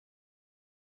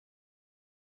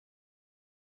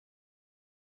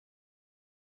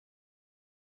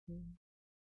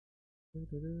There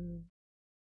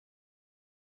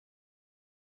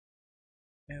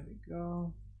we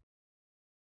go.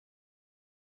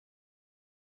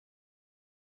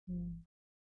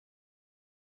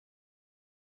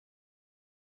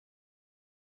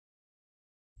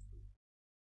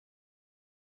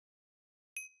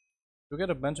 We got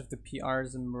a bunch of the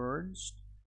PRs merged,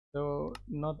 though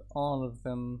not all of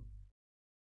them.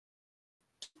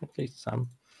 At least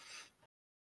some.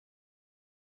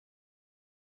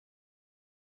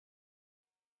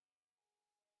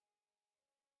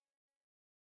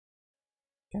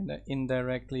 Kinda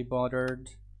indirectly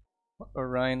bothered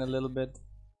Orion a little bit.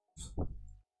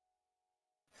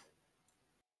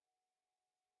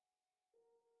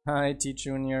 Hi T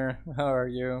Junior, how are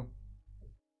you?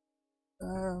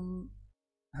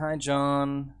 Hi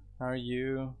John, how are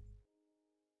you?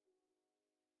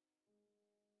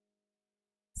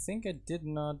 I think I did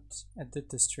not edit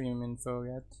the stream info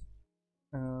yet.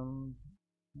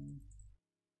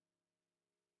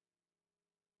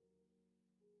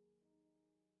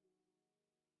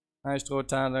 Hi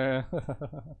Strohtaler.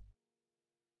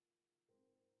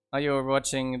 Are you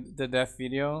watching the dev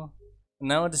video?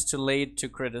 Now it is too late to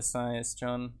criticize,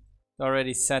 John. It's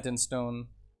already set in stone.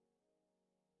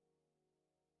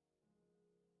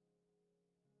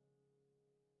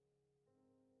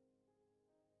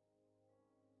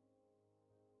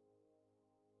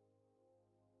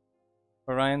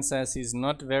 Orion says he's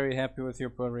not very happy with your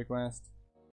pull request.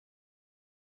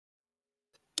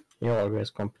 He always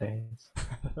complains.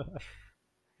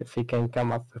 If he can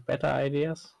come up with better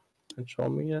ideas and show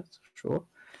me it, sure.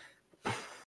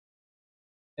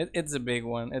 It's a big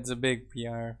one. It's a big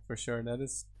PR for sure. That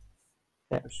is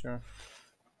for sure.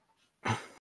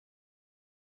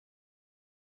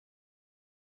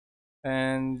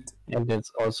 And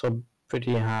it's also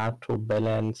pretty hard to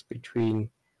balance between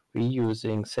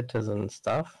reusing citizen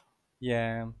stuff.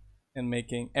 Yeah, and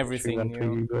making everything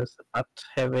new. To reuse, but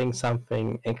having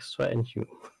something extra and new.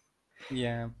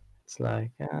 Yeah. It's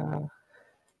like,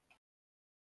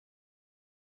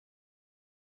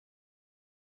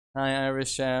 Hi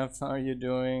Irish Chef, how are you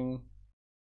doing?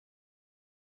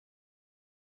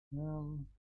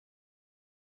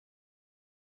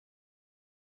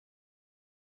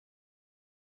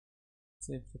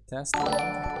 See if the test is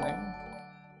playing.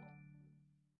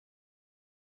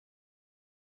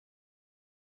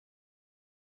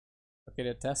 Okay,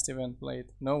 the test event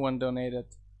played. No one donated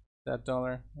that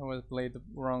dollar. I was played the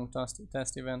wrong test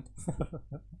event.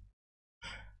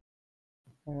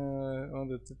 I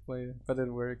wanted to play, but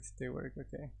it works. They work.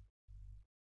 Okay.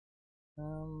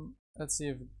 Let's see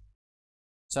if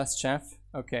just chef.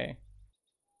 Okay.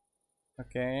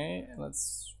 Okay.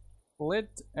 Let's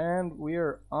split, and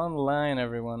we're online,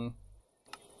 everyone.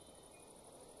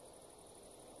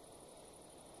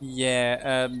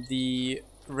 Yeah. The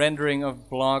rendering of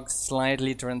blocks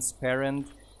slightly transparent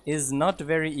is not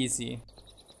very easy.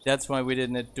 That's why we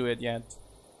didn't do it yet.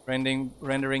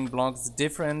 Rendering blocks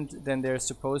different than they're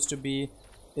supposed to be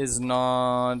is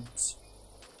not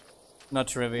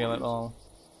trivial at all.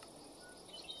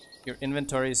 Your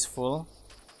inventory is full.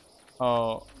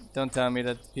 Oh, don't tell me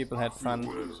that people had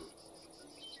fun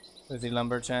with the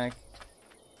lumberjack.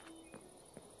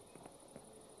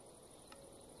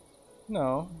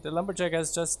 No, the lumberjack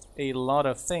has just a lot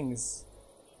of things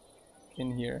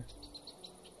in here,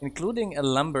 including a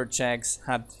lumberjack's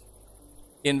hut,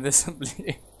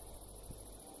 invisibly.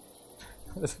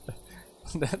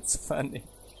 That's funny.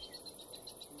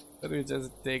 Let me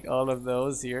just take all of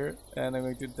those here, and I'm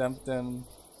going to dump them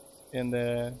in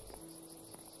the...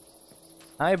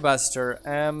 Hi Buster.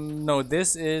 No,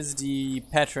 this is the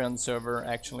Patreon server,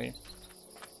 actually.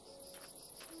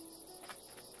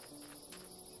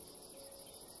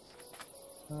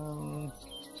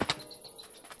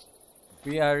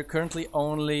 We are currently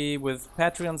only with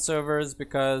Patreon servers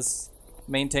because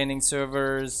maintaining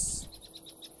servers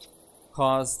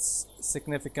costs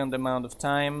significant amount of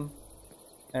time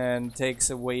and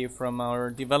takes away from our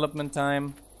development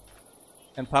time,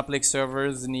 and public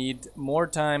servers need more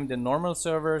time than normal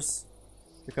servers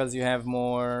because you have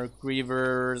more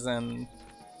grievers and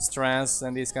stress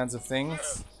and these kinds of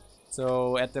things.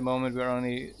 So at the moment we're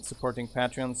only supporting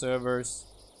Patreon servers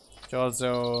to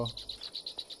also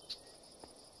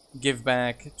give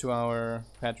back to our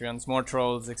Patreons. More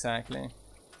trolls, exactly.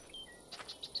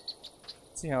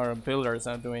 Let's see how our builders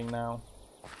are doing now.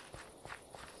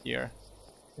 Here.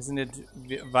 Isn't it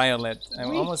Violet? I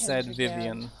almost said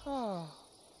Vivian. Oh.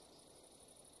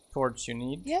 Torch you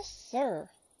need? Yes, sir.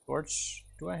 Torch.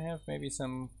 Do I have maybe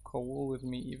some coal with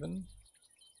me even?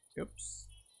 Oops.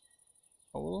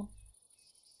 Coal?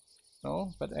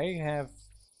 No, but I have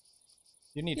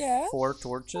You need Yes? 4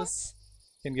 torches.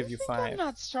 Can give you Think 5. I'm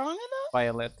not strong enough?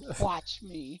 Violet. Watch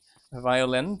me.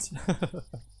 Violent.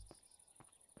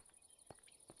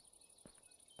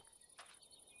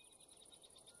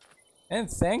 And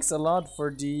thanks a lot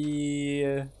for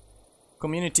the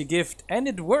community gift. And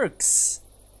it works!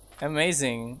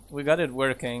 Amazing. We got it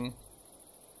working.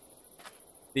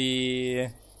 The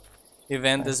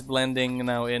event is blending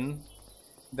now in.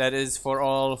 That is for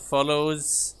all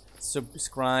follows,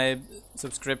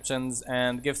 subscriptions,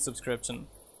 and gift subscription.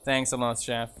 Thanks a lot,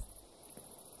 Chef.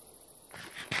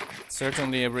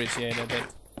 Certainly appreciated it.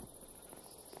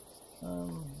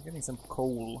 Getting some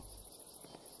coal.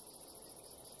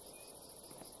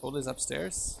 Coal is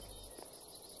upstairs?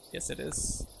 Yes, it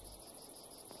is.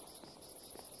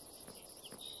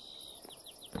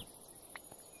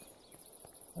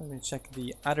 Let me check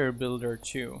the other builder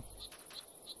too.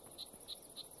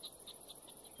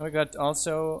 We got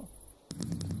also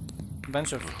a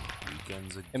bunch of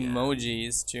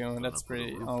emojis too. That's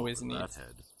pretty always neat.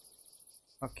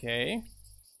 Okay,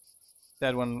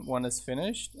 that one is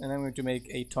finished, and I'm going to make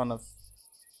a ton of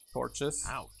torches.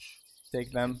 Ouch!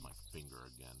 Take them. My finger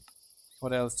again.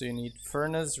 What else do you need?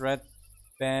 Furnace, red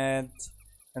bed,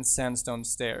 and sandstone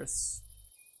stairs.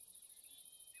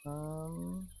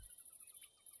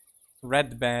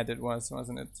 Red bed it was,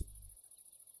 wasn't it?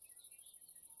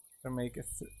 So make a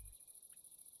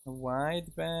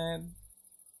wide bed.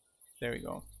 There we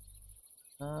go.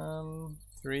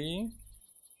 3.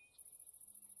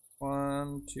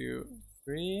 1, 2,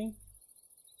 3.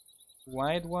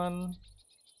 Wide one.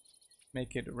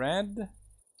 Make it red.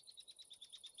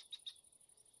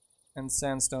 And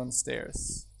sandstone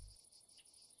stairs.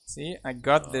 See, I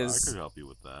got this. I could help you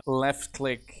with that. Left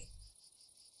click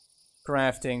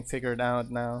crafting figured out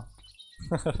now.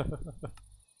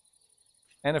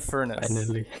 And a furnace.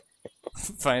 Finally.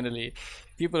 Finally.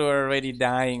 People were already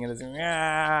dying and it's like,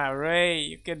 ah, Ray,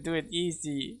 you can do it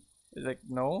easy. It's like,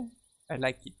 no, I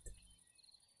like it.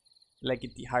 I like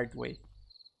it the hard way.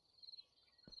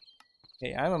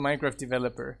 Hey, I'm a Minecraft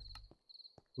developer.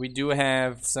 We do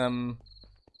have some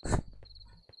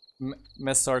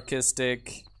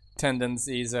masochistic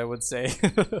tendencies, I would say.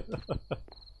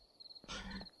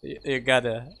 You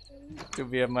gotta, to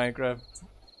be a Minecraft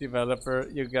developer,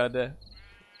 you gotta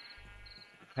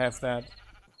have that.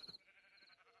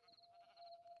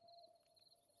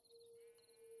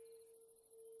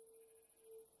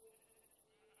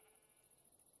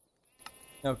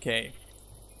 Okay.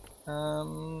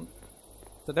 So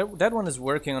that one is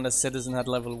working on the citizen at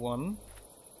level 1.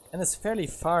 And it's fairly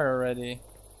far already.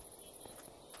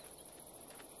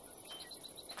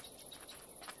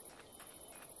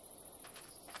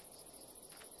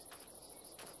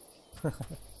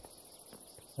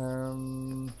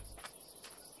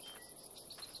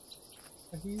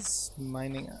 He's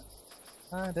mining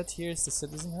out. That here is the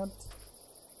citizen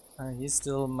hut. He's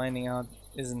still mining out,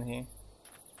 isn't he?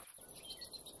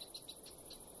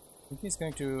 I think he's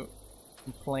going to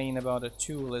complain about a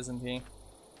tool, isn't he?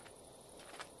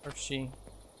 Or she?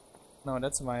 No,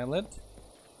 that's Violet.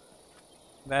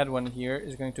 That one here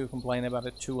is going to complain about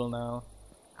a tool now.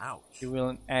 Ouch. You will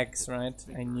an axe, right?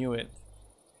 I knew it.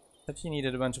 Thought he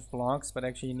needed a bunch of blocks, but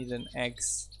actually he needed an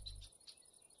axe.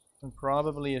 And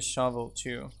probably a shovel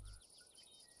too.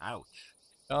 Ouch.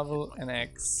 Shovel and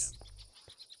axe.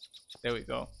 There we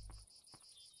go.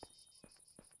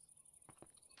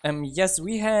 Yes,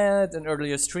 we had an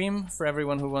earlier stream for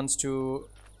everyone who wants to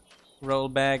roll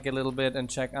back a little bit and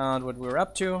check out what we're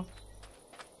up to.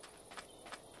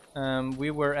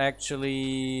 We were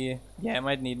actually... yeah, I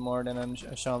might need more than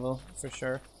a shovel, for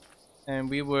sure. And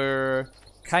we were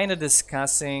kind of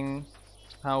discussing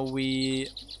how we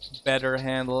better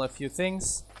handle a few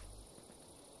things.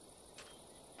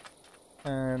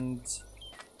 And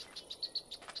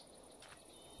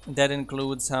that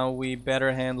includes how we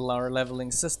better handle our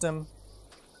leveling system.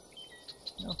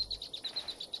 No,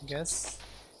 I guess.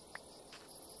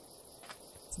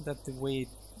 Isn't that the way...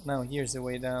 no, here's the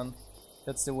way down.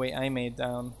 That's the way I made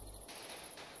down.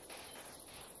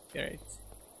 Great.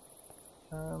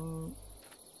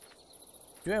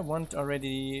 Do I want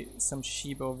already some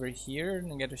sheep over here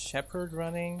and get a shepherd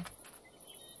running?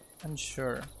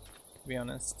 Unsure, to be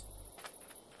honest.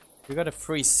 We got a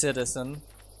free citizen.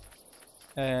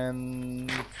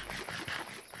 And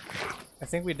I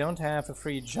think we don't have a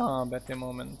free job at the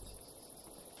moment.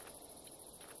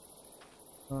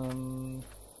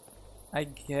 I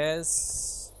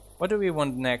guess... what do we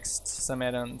want next? Some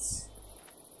add-ons.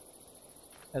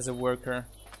 As a worker.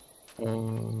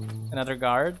 Another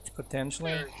guard,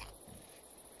 potentially.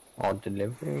 Or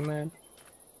delivery man.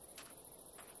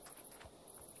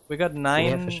 We got Do we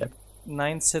have 9...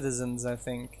 9 citizens, I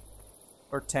think.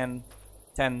 Or 10.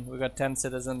 10. We got 10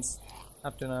 citizens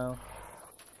up to now.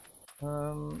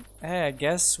 Hey, I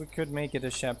guess we could make it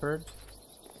a shepherd.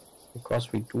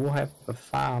 Because we do have a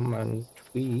farm and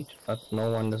wheat, but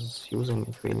no one is using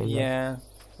it really yet. Yeah.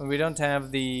 We don't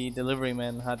have the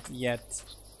deliveryman hut yet.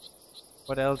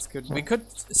 What else could... We could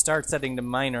start setting the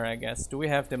miner, I guess. Do we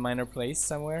have the miner placed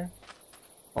somewhere?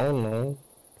 Oh no.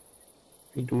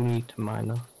 We do need a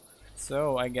miner.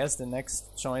 So, I guess the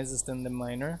next choice is then the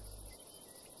miner.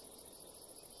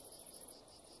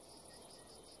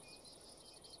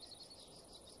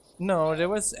 No, there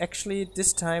was actually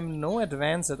this time no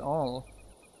advance at all.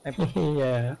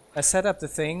 Yeah. I set up the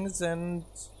things and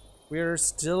we're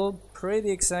still pretty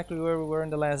exactly where we were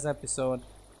in the last episode.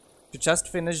 To just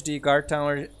finish the guard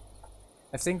tower,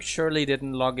 I think Shirley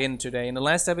didn't log in today. In the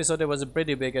last episode there was a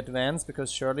pretty big advance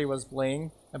because Shirley was playing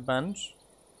a bunch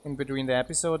in between the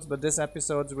episodes, but this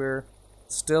episode we're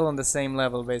still on the same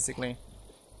level basically.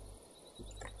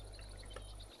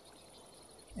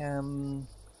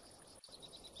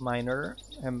 Miner,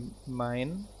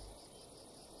 mine,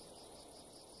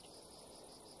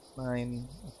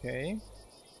 okay.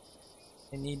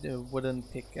 I need a wooden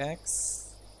pickaxe.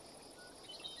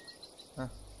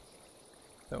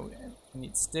 So I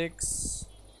need sticks,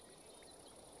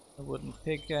 a wooden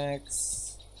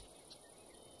pickaxe,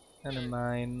 and a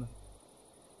mine.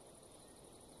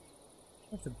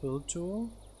 That's a build tool.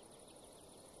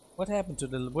 What happened to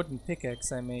the wooden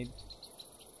pickaxe I made?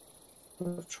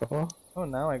 Sure. Oh,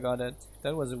 now I got it.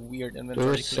 That was a weird Do you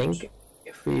inventory glitch. think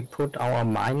if we put our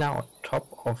miner on top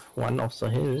of one of the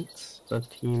hills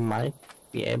that he might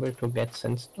be able to get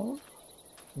sandstone?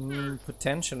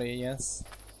 Potentially, yes.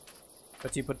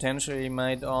 But he potentially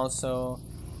might also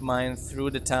mine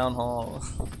through the town hall.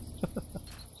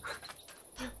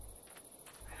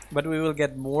 But we will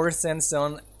get more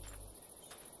sandstone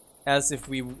as if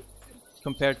we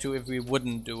compared to if we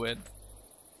wouldn't do it.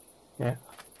 Yeah.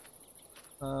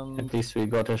 At least we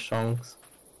got a chance.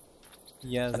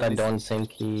 Yes, But I don't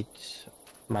think he'd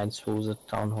mine through the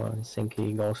town hall. I think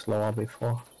he goes lower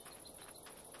before.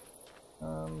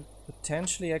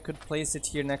 potentially I could place it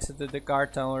here next to the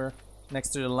guard tower, next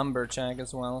to the lumberjack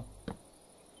as well.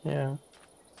 Yeah.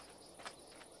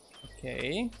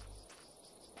 Okay.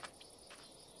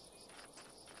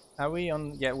 Are we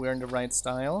on? Yeah, we're in the right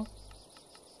style.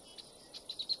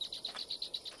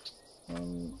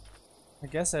 I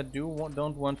guess I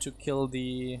don't want to kill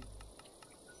the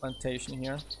plantation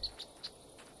here.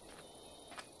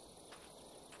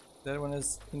 That one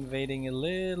is invading a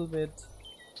little bit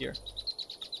here.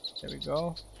 There we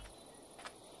go.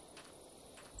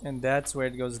 And that's where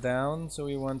it goes down, so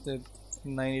we want it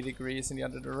 90 degrees in the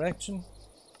other direction.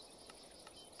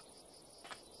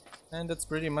 And that's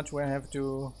pretty much where I have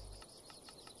to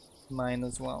mine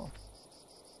as well.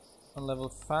 On level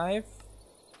 5,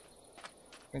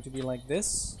 going to be like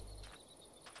this.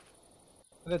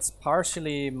 That's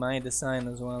partially my design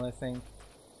as well, I think.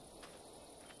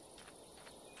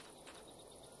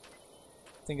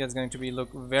 I think that's going to be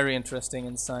look very interesting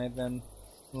inside then,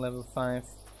 on level 5.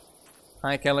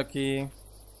 Hi Kaloki.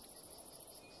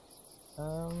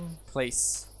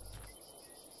 Place.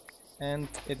 And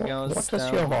it goes What down.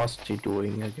 is your horsey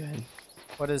doing again?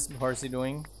 What is Horsey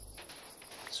doing?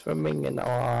 Swimming in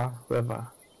our river.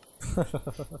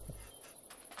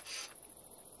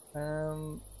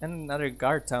 And another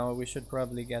guard tower we should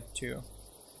probably get too.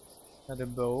 Another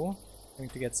bow. Going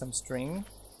to get some string.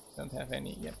 Don't have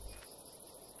any yet.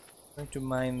 Going to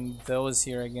mine those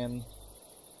here again.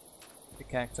 The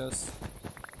cactus.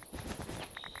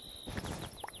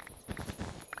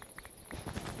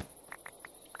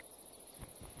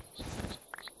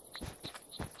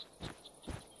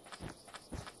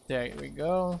 There we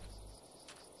go.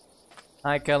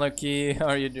 Hi Kaloki, how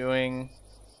are you doing?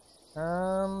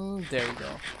 There we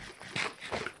go.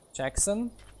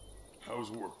 Jackson?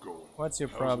 How's work going? What's your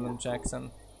problem,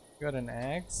 Jackson? You got an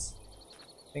axe?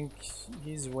 I think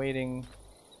he's waiting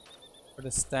for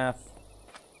the staff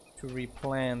to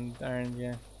replant, aren't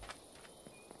you?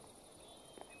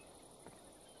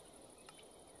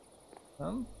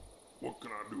 What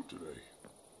can I do today?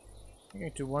 I'm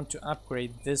going to want to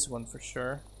upgrade this one for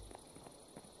sure.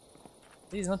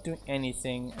 He's not doing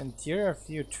anything, and here are a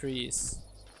few trees.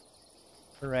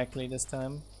 Correctly this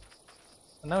time.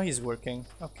 And now he's working.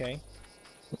 Okay.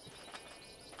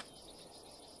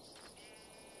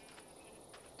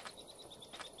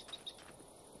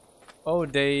 Oh,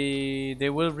 they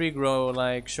will regrow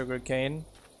like sugarcane,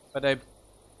 but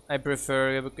I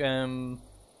prefer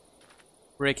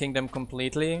breaking them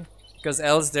completely, because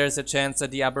else there's a chance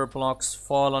that the upper blocks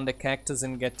fall on the cactus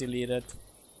and get deleted.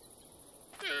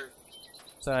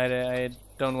 So I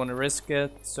don't want to risk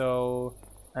it, so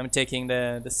I'm taking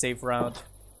the safe route.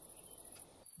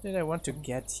 Did I want to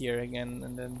get here again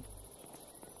and then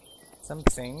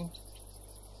something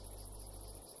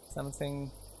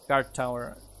guard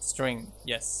tower string,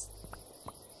 yes.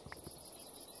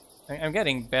 I'm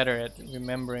getting better at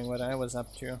remembering what I was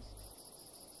up to.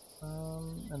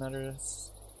 Another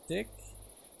stick,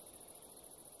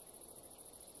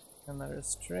 another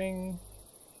string,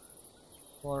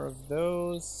 4 of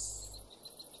those,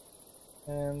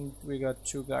 and we got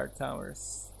 2 guard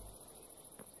towers.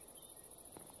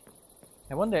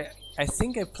 I wonder, I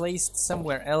think I placed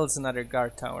somewhere else another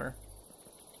guard tower.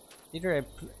 Either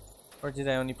or did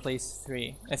I only place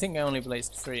 3? I think I only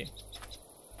placed 3.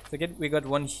 So we got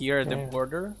 1 here at the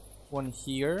border, 1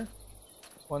 here,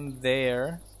 1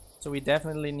 there. So we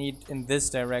definitely need in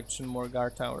this direction more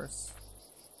guard towers.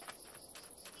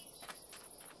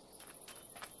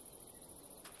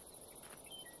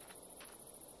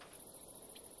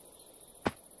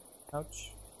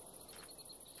 Ouch.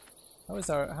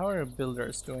 How are our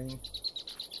builders doing?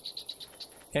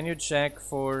 Can you check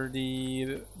for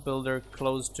the builder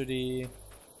close to the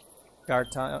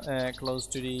close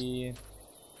to the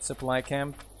supply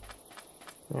camp?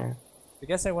 Yeah. I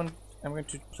guess I'm going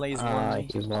to place one.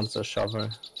 He wants a shovel.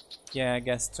 Yeah, I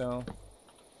guess so.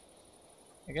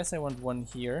 I guess I want 1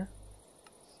 here.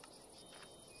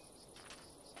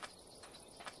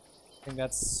 I think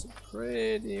that's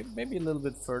pretty, maybe a little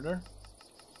bit further.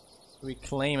 We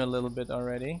claim a little bit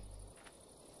already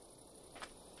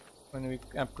when we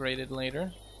upgrade it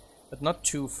later, but not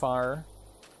too far.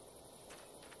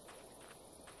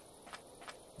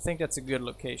 I think that's a good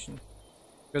location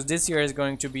because this here is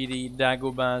going to be the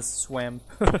Dagobah's swamp.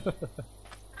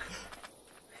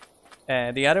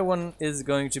 The other one is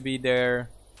going to be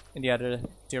there in the other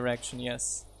direction,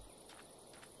 yes.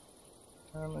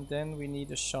 And then we need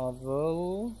a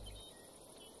shovel.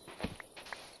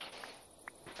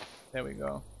 There we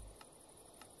go.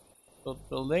 Build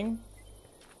building.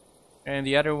 And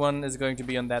the other one is going to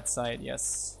be on that side,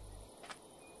 yes.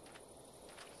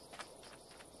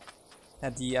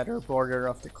 At the other border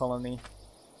of the colony.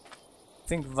 I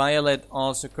think Violet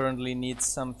also currently needs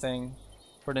something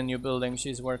for the new building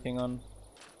she's working on.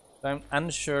 So I'm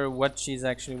unsure what she's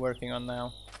actually working on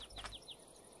now.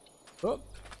 Oh,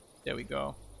 there we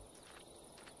go.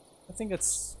 I think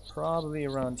it's probably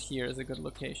around here is a good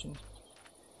location.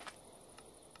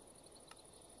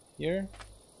 Here.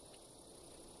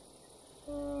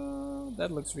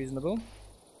 That looks reasonable.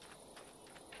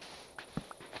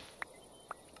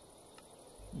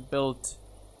 Built.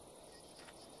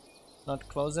 Not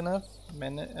close enough.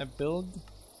 Build.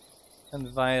 And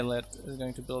Violet is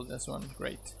going to build this one.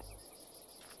 Great.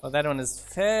 Well, that one is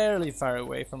fairly far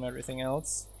away from everything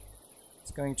else.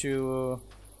 It's going to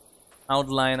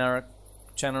outline our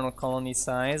general colony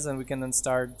size, and we can then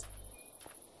start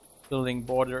building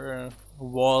border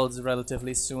walls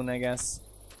relatively soon, I guess.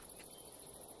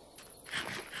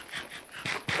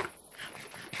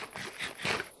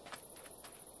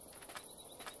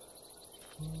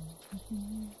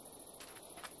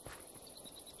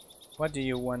 What do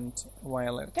you want,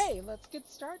 Violet? Okay, let's get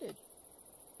started.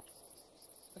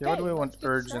 Okay, what do we want let's get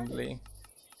urgently?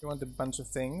 started. You want a bunch of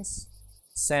things.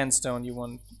 Sandstone you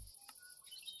want.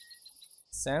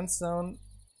 Sandstone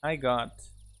I got.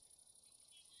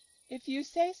 If you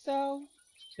say so.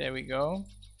 There we go.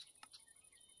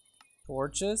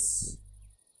 Torches.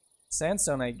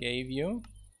 Sandstone I gave you.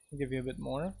 I'll give you a bit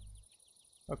more.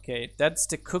 Okay, that's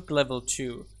the cook level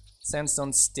 2.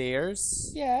 Sandstone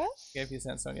stairs. Yes. Gave you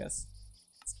sandstone, yes.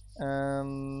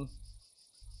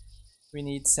 We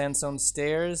need sandstone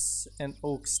stairs and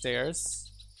oak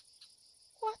stairs.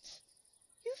 What?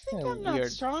 You think Yeah, I'm not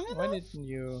weird. strong enough? Why didn't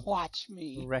you Watch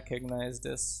me. recognize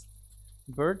this?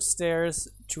 Bird stairs,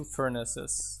 2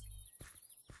 furnaces.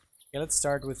 Okay, let's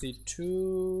start with the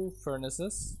 2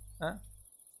 furnaces. Ah,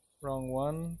 wrong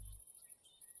one.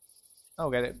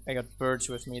 Oh, I got birds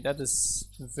with me. That is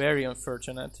very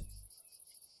unfortunate.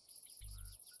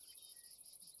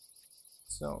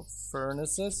 So,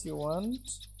 furnaces you want.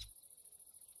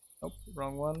 Oh,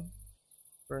 wrong one.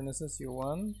 Furnaces you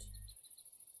want.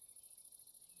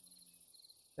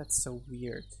 That's so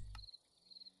weird.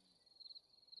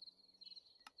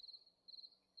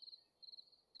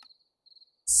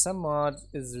 Some mod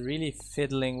is really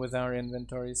fiddling with our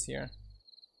inventories here.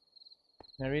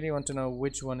 I really want to know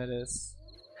which one it is.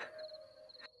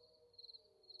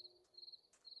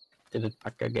 Did it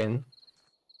bug again?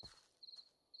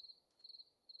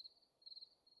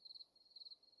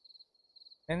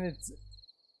 And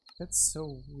that's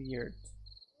so weird.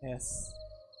 Yes.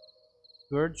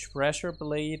 Birch pressure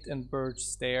plate and birch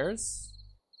stairs.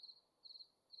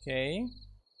 Okay.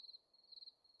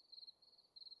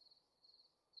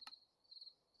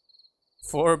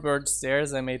 Four birch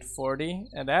stairs, I made 40,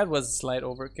 and that was a slight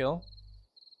overkill.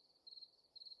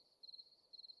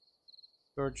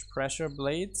 Birch pressure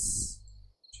blades,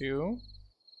 2.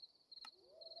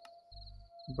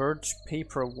 Birch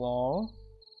paper wall.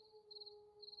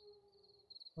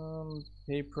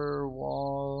 Paper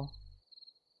wall.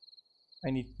 I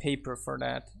need paper for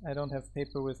that. I don't have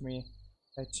paper with me.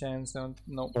 By chance,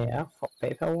 no. Yeah, for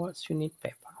paper walls you need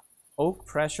paper. Oak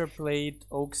pressure plate,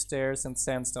 oak stairs, and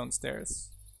sandstone stairs.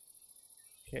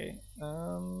 Okay.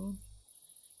 Going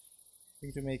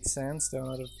to make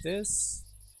sandstone out of this.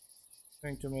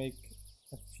 Going to make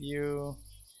a few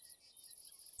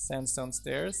sandstone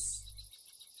stairs.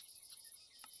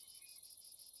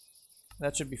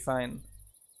 That should be fine.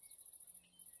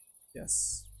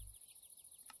 Yes.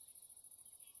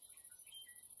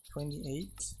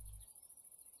 28.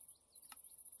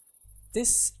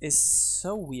 This is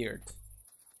so weird.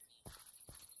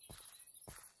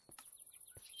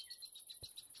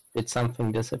 Did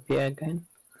something disappear again?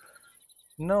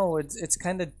 No, it's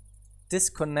kind of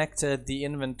disconnected the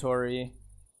inventory.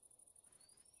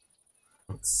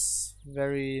 It's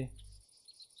very,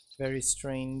 very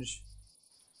strange.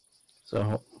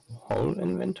 The whole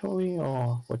inventory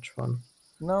or which one?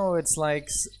 No, it's like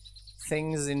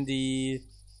things in the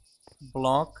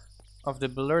block of the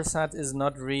builder's hut is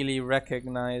not really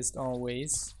recognized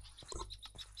always.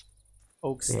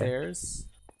 Oak stairs.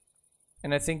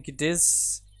 And I think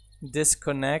this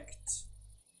disconnect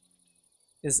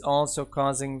is also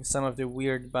causing some of the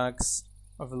weird bugs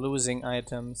of losing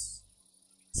items.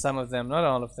 Some of them, not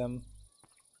all of them.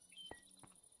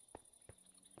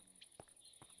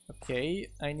 Okay,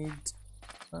 I need...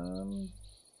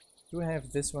 do I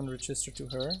have this one registered to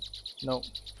her? No.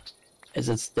 Is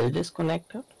it still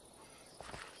disconnected?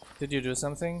 Did you do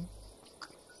something?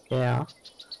 Yeah.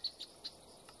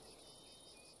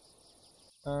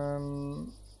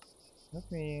 Let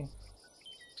me...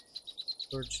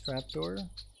 Birch trapdoor.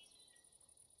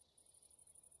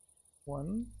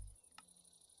 1.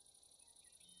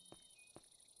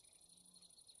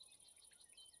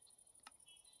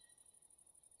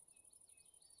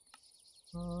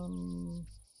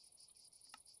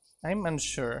 I'm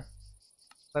unsure.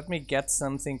 Let me get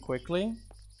something quickly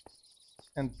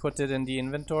and put it in the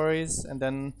inventories, and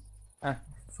then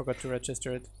forgot to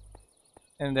register it.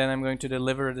 And then I'm going to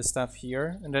deliver the stuff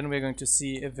here, and then we're going to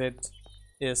see if it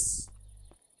is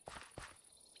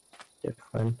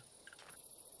different.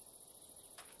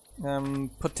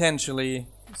 Potentially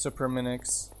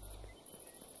Superminix.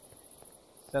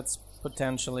 That's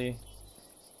potentially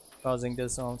causing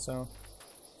this also.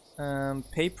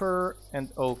 Paper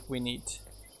and oak we need.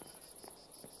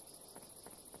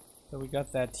 So we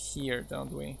got that here,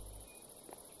 don't we?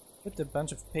 Put a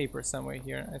bunch of paper somewhere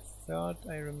here. I thought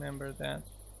I remember that.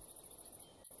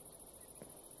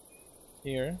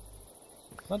 Here.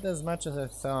 Not as much as I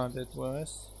thought it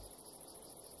was.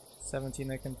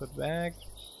 17 I can put back.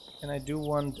 And I do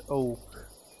want oak.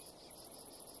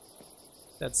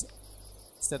 Is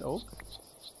that oak?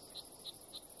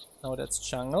 No, that's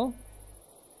jungle.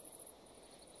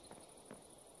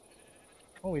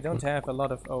 Oh, we don't have a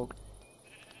lot of oak.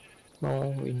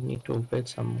 No, we need to build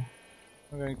some more.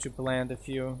 I'm going to plant a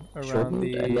few around Shouldn't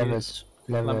the a level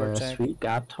lumberjack. 3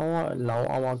 guard tower allow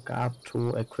our guard to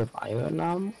equip iron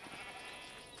armor?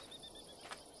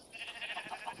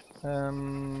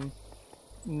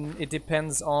 It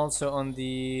depends also on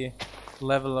the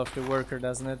level of the worker,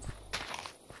 doesn't it?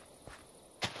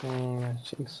 I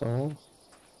think so.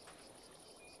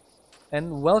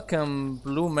 And welcome,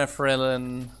 Blue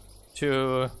Mephrillin,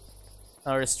 to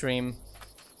our stream.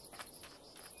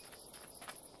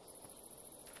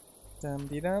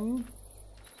 Dum-de-dum.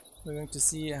 We're going to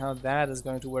see how that is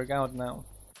going to work out now.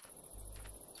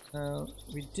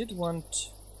 We did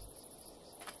want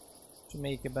to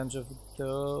make a bunch of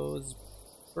those.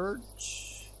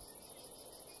 Birch,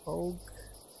 oak.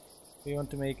 We want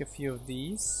to make a few of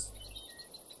these.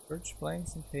 Birch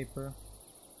planks and paper.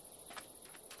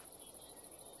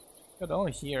 Got all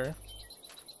here.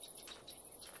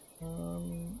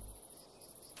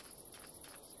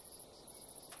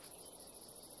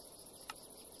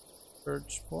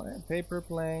 Birch paper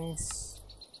planks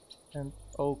and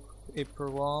oak paper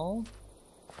wall.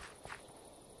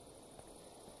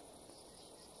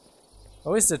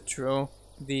 Oh, is it true?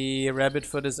 The rabbit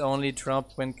foot is only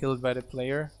dropped when killed by the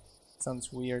player?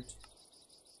 Sounds weird.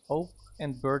 Oak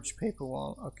and birch paper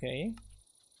wall. Okay.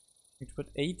 We put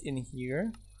 8 in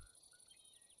here.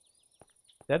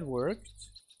 That worked.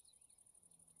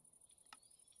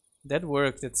 That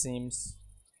worked, it seems.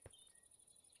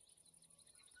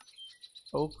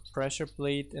 Oak pressure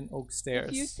plate and oak stairs.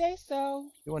 If you say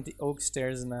so. You want the oak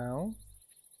stairs now?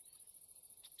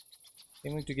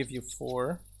 I'm going to give you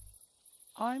 4.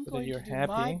 I'm So that going you're to do my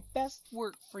happy best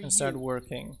work for and you. start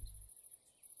working.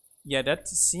 Yeah, that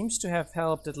seems to have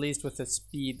helped at least with the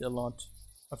speed a lot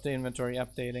of the inventory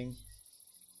updating.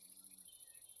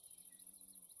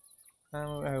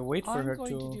 I'll wait for her I'm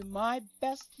going to to do my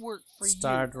best work for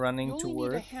start you. running You to only need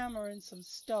a work. hammer and some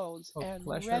stones, Oh, and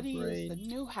pleasure ready is braid. the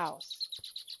new house.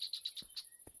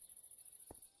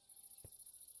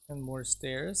 And more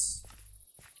stairs.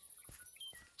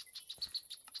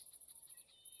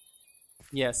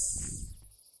 Yes.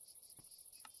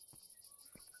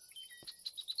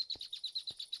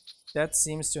 That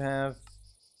seems to have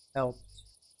helped,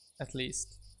 at least.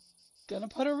 Gonna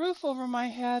put a roof over my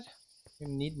head. We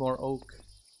need more oak.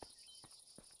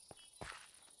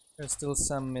 There's still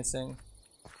some missing.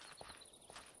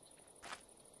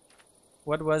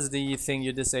 What was the thing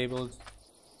you disabled?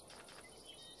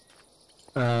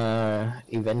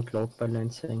 Event load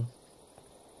balancing.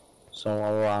 So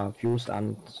our views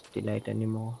aren't delayed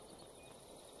anymore.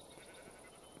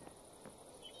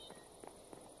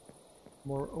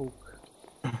 More oak.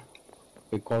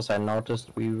 Because I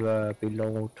noticed we were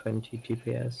below 20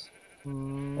 TPS.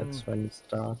 That's when it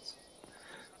starts.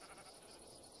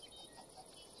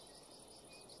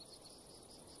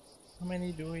 How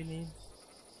many do we need?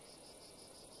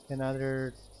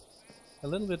 Another... a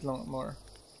little bit more.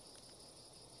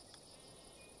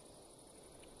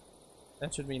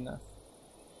 That should be enough.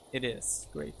 It is.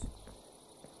 Great.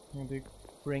 I'm going to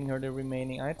bring her the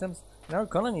remaining items. And our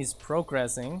colony is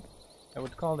progressing. I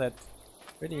would call that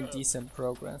pretty decent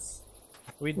progress.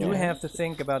 We do have to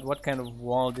think about what kind of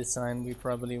wall design we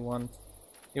probably want.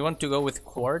 You want to go with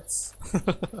quartz?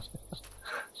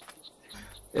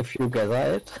 If you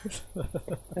gather it.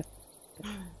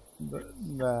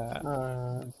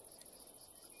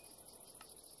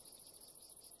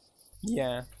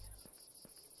 Yeah.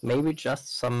 Maybe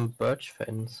just some birch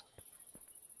fence.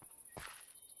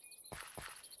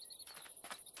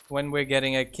 When we're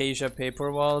getting acacia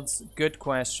paper walls? Good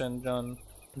question, John.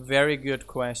 Very good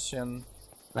question.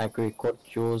 Like we could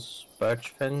use birch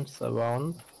fence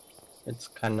around. It's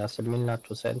kinda similar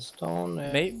to sandstone.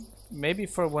 Maybe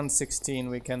for 116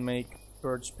 we can make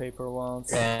birch paper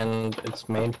walls. And its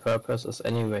main purpose is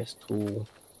anyways to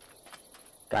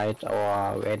guide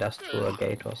our raiders to a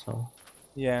gate or so.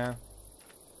 Yeah.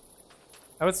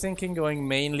 I was thinking going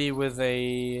mainly with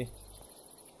a...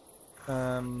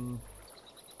 not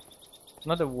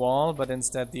a wall, but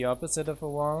instead the opposite of a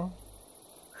wall.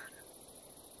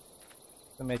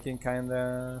 So making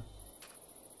kinda...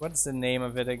 what's the name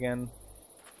of it again?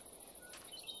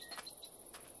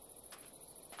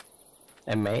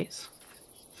 A maze?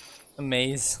 A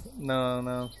maze?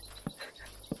 No.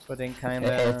 Putting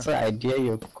kinda... It's an idea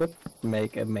you could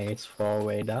make a maze for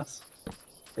raiders.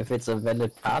 If it's a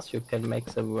valid path, you can make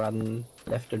them run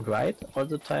left and right all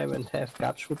the time and have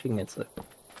guards shooting at them.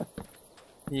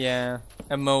 Yeah,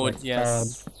 a mode, Like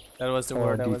yes. That was the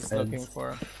word I was defense. looking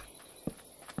for.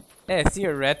 Yeah,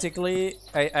 theoretically,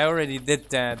 I already did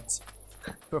that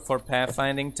for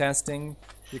pathfinding testing.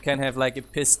 You can have like a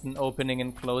piston opening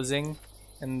and closing,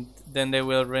 and then they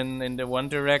will run in the one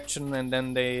direction, and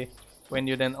then when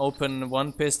you then open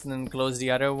one piston and close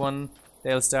the other one,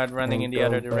 they'll start running in the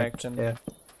other direction. Yeah.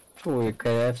 True, you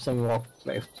can have them walk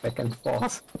back and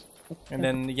forth. And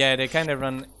then, yeah, they kind of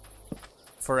run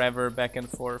forever back and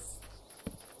forth.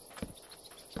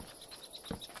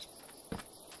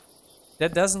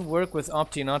 That doesn't work with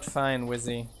Opti, not fine,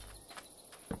 Wizzy.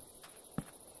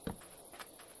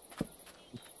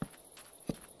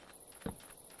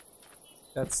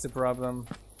 That's the problem.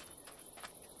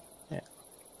 Yeah.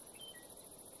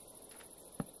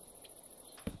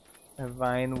 A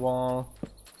vine wall.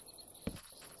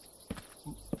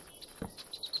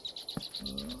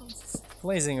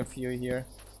 Placing a few here.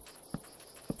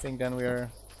 I think then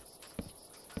we're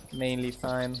mainly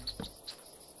fine.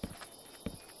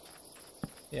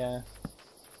 Yeah.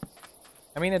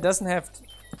 I mean, it doesn't have to,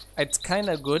 it's kind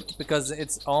of good because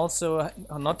it's also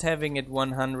not having it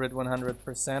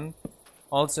 100%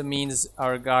 also means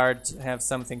our guards have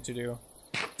something to do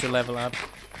to level up.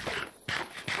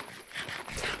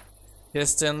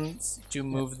 Pistons to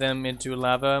move them into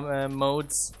lava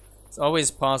modes. It's always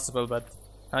possible, but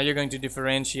how you're going to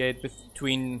differentiate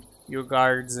between your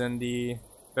guards and the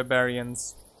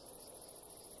barbarians?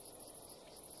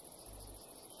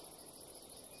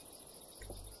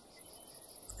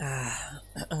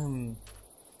 Down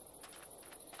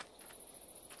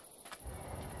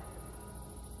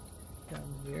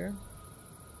here.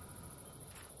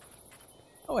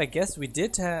 I guess we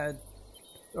did have...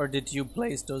 Or did you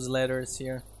place those letters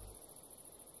here?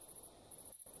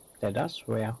 Let us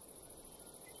where?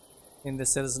 In the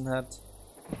citizen hut.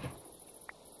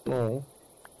 No.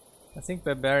 I think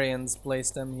barbarians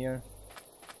placed them here.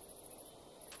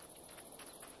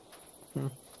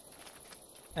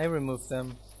 I removed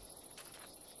them.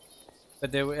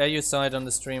 But they were, you saw it on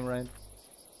the stream, right?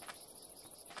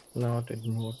 No, I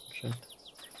didn't watch it.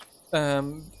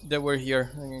 They were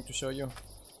here. I'm going to show you.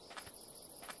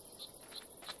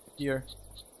 Here.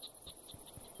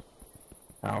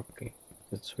 Ah, okay.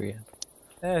 That's weird.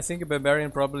 I think a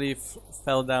barbarian probably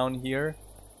fell down here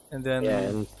and then Yeah,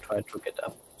 and tried to get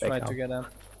up. tried to get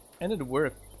up. And it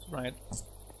worked, right?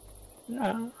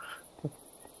 Yeah.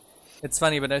 It's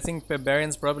funny, but I think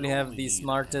barbarians probably have Only the need to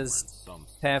smartest hammer in some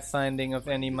pathfinding of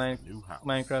any new house.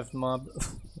 Minecraft mob.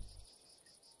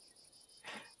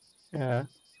 Yeah.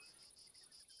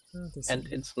 This- And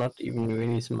it's not even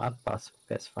really smart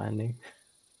pathfinding.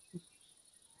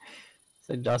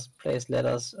 They just place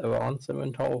letters around them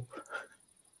and hope.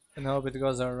 and hope it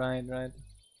goes alright, right?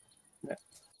 Yeah.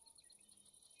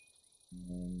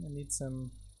 I need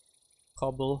some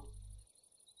cobble.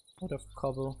 Out of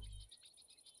cobble.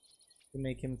 To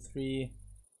make him 3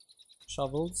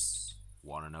 shovels.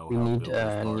 Want to know We how need builders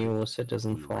a party? new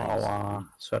citizen We for raise our food.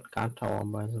 third guard tower,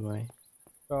 by the way.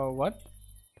 So what?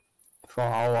 For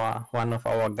our one of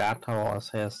our guard towers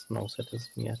has no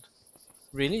citizen yet.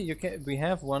 Really? You can? We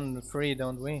have one free,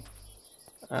 don't we?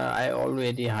 I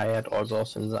already hired all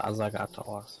those in the other guard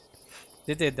towers.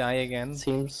 Did they die again?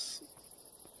 Seems,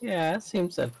 yeah,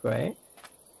 seems that way.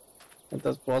 But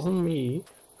that wasn't me.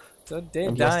 So they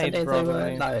And died yesterday they were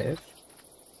probably. alive.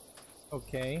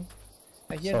 Okay.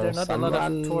 I hear So there are not a lot of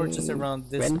someone torches around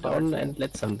this went part. on and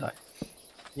let them die.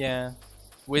 Yeah.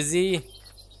 Wizzy!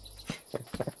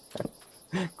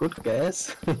 Good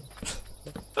guess.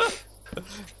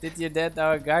 Did you let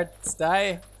our guards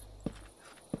die?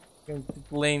 I'm going to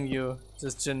blame you,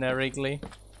 just generically.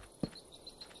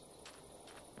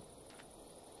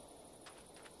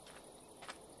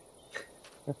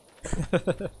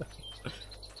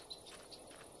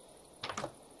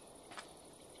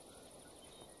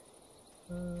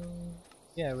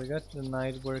 Yeah, we got the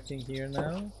knight working here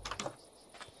now.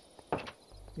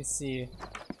 Let's see.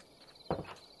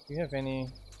 Do you have any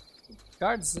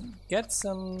guards? Get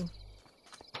some.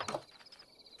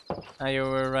 Ah, you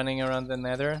were running around the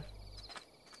nether.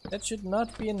 That should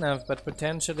not be enough, but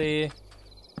potentially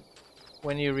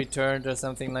when you returned or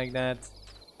something like that,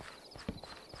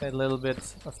 a little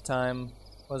bit of time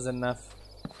was enough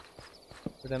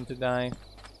for them to die.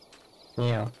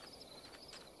 Yeah.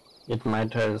 It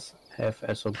might have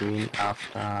also been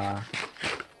after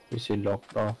we see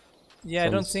locked off. Yeah, I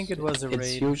don't Since think it was a it's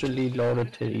raid. usually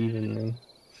loaded till evening.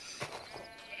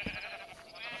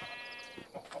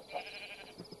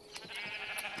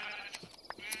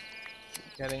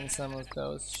 Getting some of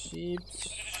those sheep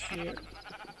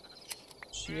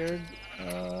sheared.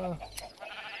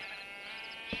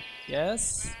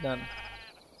 Yes, done.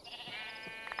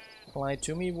 Fly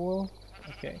to me, wool.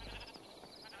 Okay.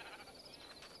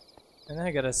 And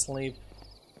I gotta sleep.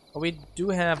 We do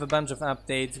have a bunch of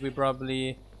updates. We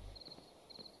probably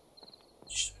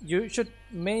you should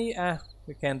we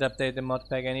can't update the mod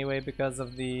pack anyway because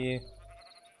of the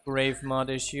grave mod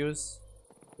issues.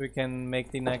 We can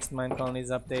make the next Minecolonies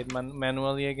update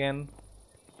manually again.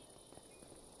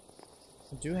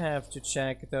 I do have to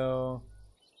check though.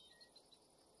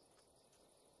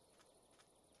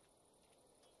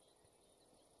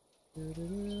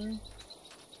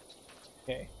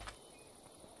 Okay.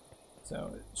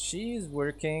 So she's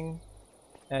working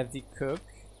at the cook,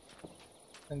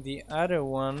 and the other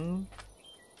one,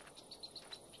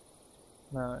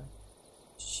 no,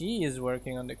 she is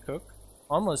working on the cook,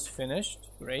 almost finished,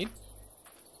 great.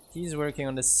 He's working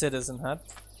on the citizen hut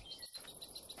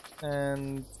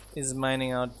and is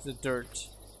mining out the dirt.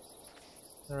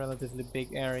 A relatively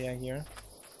big area here.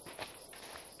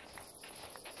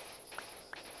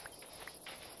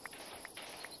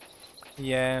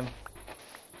 Yeah.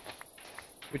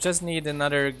 We just need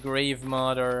another grave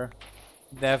mod or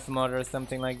death mod or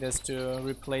something like this to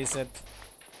replace it.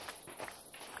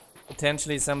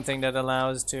 Potentially something that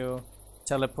allows to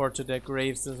teleport to the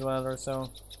graves as well or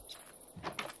so.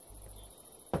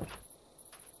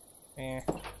 Eh.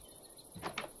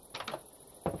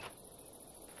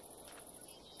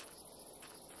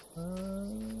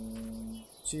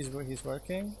 He's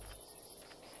working.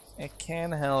 I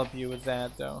can help you with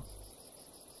that though.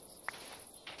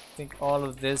 I think all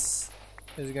of this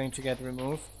is going to get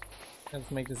removed. Let's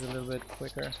make this a little bit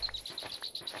quicker.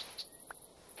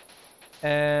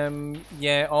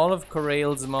 Yeah, all of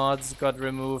Corrail's mods got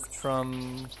removed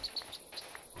from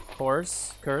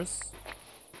Curse.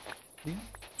 We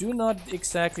do not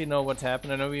exactly know what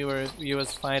happened. I know he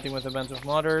was fighting with a bunch of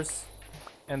modders,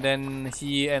 and then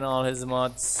he and all his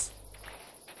mods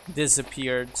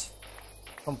disappeared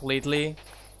completely.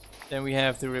 Then we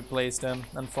have to replace them,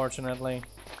 unfortunately.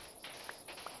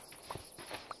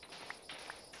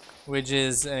 Which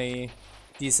is a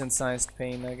decent sized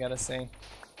pain, I gotta say.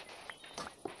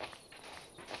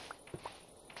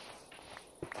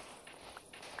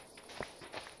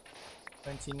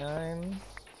 $29.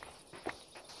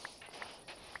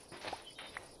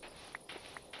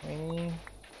 20.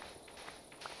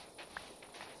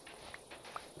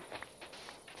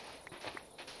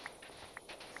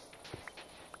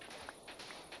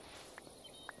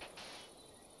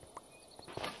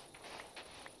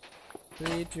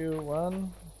 Three, two,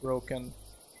 one. Broken.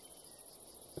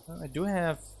 I do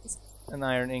have an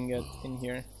iron ingot in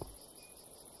here.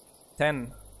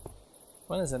 10.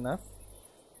 One is enough.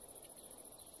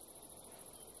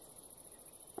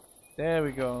 There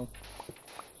we go.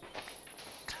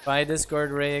 Buy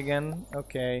Discord Ray again.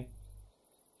 Okay.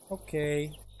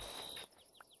 Okay.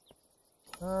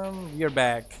 You're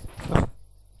back.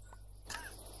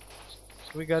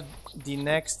 We got the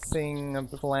next thing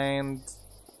planned,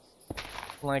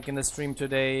 like in the stream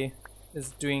today,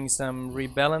 is doing some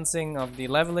rebalancing of the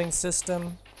leveling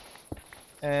system,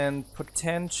 and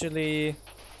potentially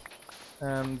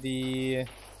the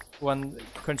one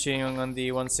continuing on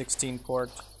the 116 port.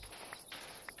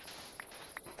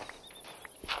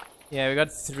 Yeah, we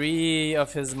got 3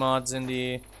 of his mods in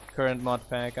the current mod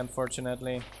pack,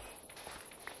 unfortunately.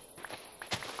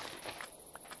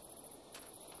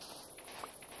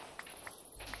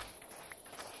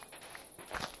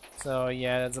 So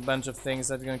yeah, that's a bunch of things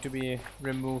that are going to be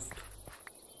removed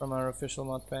from our official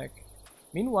mod pack.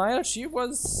 Meanwhile, she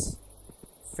was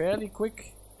fairly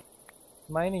quick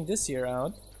mining this year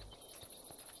out.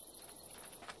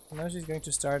 Now she's going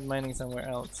to start mining somewhere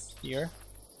else. Here.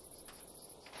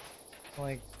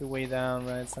 Like the way down,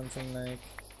 right? Something like...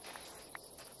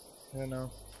 I don't know.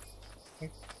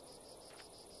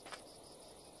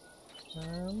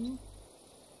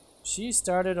 She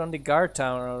started on the guard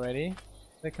tower already.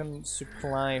 I can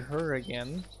supply her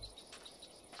again.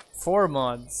 4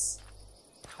 mods.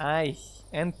 Aye,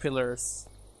 and pillars.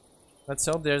 Let's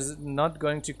hope there's not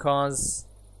going to cause...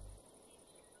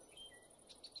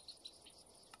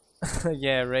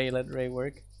 yeah, let Ray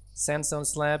work. Sandstone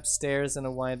slab, stairs, and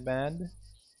a wide bed.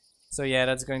 So yeah,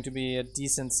 that's going to be a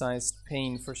decent sized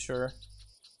pain for sure.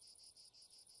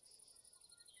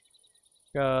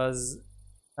 Because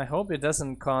I hope it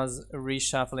doesn't cause a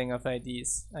reshuffling of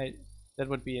IDs. That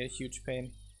would be a huge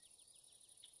pain.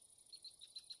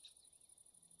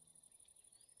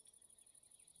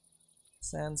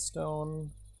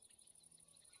 Sandstone.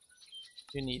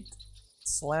 You need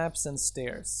slabs and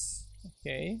stairs.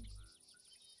 Okay.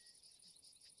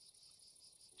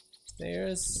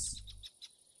 Stairs.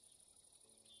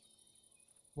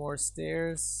 More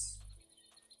stairs.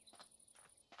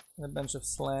 And a bunch of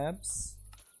slabs.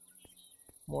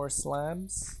 More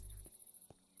slabs.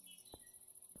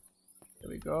 There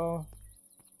we go.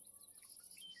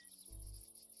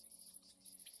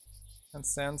 And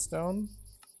sandstone.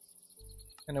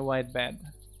 And a white bed.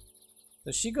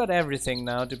 So she got everything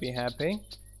now to be happy.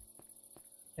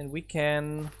 And we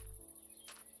can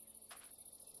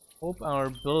hope our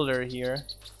builder here.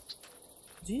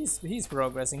 He's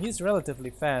progressing. He's relatively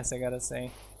fast, I gotta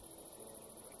say.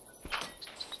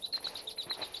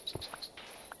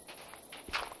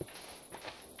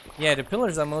 Yeah, the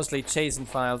pillars are mostly JSON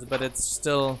files, but it's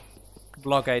still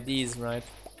block IDs, right?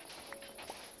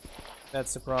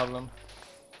 That's the problem.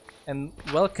 And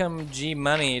welcome G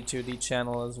Money to the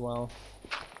channel as well.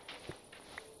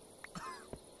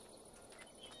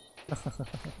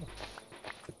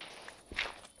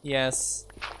 Yes,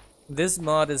 this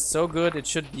mod is so good it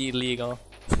should be illegal.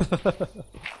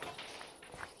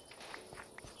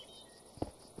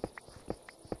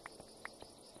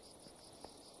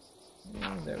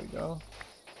 There we go.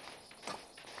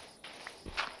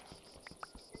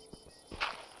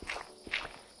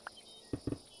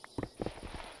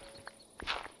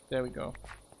 There we go.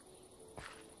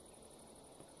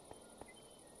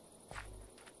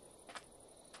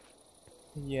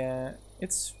 Yeah,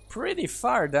 it's pretty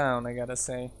far down, I gotta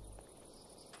say.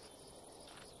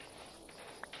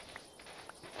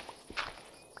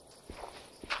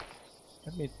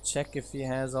 Let me check if he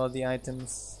has all the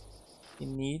items he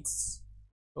needs.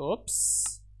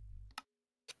 Oops.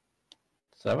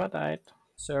 Server died.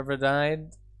 Server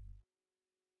died.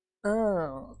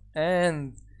 Oh,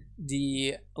 and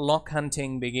the lock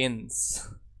hunting begins.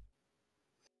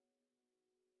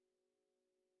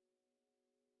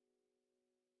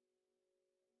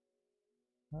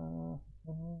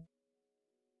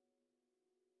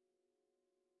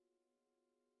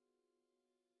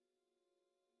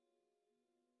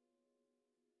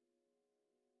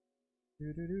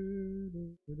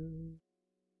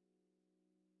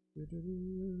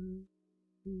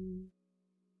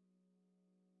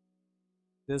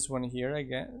 This one here, I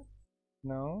guess.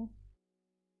 No.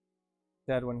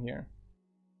 That one here.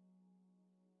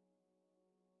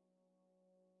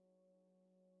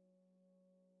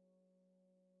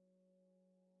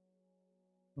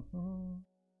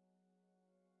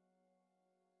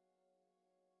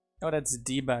 Oh, that's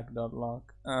debug.log.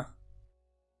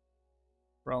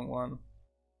 Wrong one.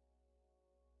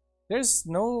 There's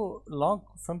no log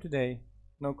from today.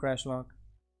 No crash log.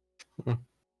 I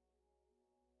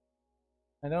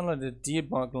downloaded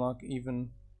debug log even.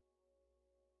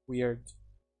 Weird.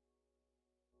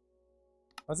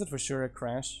 Was it for sure a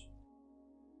crash?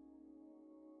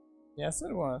 Yes,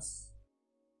 it was.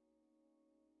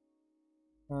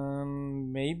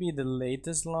 Maybe the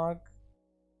latest log.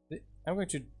 I'm going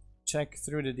to check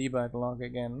through the debug log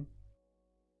again.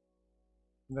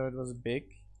 Though it was big.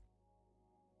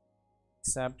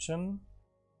 Exception.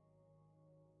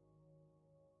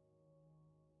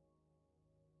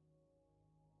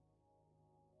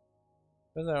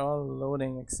 Those are all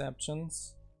loading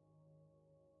exceptions.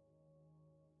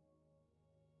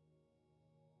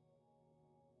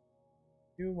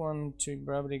 You want to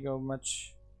probably go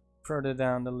much further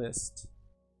down the list.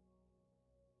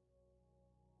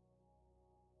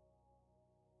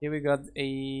 Here we got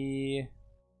a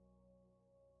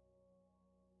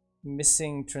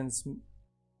missing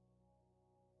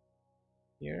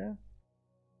here,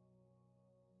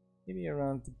 maybe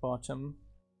around the bottom.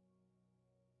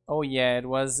 Oh yeah, it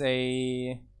was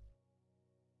a...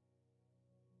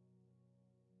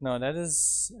 No, that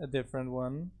is a different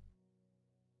one.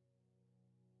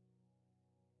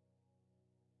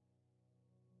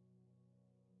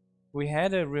 We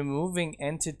had a removing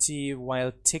entity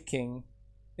while ticking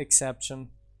exception.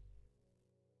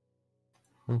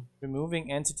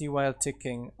 Removing entity while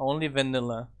ticking, only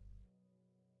vanilla.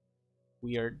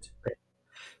 Weird.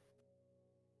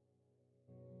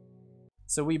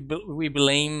 So we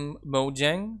blame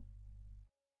Mojang,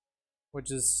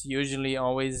 which is usually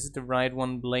always the right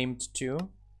one blamed too.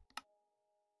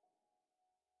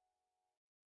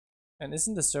 And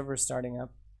isn't the server starting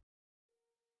up?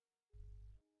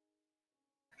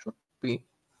 Should be.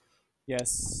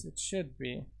 Yes, it should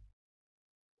be.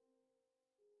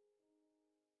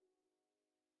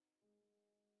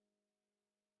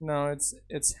 No,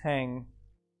 it's hang.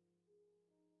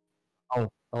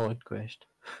 Oh, it crashed.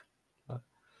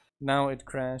 Now it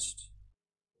crashed.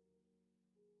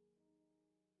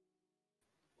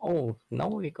 Oh, now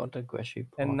we got a crash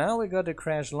report. And now we got a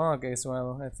crash log as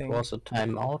well, I It think. was a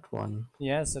timeout one.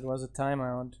 Yes, it was a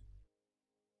timeout.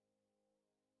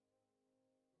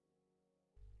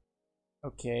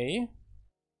 Okay.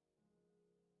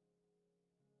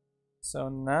 So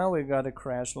now we got a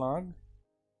crash log.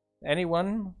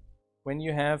 Anyone, when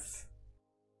you have...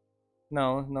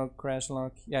 No crash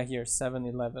log. Yeah, here,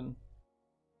 7-11.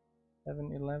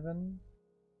 7-11?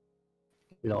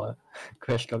 Lol.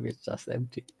 Crash log is just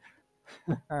empty.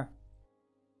 Ah,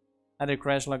 the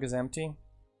crash log is empty?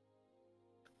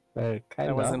 Well,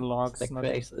 kinda. That was in logs, The not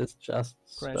crash is just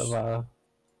crash. server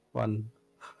 1.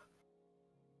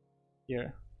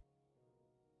 Here.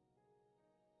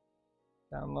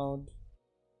 Download.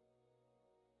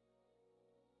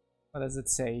 What does it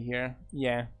say here?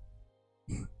 Yeah.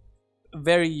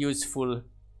 Very useful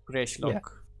crash log. Yeah.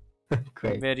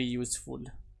 Great. Very useful.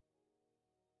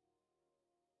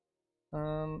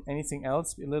 Anything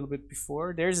else a little bit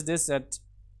before? There's this at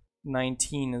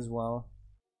 19 as well.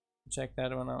 Check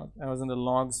that one out. I was in the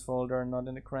logs folder, not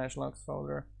in the crash logs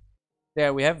folder.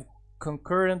 There we have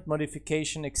concurrent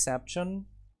modification exception.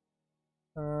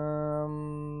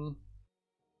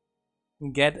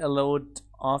 Get a load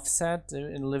offset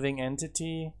in living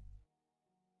entity.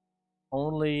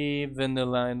 Only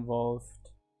vanilla involved.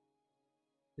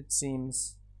 It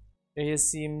seems. It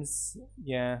seems,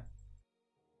 yeah.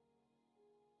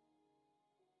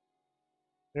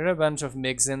 There are a bunch of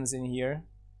mix-ins in here.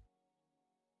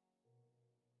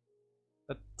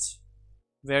 But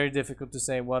very difficult to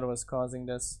say what was causing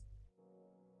this.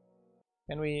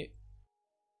 Can we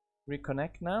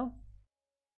reconnect now?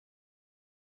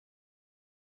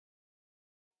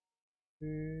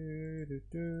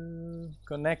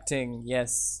 Connecting,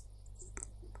 yes.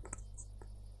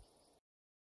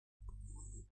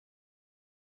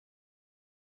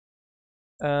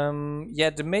 Yeah,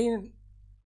 the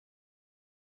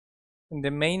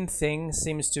main thing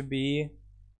seems to be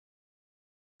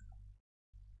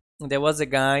there was a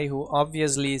guy who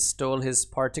obviously stole his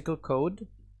particle code,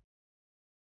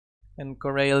 and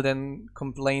Corrail then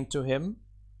complained to him.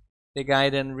 The guy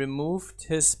then removed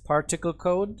his particle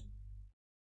code,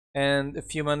 and a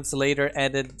few months later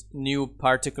added new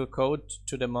particle code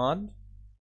to the mod.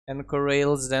 And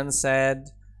Corrails then said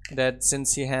that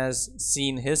since he has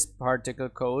seen his particle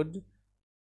code,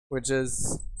 which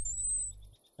is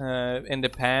in the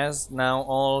past, now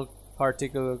all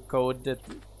particle code that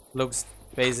looks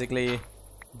basically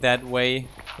that way,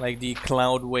 like the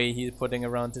cloud way he's putting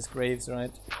around his graves,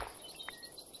 right,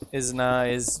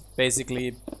 is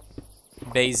basically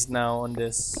based now on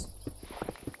this.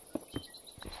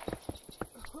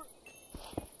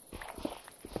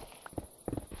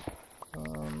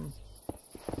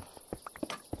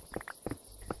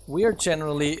 We are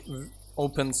generally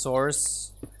open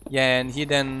source, yeah, and he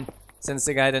then, since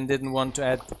the guy then didn't want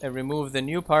to remove the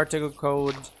new particle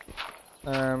code,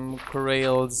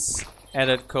 Corrail's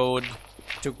added code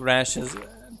to crashes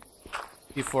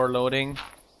before loading.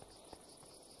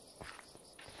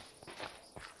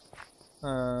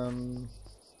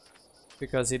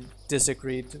 Because he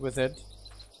disagreed with it,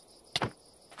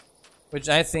 which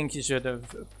I think he should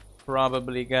have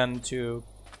probably gone to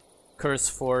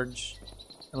CurseForge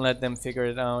and let them figure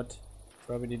it out.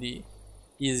 Probably the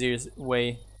easiest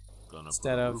way,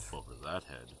 instead of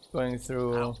going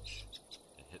through Ouch.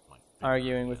 It hit my finger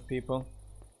arguing again. with people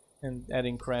and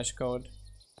adding crash code.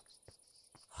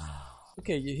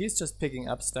 Okay, he's just picking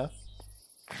up stuff.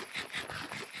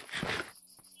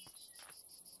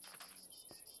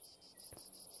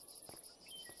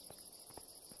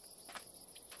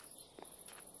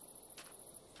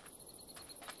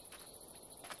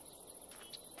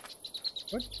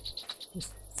 What?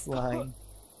 Just flying.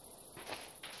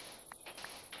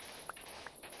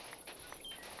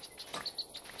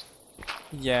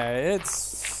 Yeah,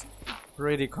 it's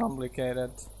pretty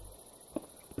complicated.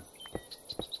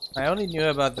 I only knew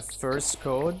about the first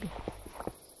code.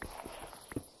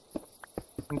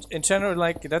 In general,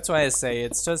 like, that's why I say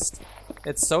it's just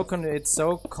it's so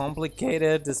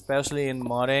complicated, especially in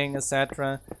modding,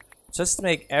 etc. Just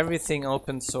make everything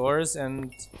open source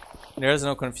and there's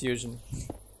no confusion.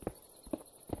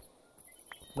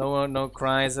 No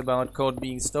cries about code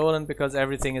being stolen because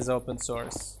everything is open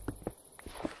source.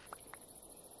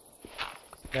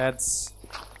 That's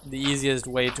the easiest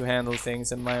way to handle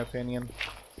things, in my opinion.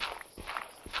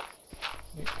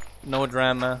 No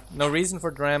drama. No reason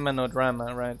for drama, no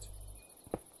drama, right?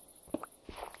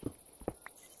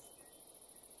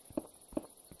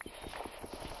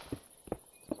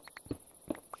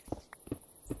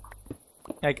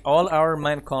 Like, all our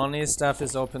Minecolonies stuff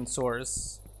is open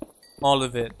source. All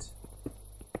of it.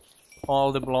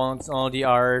 All the blogs, all the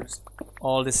art,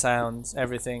 all the sounds,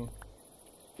 everything.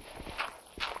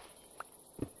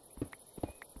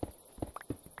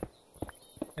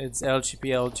 It's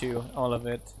LGPL2, all of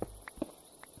it.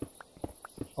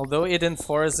 Although it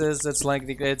enforces, it's like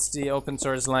it's the open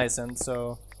source license,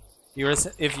 so yours,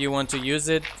 if you want to use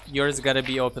it, yours gotta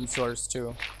be open source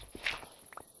too.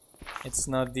 It's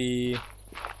not the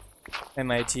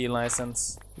MIT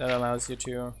license that allows you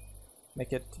to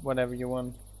make it whatever you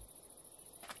want.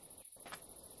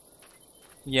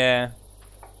 Yeah.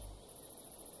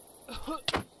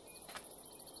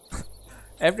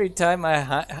 Every time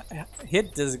I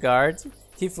hit this guard,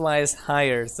 he flies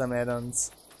higher some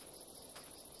add-ons.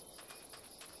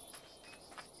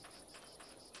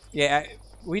 Yeah,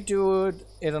 we do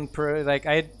it on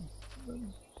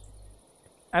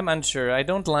I'm unsure. I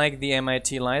don't like the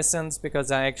MIT license because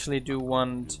I actually do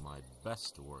want, Do my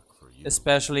best to work for you.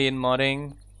 especially in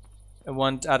modding, I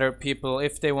want other people,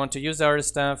 if they want to use our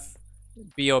stuff,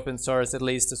 be open source at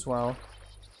least as well.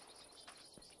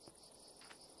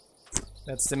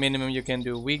 That's the minimum you can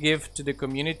do. We give to the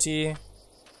community,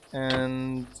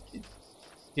 and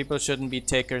people shouldn't be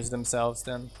takers themselves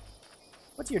then.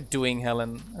 What you're doing,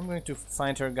 Helen? I'm going to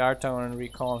find her guard tower and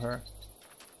recall her.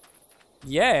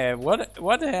 Yeah,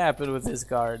 what happened with this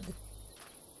guard?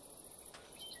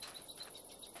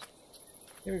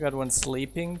 Here we got one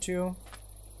sleeping too.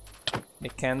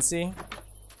 Mackenzie.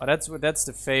 Oh, that's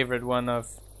the favorite one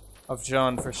of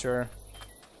John for sure.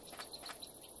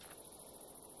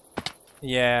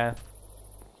 Yeah.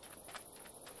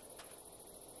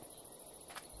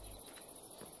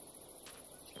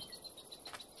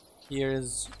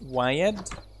 Here's Wyatt,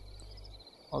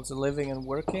 also living and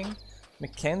working.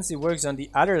 Mackenzie works on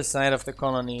the other side of the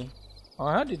colony. Oh,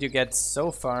 how did you get so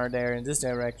far there in this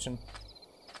direction?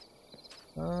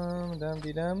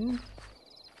 Dum-de-dum.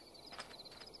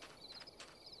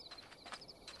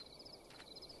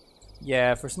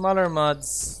 Yeah, for smaller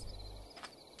mods,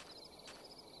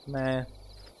 meh,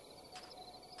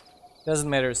 doesn't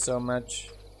matter so much.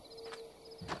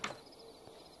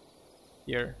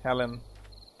 Here, Helen.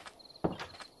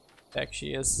 Back she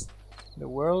is. The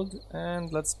world,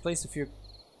 and let's place a few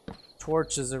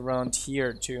torches around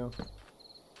here too.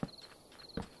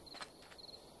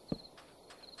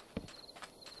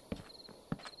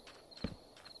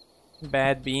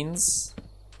 Bad beans.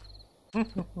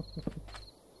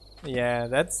 Yeah,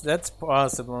 that's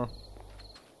possible.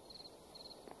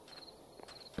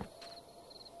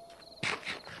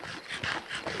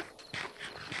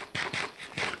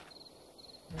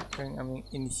 Okay, I mean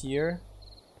in here.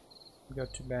 Go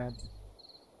to bed.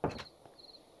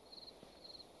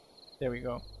 There we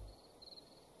go.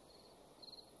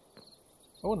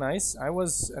 Oh, nice. I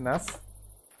was enough.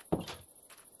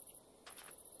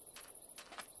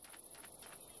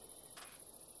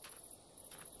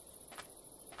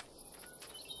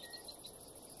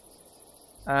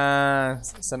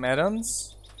 Some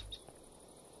add-ons.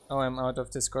 Oh, I'm out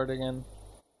of Discord again.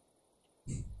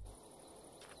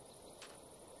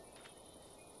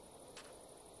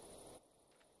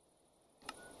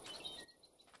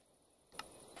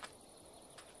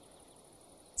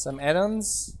 Some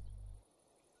add-ons.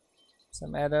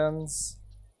 Some add-ons.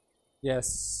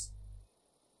 Yes.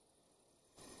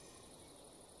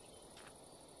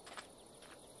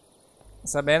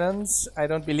 Some add-ons. I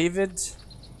don't believe it.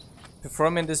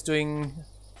 Performant is doing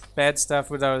bad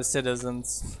stuff with our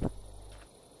citizens.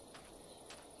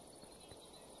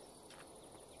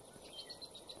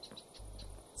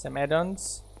 Some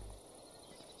add-ons.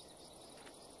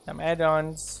 Some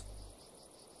add-ons.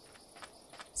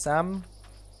 Some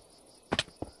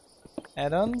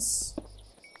add-ons.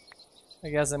 I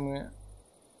guess I'm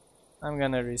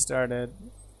gonna restart it.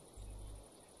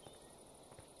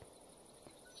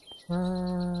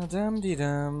 Dum de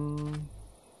dum.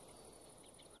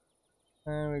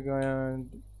 And we go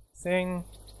on thing,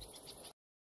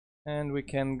 and we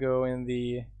can go in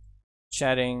the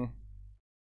chatting.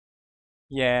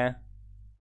 Yeah,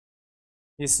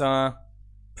 he saw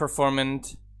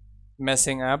performant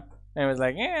messing up and was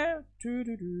like, yeah, doo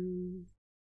 -doo -doo.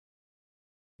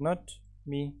 Not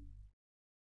me.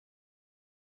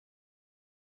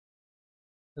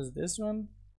 Is this one?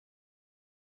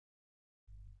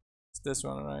 It's this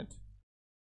one, right?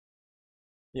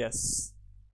 Yes.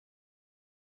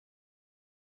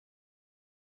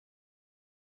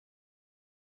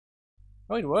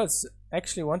 Oh, it was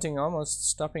actually wanting almost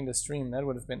stopping the stream. That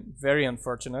would have been very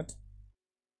unfortunate.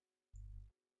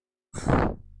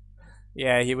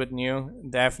 Yeah, he would knew,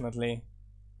 definitely.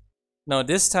 No,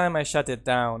 this time I shut it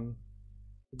down.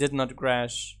 It did not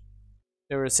crash.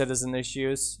 There were citizen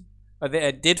issues. But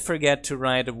I did forget to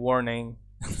write a warning.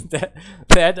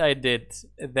 that I did.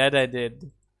 That I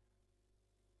did.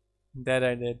 That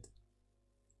I did.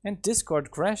 And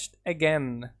Discord crashed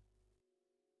again.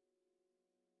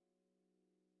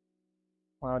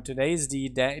 Wow, today is the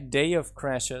day of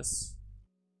crashes.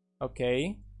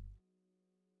 Okay.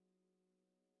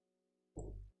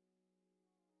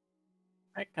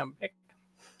 I come back.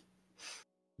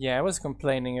 Yeah, I was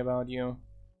complaining about you.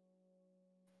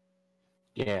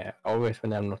 Yeah, always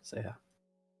when I'm not there.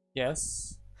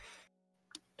 Yes.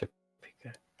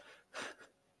 Typical.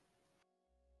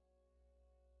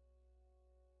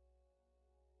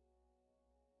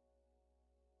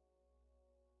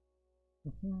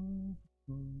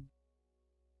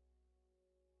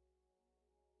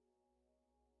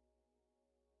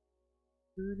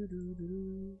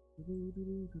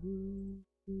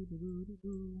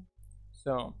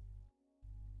 So,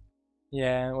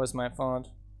 yeah, it was my fault.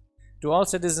 Do all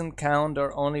citizens count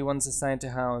or only ones assigned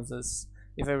to houses?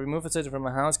 If I remove a citizen from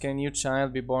a house, can a new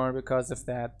child be born because of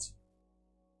that?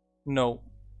 No.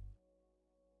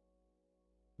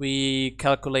 We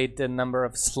calculate the number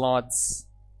of slots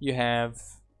you have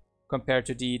compared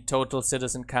to the total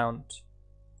citizen count.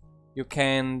 You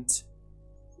can't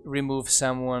remove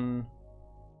someone.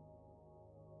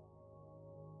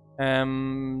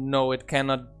 No, it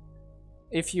cannot.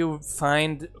 If you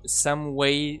find some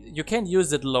way, you can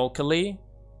use it locally,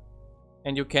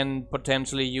 and you can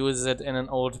potentially use it in an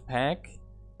old pack,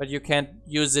 but you can't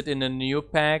use it in a new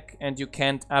pack, and you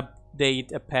can't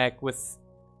update a pack with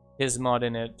his mod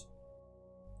in it.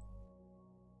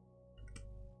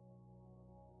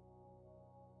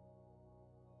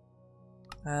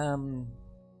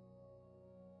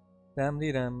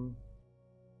 Dum-de-dum.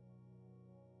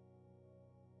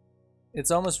 It's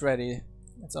almost ready.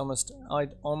 It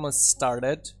almost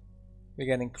started. We're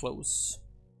getting close.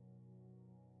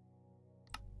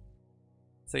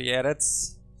 So yeah,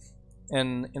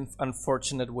 an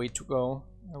unfortunate way to go,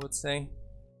 I would say.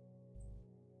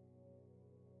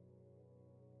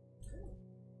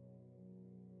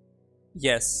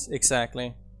 Yes,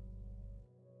 exactly.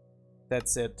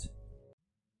 That's it.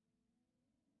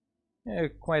 Yeah,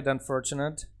 quite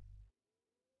unfortunate.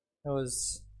 That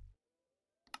was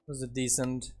a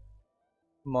decent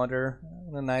modder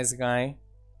and a nice guy.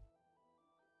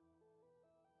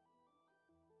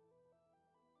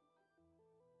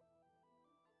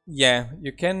 Yeah,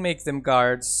 you can make them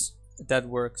guards. That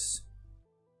works.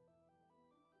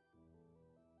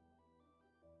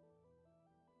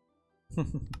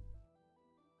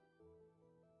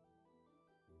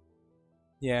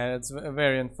 Yeah, it's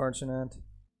very unfortunate.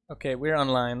 Okay, we're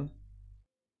online.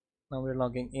 Now we're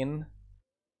logging in.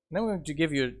 Now I'm going to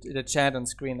give you the chat on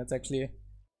screen. That's actually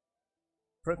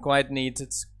quite neat.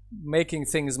 It's making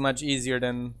things much easier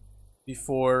than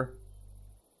before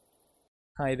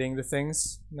hiding the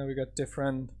things. Now we got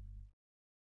different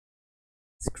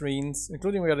screens,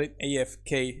 including we got an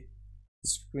AFK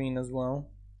screen as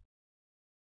well.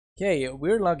 Okay,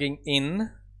 we're logging in,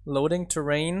 loading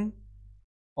terrain.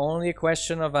 Only a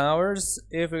question of hours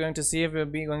if we're going to see if we're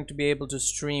going to be able to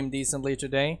stream decently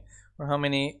today, or how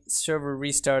many server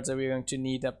restarts are we going to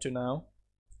need up to now.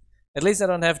 At least I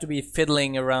don't have to be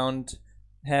fiddling around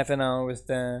half an hour with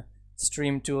the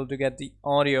stream tool to get the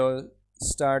audio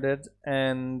started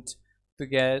and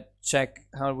to check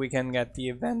how we can get the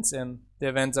events in. The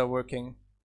events are working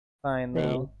fine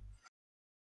now.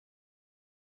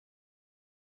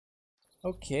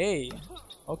 Okay,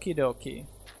 okie dokie.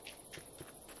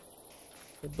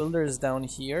 The builder is down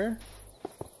here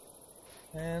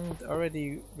and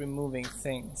already removing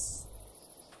things.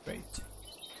 Great.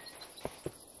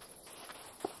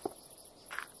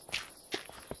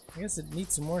 I guess it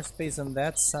needs more space on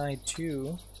that side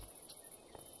too.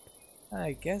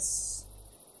 I guess.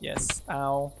 Yes.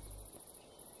 Ow.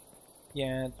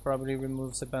 Yeah, it probably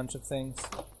removes a bunch of things.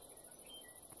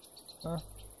 Huh?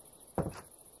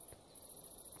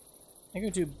 I'm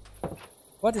going to...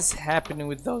 What is happening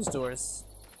with those doors?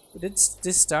 This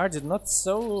started not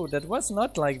so... That was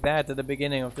not like that at the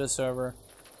beginning of the server.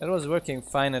 That was working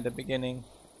fine at the beginning.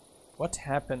 What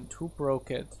happened? Who broke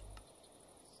it?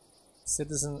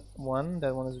 Citizen 1,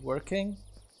 that one is working.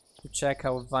 To check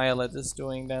how Violet is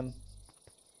doing then.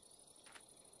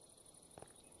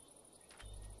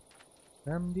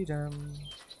 Dum-de-dum.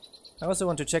 I also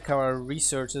want to check how our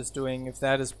research is doing, if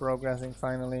that is progressing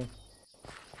finally.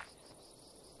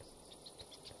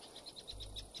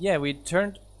 Yeah, we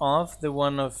turned off the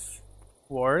one of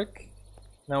Quark.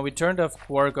 Now we turned off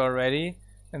Quark already,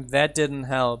 and that didn't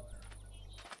help.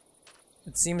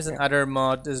 It seems another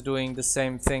mod is doing the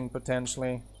same thing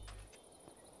potentially.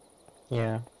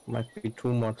 Yeah, might be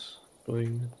two mods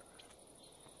doing it.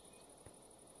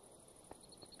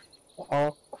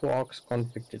 Or Quark's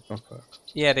config did not work.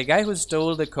 Yeah, the guy who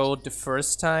stole the code the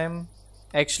first time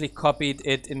actually copied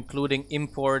it, including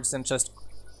imports, and just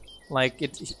like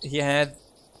it. He had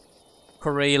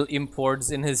Corel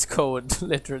imports in his code,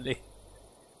 literally.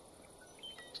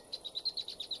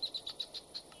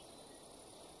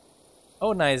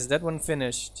 Oh, nice, that one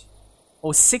finished.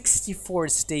 Oh, 64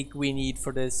 stake we need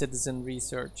for the citizen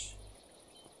research.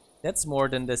 That's more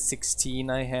than the 16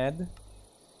 I had.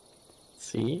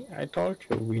 See, I told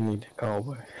you we need a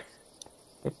cowboy.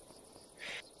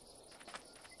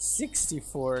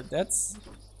 64, that's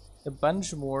a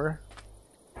bunch more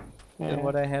than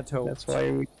what I had hoped. That's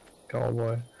why we need a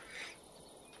cowboy.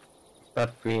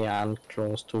 But we aren't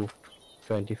close to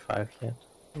 25 yet.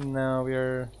 No,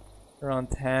 we're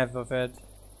around half of it.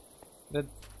 That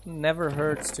never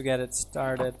hurts to get it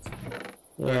started.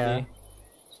 Yeah. Really.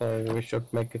 So we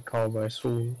should make a cowboy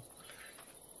soon.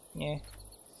 Yeah.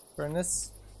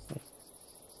 Furnace?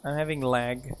 I'm having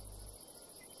lag.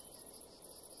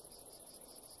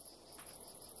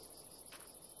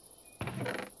 Do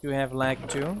you have lag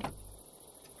too?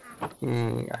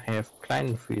 I have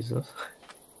kleinen freezers.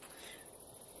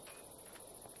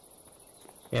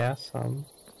 Yeah, some.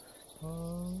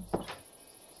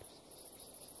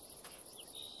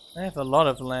 I have a lot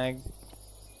of lag.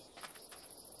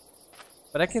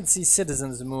 But I can see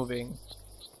citizens moving.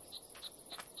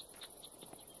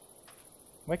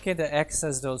 Why can't I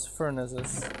access those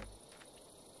furnaces?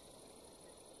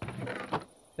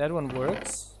 That one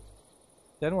works.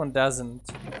 That one doesn't.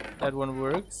 That one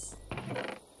works.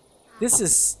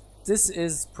 This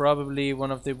is probably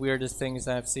one of the weirdest things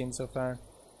I've seen so far.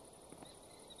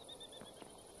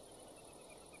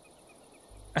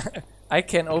 I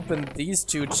can open these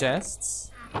two chests,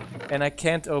 and I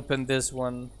can't open this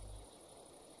one.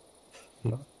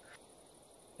 No.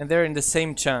 And they're in the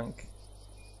same chunk.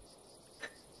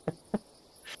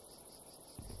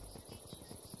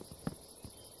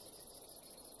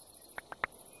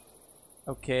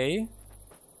 Okay.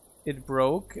 It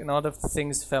broke and all of the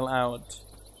things fell out.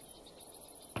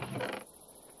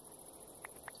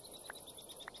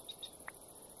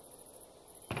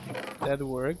 That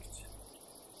worked.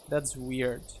 That's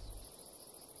weird.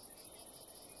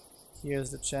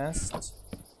 Here's the chest.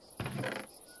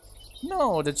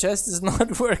 No, the chest is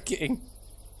not working.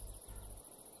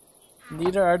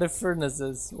 Neither are the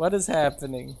furnaces. What is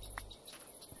happening?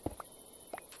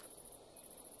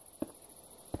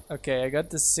 Okay, I got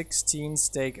the 16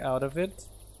 steak out of it.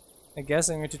 I guess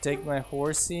I'm going to take my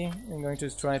horsey. I'm going to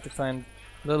try to find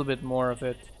a little bit more of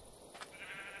it.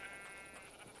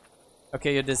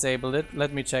 Okay, you disabled it.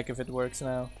 Let me check if it works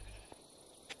now.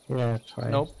 Yeah, try.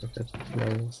 Nope. If it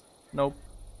moves. Nope.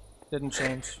 Didn't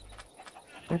change.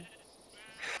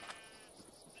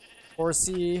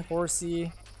 Horsey,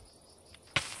 horsey.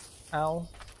 Ow.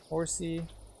 Horsey.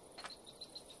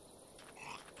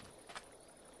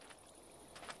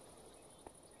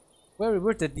 Very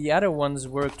weird that the other ones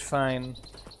worked fine.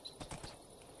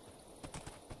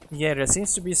 Yeah, there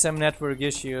seems to be some network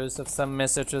issues of some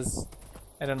messages,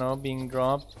 I don't know, being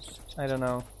dropped. I don't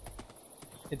know.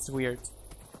 It's weird.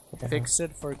 Yeah. Fix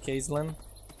it for Kaislyn.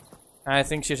 I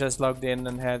think she just logged in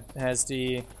and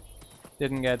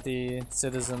didn't get the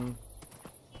citizen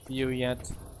view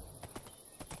yet.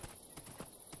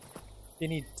 You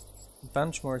need a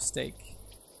bunch more steak.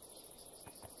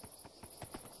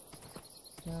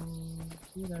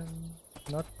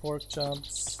 Not pork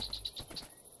chops.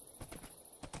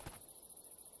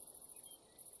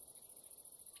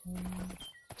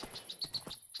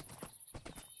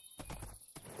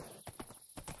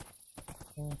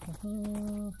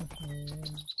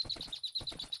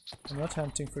 I'm not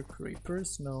hunting for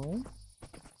creepers, no.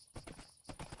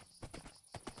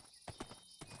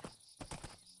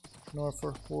 Nor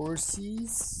for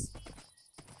horses.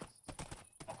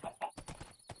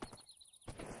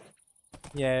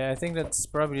 Yeah, I think that's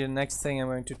probably the next thing I'm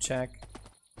going to check.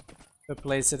 To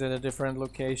place it at a different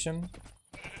location.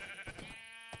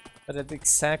 But at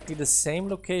exactly the same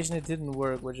location it didn't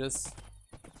work, which is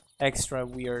extra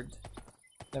weird.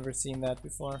 Never seen that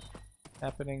before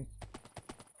happening.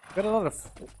 Got a lot of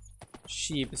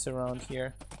sheep around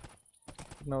here.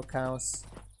 No cows.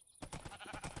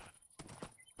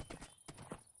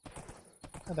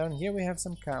 Oh, down here we have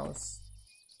some cows.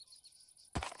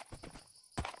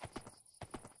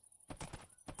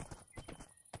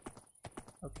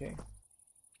 Okay.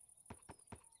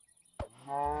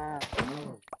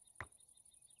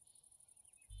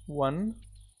 One.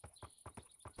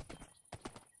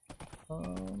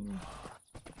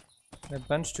 A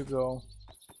bunch to go.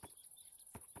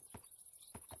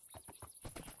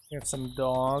 We have some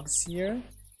dogs here. Do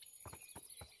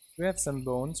we have some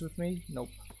bones with me? Nope.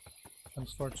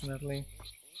 Unfortunately.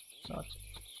 Not.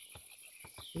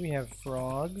 Do we have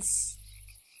frogs?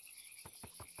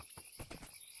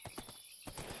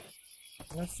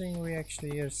 Nothing we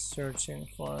actually are searching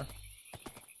for.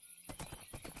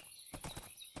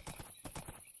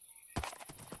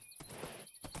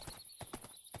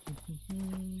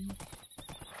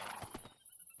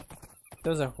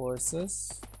 Those are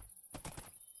horses.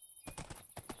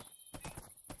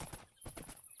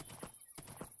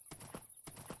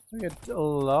 We got a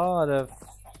lot of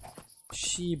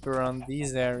sheep around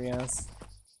these areas.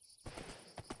 I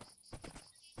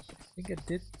think I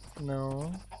did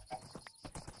know.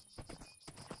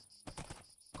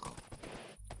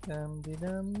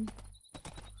 Dum-de-dum.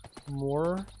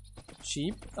 More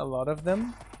sheep, a lot of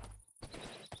them.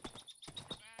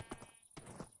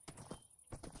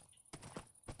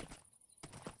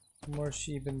 More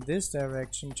sheep in this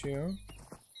direction too.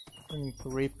 And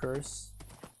creepers.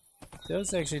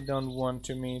 Those actually don't want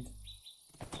to meet.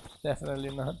 Definitely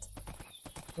not.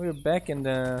 We're back in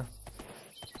the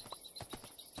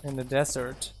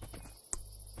desert.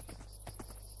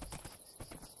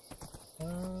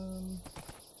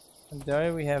 And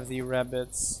there we have the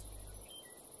rabbits.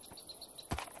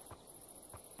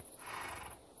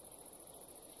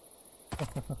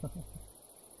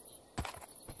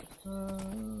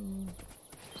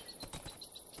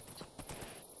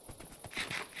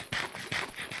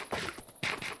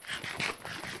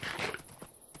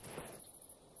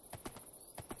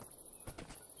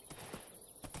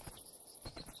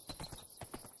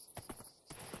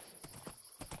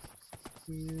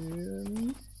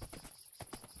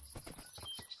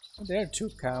 There are two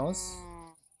cows.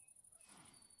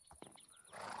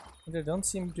 There don't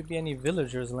seem to be any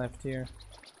villagers left here.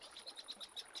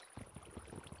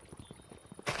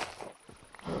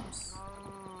 Oops.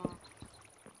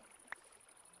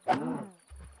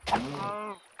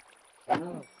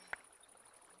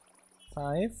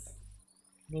 Five.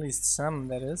 At least some,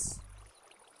 that is.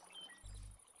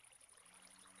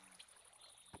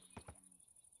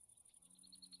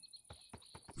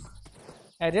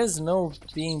 There's no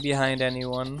being behind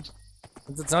anyone.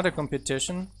 It's not a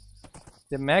competition.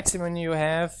 The maximum you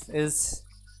have is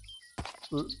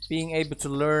being able to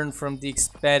learn from the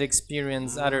bad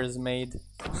experience others made.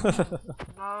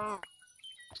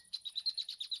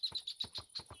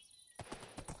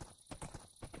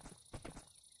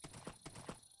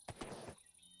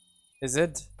 Is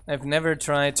it? I've never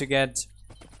tried to get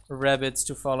rabbits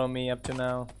to follow me up to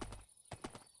now.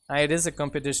 It is a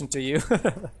competition to you.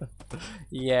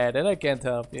 Yeah, then I can't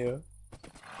help you.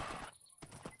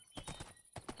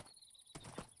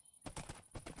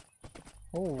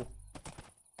 Oh.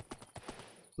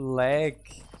 Black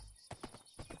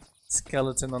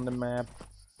skeleton on the map.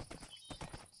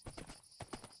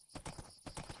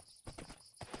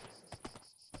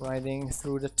 Riding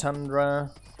through the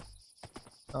tundra.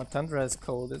 Oh, tundra is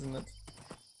cold, isn't it?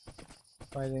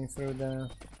 Riding through the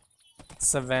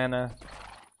savannah.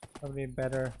 Probably a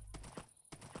better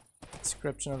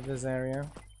description of this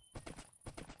area.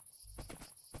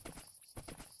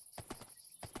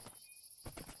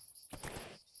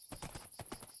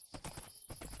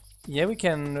 Yeah, we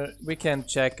can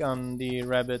check on the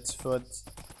rabbit's foot.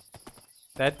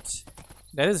 That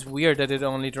is weird that it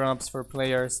only drops for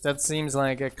players. That seems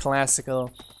like a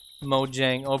classical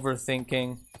Mojang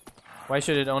overthinking. Why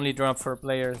should it only drop for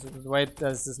players? Why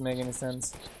does this make any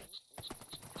sense?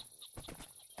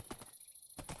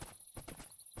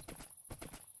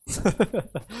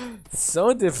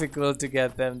 So difficult to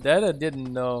get them. That I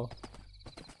didn't know.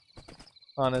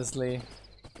 Honestly.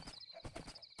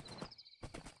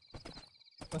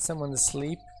 Want someone to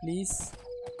sleep, please?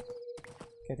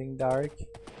 Getting dark.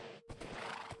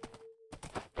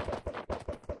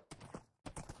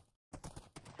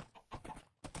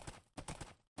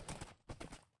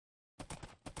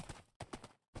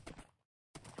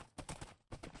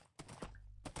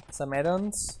 Some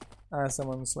add-ons?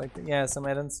 Someone's sleeping. Yeah, some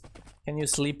add-ons. Can you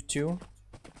sleep too?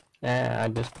 Yeah, I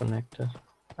disconnected.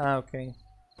 Okay.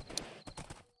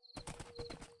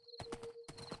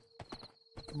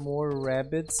 More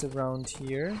rabbits around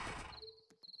here.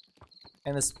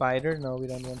 And a spider. No, we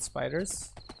don't want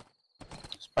spiders.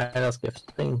 Spiders give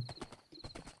sting.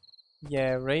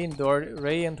 Yeah, Ray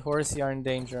and Horsey are in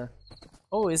danger.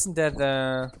 Oh, isn't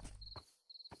that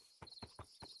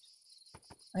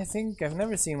I think I've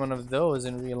never seen one of those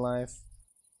in real life.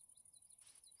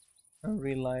 In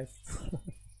real life.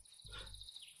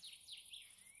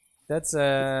 That's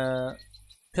a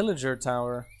pillager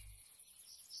tower.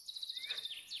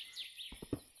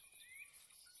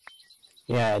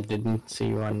 Yeah, I didn't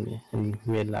see one in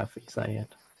real life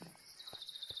yet.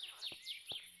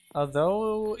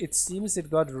 Although it seems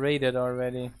it got raided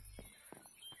already.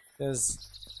 There's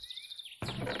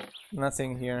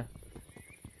nothing here.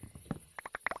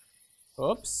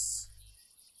 Oops.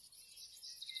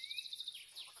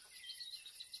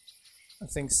 I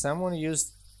think someone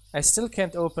used... I still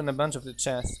can't open a bunch of the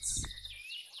chests.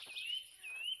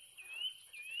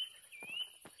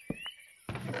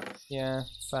 Yeah,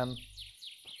 fun.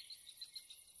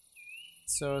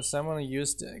 So someone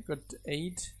used got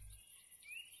 8.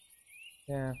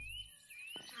 Yeah.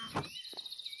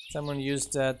 Someone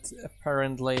used that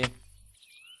apparently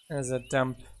as a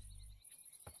dump.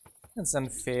 That's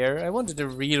unfair. I wanted a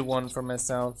real one for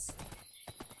myself.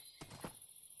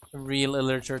 A real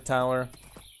Illager tower.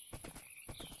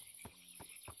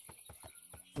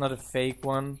 Not a fake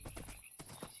one.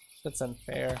 That's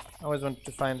unfair. I always wanted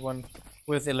to find one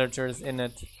with Illagers in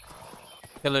it.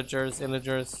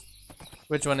 Illagers.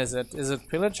 Which one is it? Is it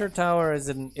Pillager Tower or is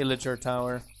it an Illager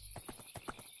Tower?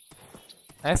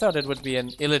 I thought it would be an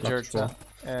Illager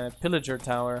Pillager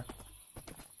Tower.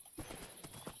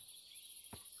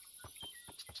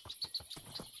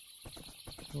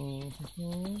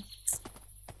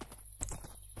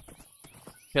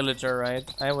 Pillager,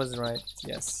 right? I was right,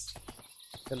 yes.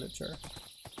 Pillager.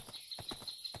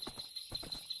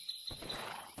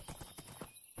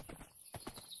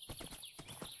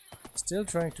 Still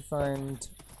trying to find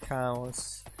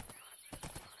cows.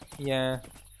 Yeah.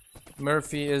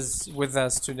 Murphy is with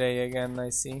us today again, I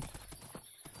see.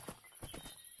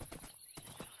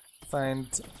 Find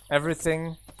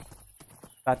everything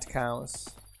but cows.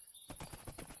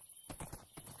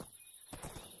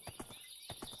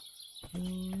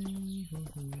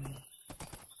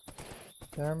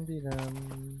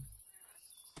 Dum-de-dum.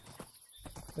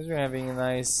 We're having a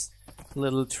nice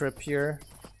little trip here.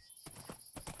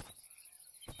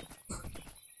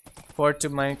 Port to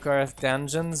Minecraft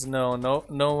dungeons? No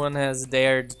one has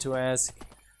dared to ask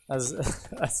us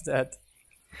us that.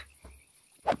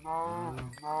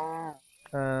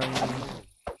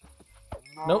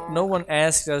 Nope, no one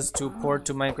asked us to port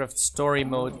to Minecraft Story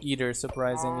Mode either,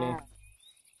 surprisingly.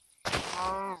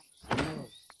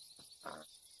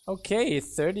 Okay,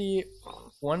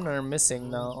 31 are missing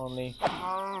now only.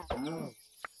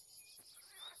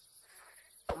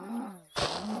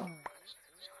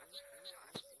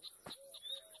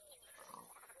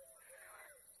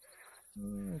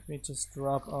 Let me just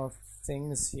drop off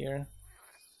things here.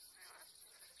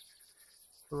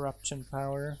 Corruption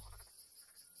power.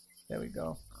 There we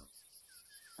go.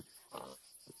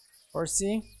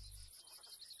 Horsey.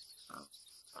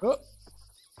 Oh!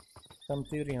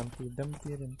 Dumpty Dumpty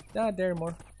Dumpty Dumpty. Ah, there are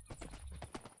more.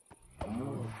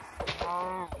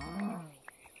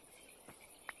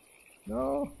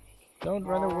 No! Don't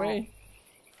run away!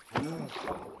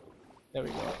 There we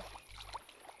go.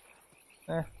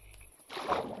 Ah.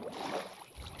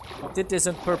 You did this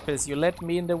on purpose. You let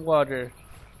me in the water.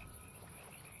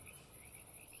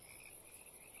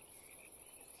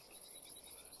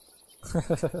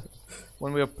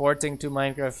 When we're porting to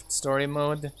Minecraft Story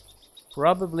Mode,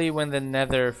 probably when the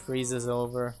Nether freezes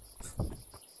over.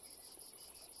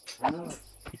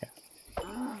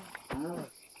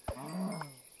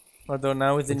 Although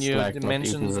now with the It's new like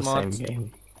Dimensions not even mod, the same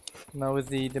game. now with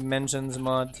the Dimensions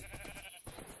mod,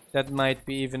 that might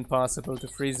be even possible to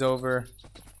freeze over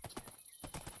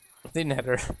the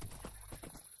Nether.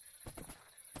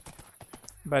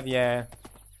 But yeah.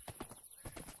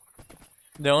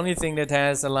 The only thing that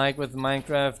has alike with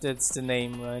Minecraft, it's the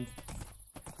name, right?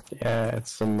 Yeah,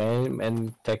 it's the name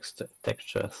and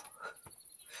textures.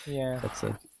 Yeah. That's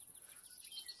it.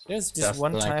 There's just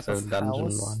one like type the of dungeon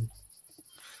house. one.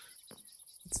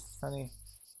 It's funny.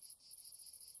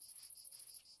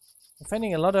 I'm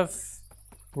finding a lot of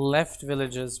left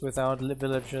villages without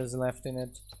villagers left in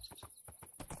it.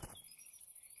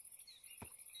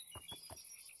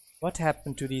 What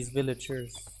happened to these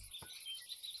villagers?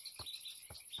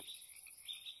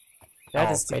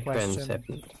 That is the patrons question.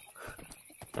 happen.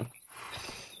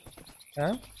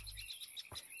 Huh?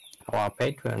 Our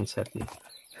patrons happen.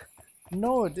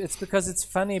 No, it's because it's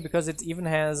funny because it even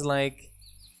has like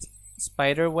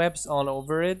spider webs all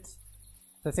over it.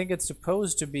 I think it's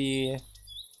supposed to be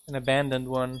an abandoned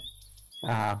one.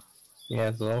 Ah, yeah,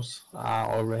 those are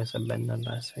always abandoned,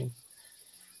 I think.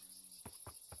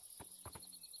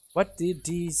 What did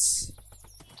these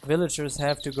villagers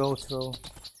have to go through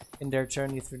in their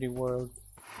journey through the world?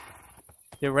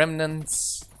 The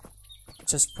remnants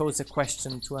just pose a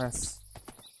question to us.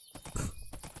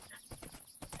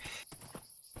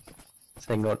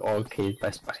 They got all killed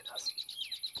by spiders.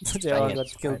 They all Giant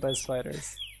got killed by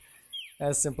spiders.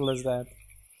 As simple as that.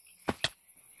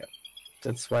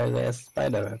 That's why there's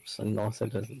spider webs and no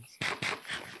citizens.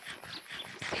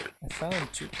 I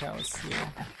found 2 cows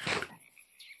here.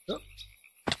 Oh.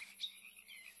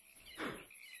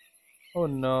 Oh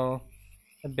no.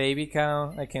 A baby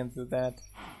cow? I can't do that.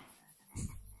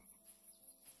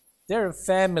 They're a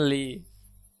family.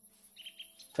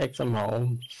 Take them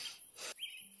home.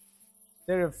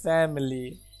 They're a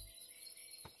family.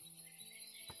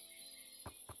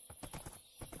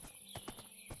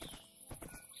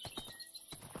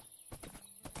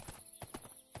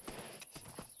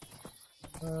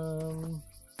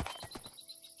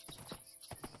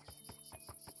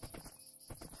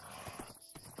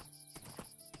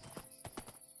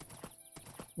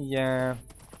 Yeah.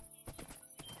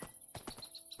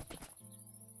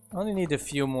 I only need a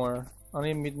few more. I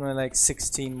only need like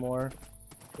 16 more.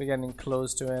 We're getting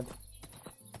close to it.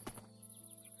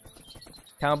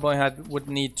 Cowboy Hut would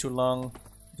need too long.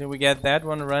 Till we get that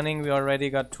one running, we already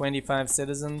got 25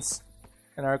 citizens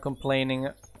and are complaining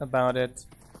about it.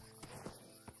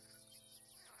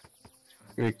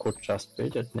 We could just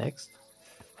build it next.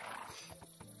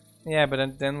 Yeah,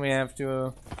 but then we have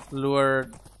to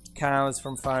lure cows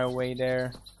from far away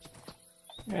there.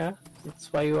 Yeah,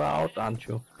 that's why you are out, aren't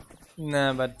you?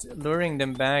 Nah, but luring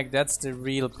them back, that's the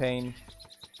real pain.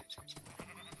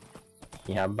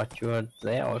 Yeah, but you're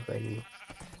there already.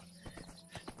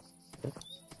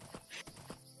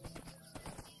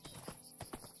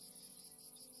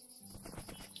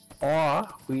 Or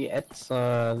we add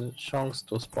the chance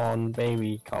to spawn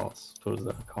baby cows to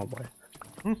the cowboy.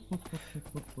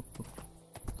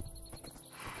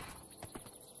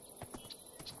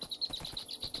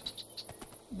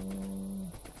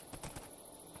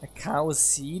 A cow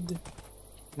seed?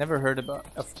 Never heard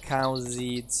of cow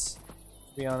seeds,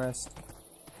 to be honest.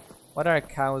 What are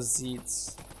cow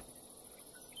seeds?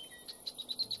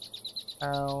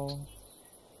 Cow...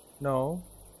 No.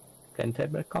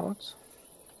 Plantable cows?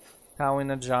 Cow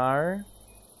in a jar?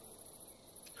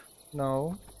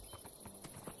 No.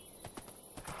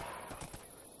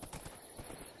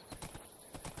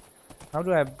 How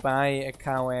do I buy a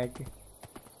cow egg?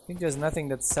 I think there's nothing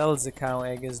that sells a cow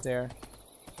egg, is there?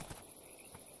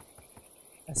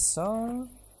 I saw a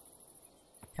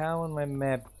cow on my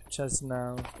map just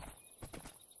now.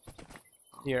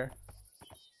 Here.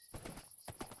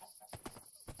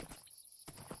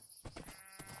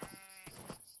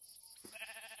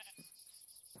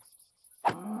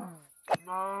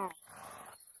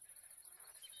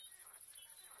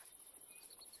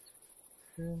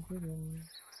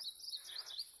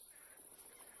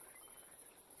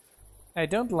 I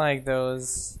don't like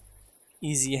those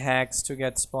easy hacks to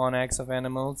get spawn eggs of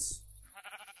animals.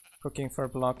 Cooking for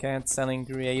blockheads, selling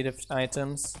creative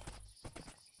items.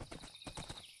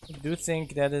 I do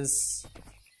think that is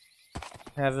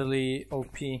heavily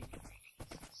OP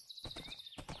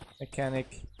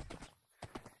mechanic.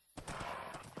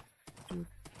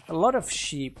 A lot of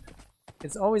sheep.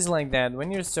 It's always like that.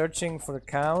 When you're searching for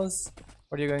cows,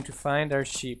 what you're going to find are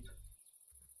sheep.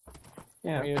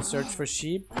 Yeah. When you search for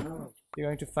sheep, you're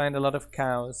going to find a lot of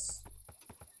cows.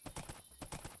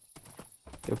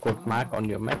 You could mark on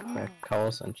your map where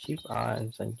cows and sheep are,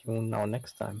 and then you know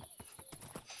next time.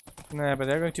 Nah, but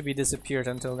they're going to be disappeared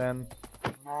until then.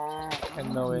 I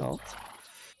know it. No.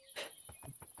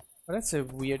 But that's a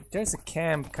weird... There's a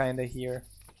camp kinda here.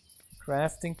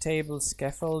 Crafting table,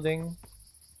 scaffolding,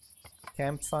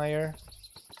 campfire,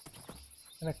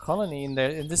 and a colony in there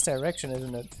in this direction,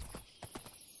 isn't it?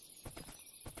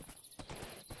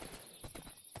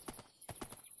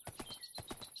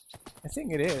 I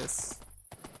think it is.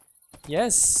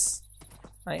 Yes!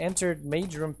 I entered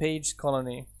Major Page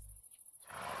colony.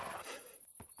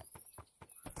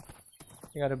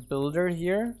 You got a builder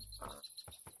here.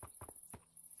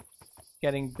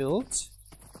 Getting built.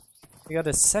 We got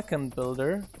a second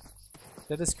builder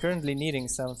that is currently needing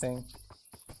something.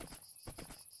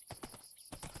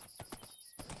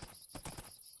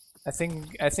 I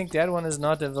think that one is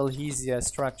not a Valhesia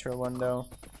structure one though.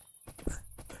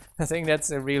 I think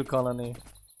that's a real colony.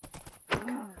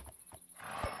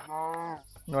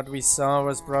 What we saw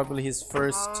was probably his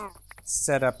first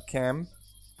setup camp.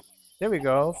 There we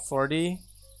go, 40,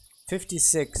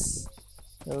 56.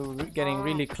 We're getting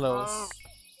really close.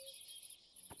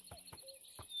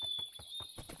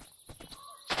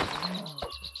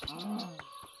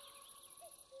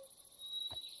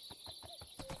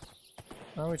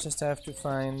 Now we just have to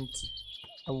find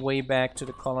a way back to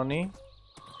the colony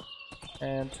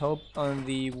and hope on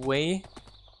the way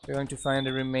we're going to find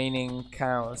the remaining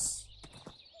cows.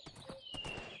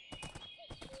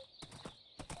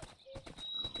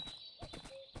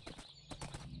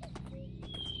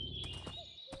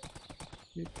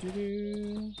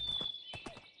 Do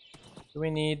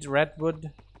we need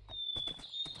redwood?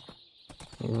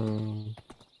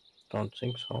 Don't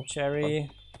think so.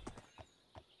 Cherry?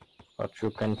 But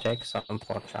you can take some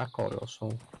for charcoal or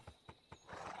so.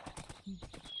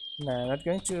 Nah, not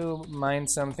going to mine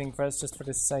something first just for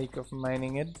the sake of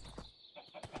mining it.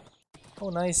 Oh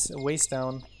nice, a waste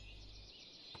down.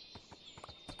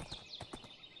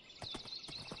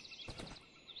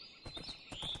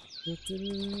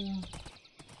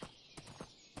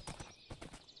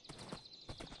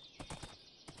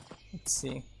 Let's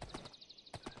see.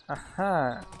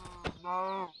 Aha!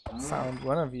 Found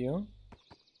one of you.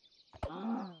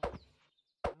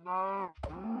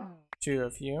 Two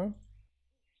of you.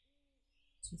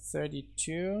 So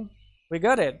 32. We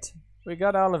got it! We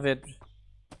got all of it.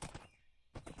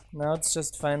 Now it's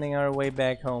just finding our way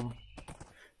back home.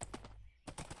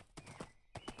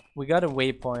 We got a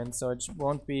waypoint, so it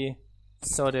won't be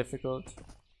so difficult.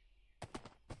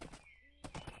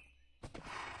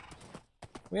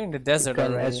 We're in the desert You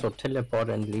can already. also teleport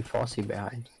and leave Horsey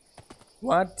behind.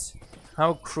 What?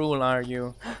 How cruel are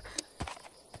you?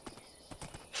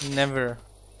 Never.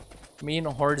 Me and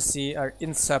Horsey are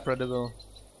inseparable.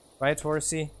 Right,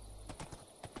 Horsey?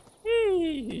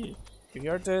 Hee! You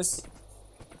heard this?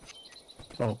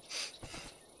 No.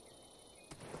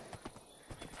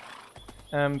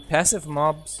 Passive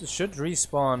mobs should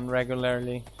respawn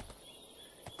regularly.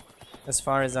 As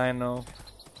far as I know.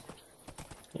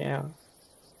 Yeah.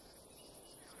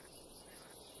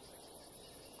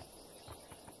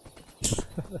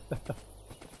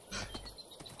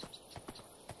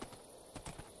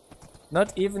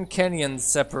 Not even canyons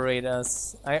separate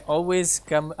us. I always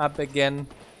come up again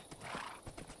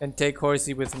and take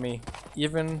Horsey with me.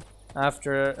 Even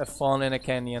after a fall in a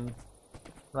canyon.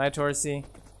 Right, Horsey?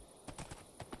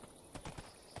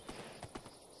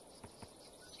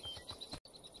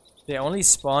 They only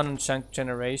spawn in chunk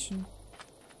generation?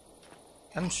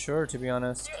 Unsure, to be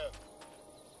honest.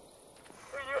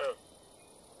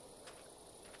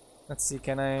 Let's see,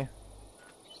 can I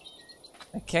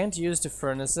can't use the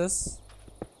furnaces.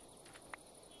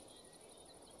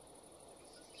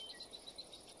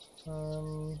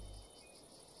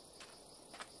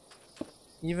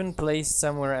 Even placed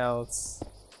somewhere else.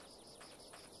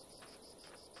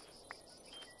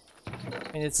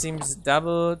 And it seems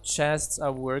double chests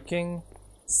are working,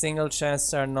 single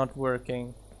chests are not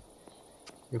working.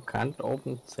 You can't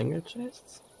open single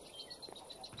chests?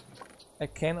 I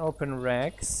can open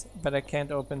racks, but I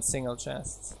can't open single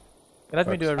chests. Let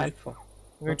me do a. I'm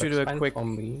going to do a quick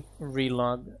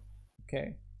relog.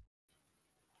 Okay.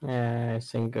 Yeah, I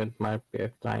think it might be a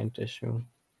client issue.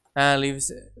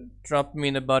 Leaves dropped me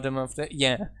in the bottom of the.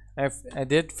 Yeah, I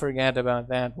did forget about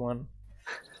that one.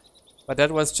 But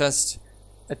that was just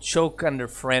a choke under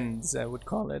friends, I would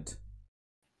call it.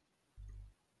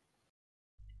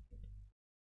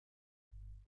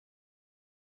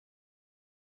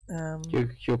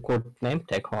 You could name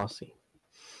tag Horsey.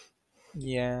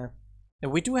 Yeah. And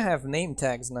we do have name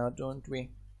tags now, don't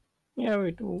we? Yeah,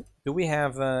 we do. Do we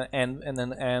have an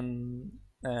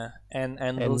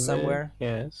anvil somewhere?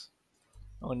 Yes.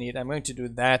 Oh, neat. I'm going to do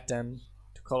that then.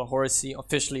 To call Horsey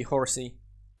officially Horsey.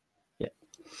 Yeah.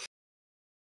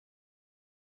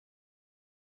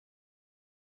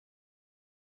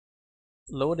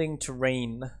 Loading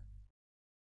terrain.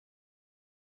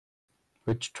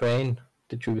 Which train?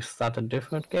 Did you start a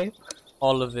different game?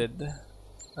 All of it.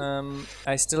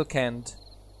 I still can't.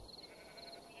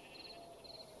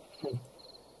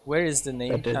 Where is the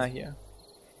name? Ah, here.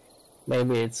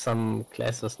 Maybe it's some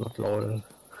classes not loaded.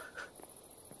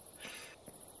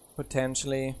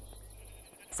 Potentially.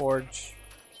 Forge.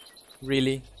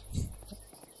 Really?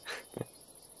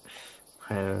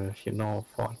 You know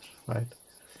Forge, right?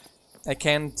 I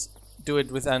can't do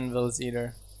it with anvils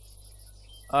either.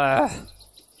 Ah.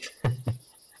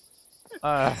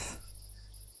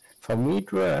 For me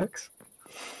it works.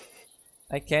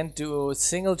 I can't do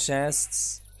single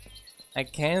chests. I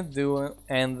can't do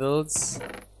anvils.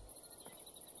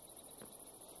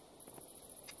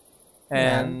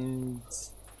 And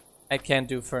I can't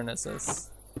do furnaces.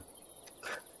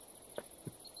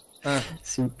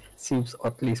 Seems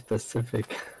oddly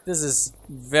specific. This is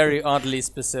very oddly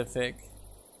specific.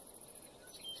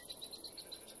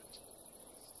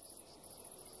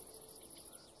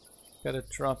 Gotta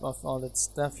drop off all that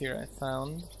stuff here I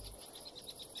found.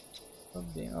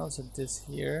 Probably also this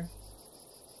here.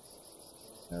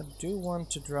 I do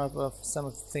want to drop off some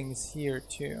of the things here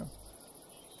too.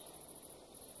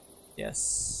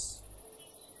 Yes.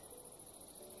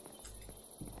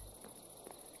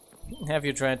 Have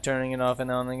you tried turning it off and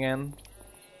on again?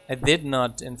 I did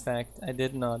not, in fact. I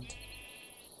did not.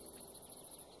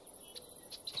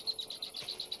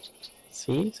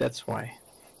 See, that's why.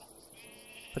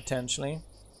 Potentially.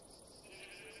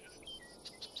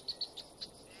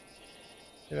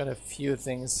 I got a few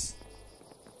things.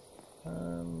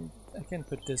 I can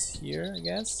put this here, I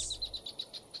guess.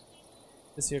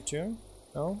 This here too?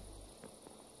 No?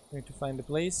 Going to find a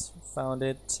place. Found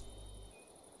it.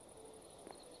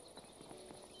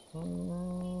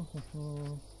 All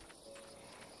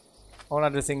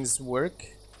other things work.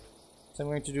 So I'm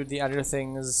going to do the other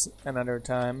things another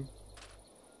time.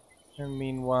 And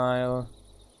meanwhile,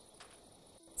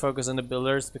 focus on the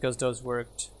builders because those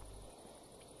worked.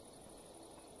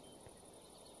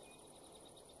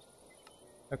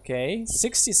 Okay,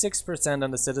 66%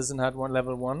 on the citizen had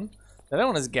level 1. The other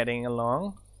one is getting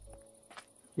along.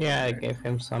 Yeah, I gave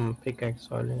him some pickaxe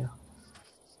earlier.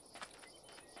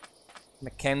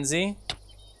 Mackenzie.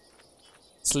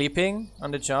 Sleeping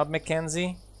on the job,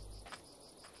 Mackenzie.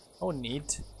 Oh,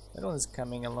 neat. That one is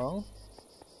coming along.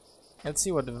 Let's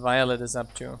see what Violet is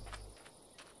up to.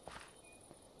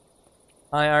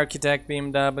 Hi, Architect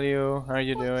BMW. How are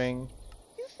you doing?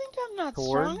 You think I'm not Forge.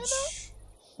 strong enough?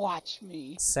 Watch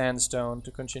me. Sandstone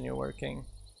to continue working.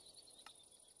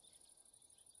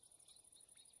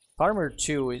 Farmer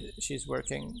 2, she's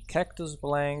working. Cactus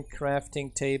blank,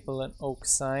 crafting table, and oak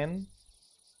sign.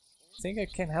 I think I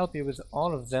can help you with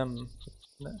all of them.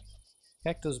 No.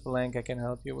 Cactus blank I can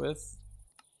help you with.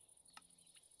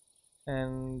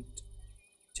 And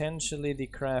potentially the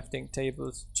crafting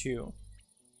tables too.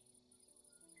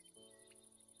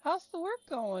 How's the work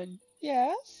going?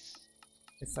 Yes?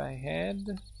 If I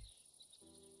had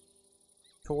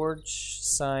torch,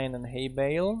 sign, and hay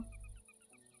bale.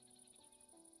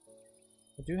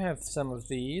 I do have some of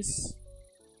these.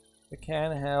 I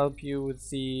can help you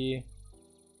with the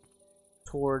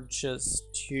torches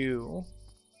too.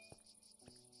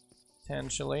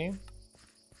 Potentially.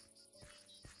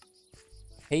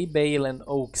 Hay bale and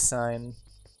oak sign.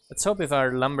 Let's hope if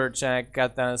our lumberjack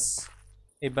got us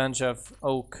a bunch of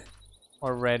oak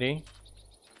already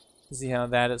to see how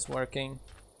that is working.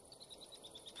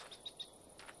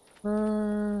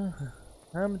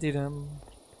 Dum-de-dum.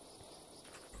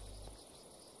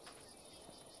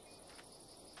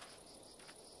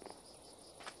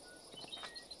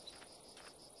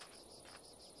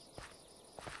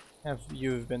 Have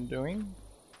you been doing?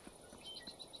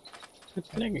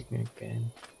 It's lagging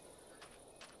again.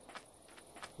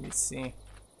 Let me see if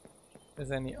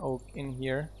there's any oak in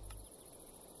here.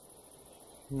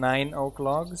 9 oak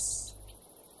logs.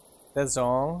 That's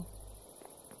all.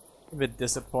 A bit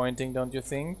disappointing, don't you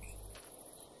think?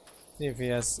 See if he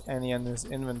has any in his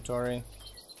inventory.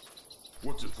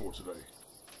 What's it for today?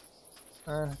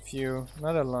 A few,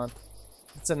 not a lot.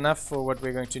 It's enough for what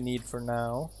we're going to need for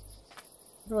now.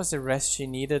 What was the rest she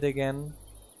needed again?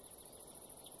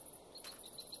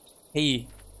 Hey!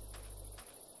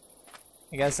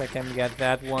 I guess I can get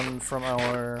that one from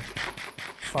our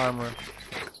farmer.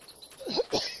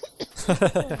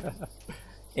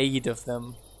 8 of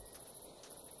them.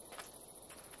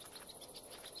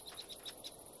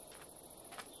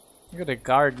 I got a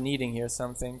guard needing here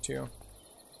something too.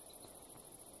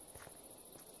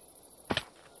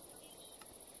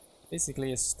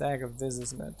 Basically a stack of this,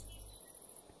 isn't it?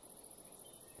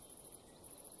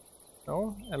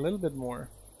 Oh, a little bit more.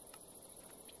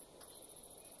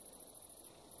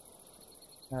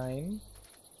 9.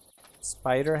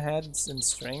 Spider heads and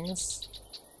strings.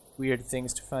 Weird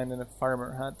things to find in a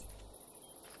farmer hut.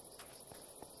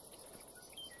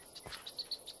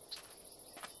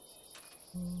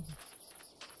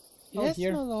 Yes,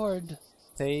 here. my lord.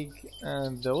 Take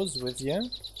those with you.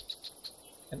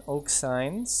 And oak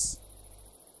signs.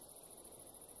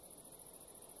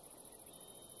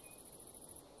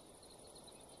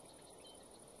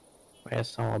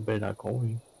 Where's our builder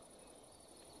going?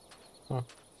 Huh.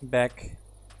 Back.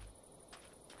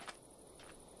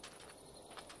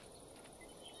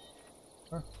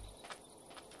 Huh.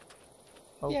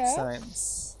 Oak Yes?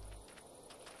 signs.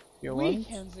 You want?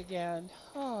 Weekends again.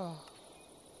 Oh.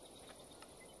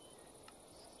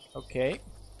 Okay.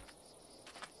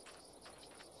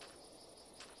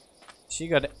 She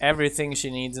got everything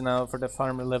she needs now for the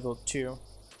farmer level 2.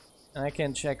 And I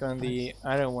can check on the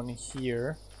other one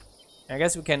here. I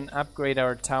guess we can upgrade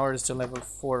our towers to level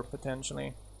 4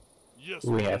 potentially. Yes,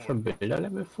 Do we my have a lord. builder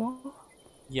level 4?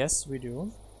 Yes, we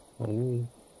do. Oh.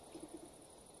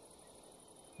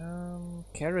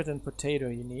 Carrot and potato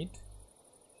you need.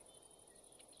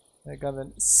 I got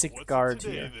a sick What's it guard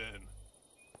today, here. then?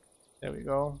 There we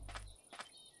go.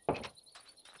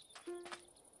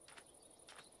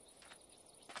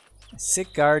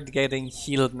 Sick guard getting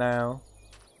healed now.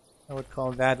 I would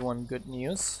call that one good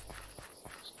news.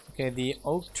 Okay, the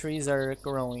oak trees are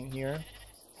growing here.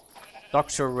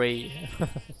 Dr. Ray.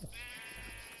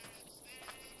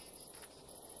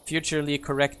 Futurely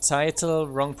correct title,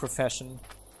 wrong profession.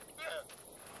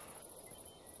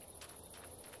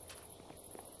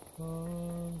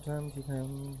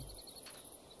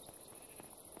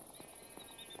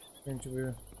 Going to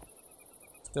be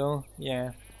still?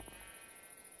 Yeah.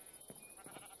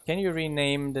 Can you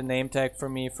rename the name tag for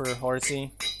me for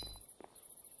Horsey?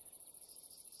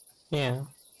 Yeah.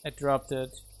 I dropped it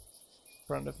in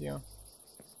front of you.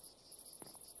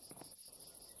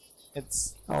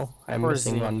 It's Oh, I'm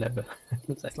Horsey. missing one level.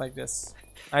 It's like this.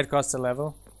 I'd cost a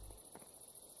level.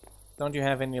 Don't you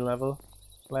have any level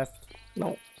left?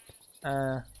 No,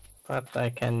 but I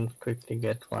can quickly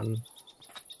get one.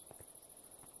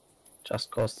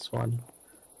 Just costs 1.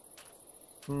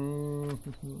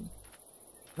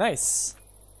 Nice.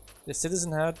 The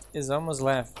citizen hut is almost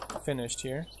finished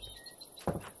here.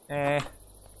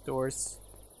 Doors.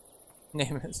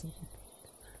 Name it.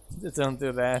 Don't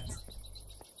do that.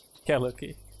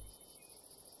 Keloki.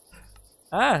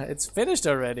 Ah, it's finished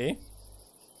already.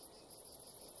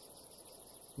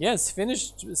 Yes,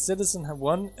 finished Citizen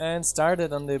 1 and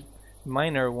started on the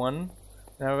minor one.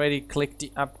 And I already clicked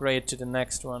the upgrade to the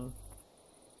next one.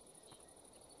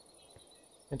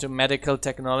 Into medical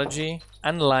technology?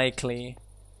 Unlikely.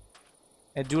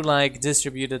 I do like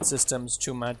distributed systems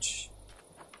too much,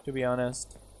 to be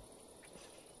honest.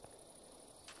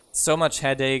 So much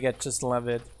headache, I just love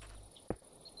it.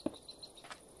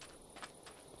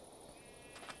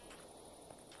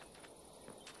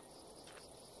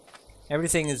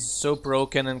 Everything is so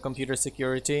broken in computer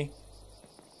security.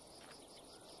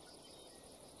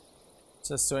 It's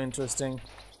just so interesting.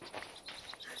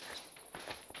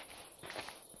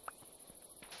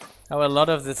 How a lot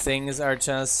of the things are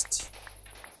just...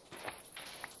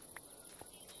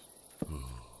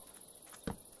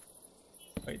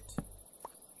 Wait.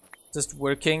 just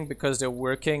working because they're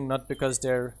working, not because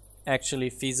they're actually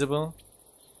feasible.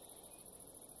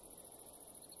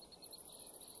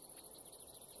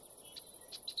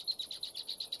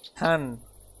 Han,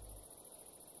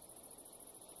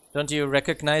 don't you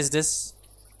recognize this?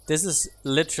 This is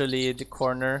literally the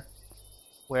corner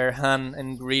where Han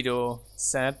and Greedo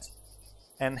sat,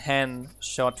 and Han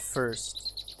shot first.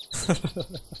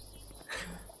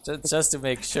 Just to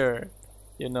make sure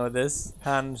you know this,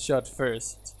 Han shot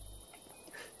first.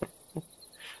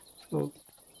 Oh.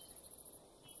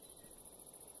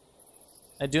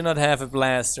 I do not have a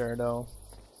blaster though,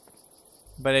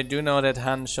 but I do know that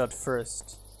Han shot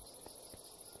first.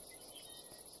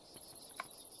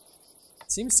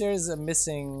 Seems there is a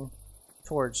missing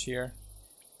torch here.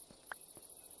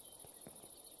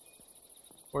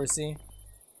 Horsey,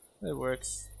 it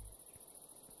works.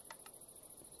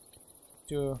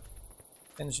 To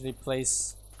eventually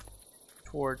place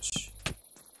torch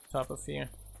top of here.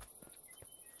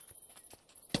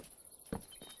 I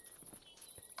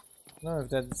don't know if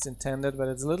that's intended, but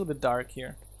it's a little bit dark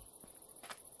here.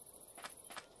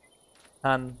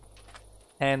 Han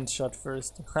shot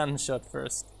first. Han shot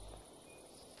first.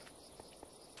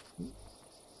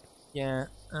 Yeah,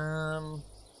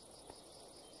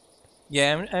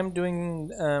 yeah, I'm doing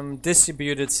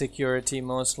distributed security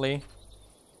mostly,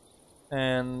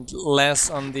 and less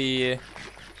on the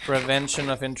prevention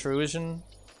of intrusion,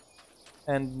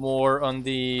 and more on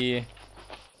the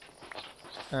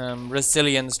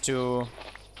resilience to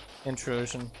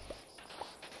intrusion.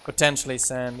 Potentially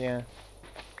sand, yeah.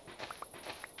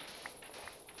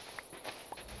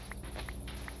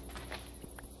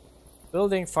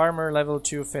 Building farmer level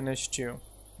 2 finished 2.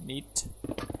 Neat.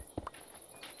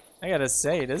 I gotta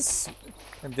say,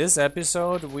 in this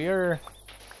episode we're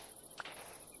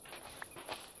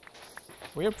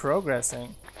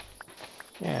progressing.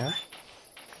 Yeah.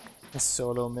 A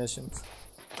solo mission.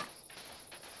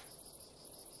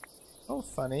 Oh,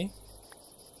 funny.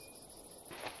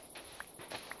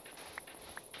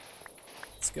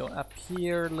 Let's go up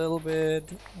here a little bit.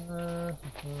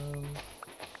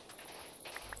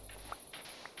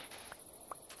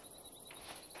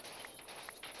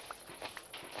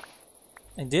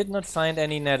 I did not find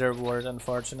any nether wart,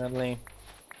 unfortunately,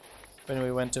 when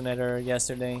we went to nether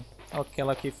yesterday. Okay,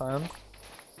 lucky found.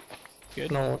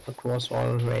 Good. No, it was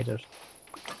all raided.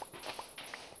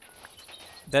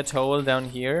 That hole down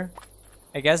here,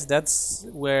 I guess that's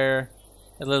where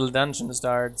a little dungeon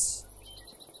starts.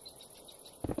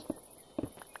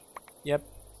 Yep.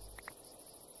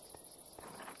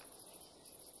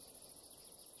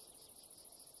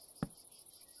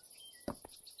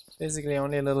 Basically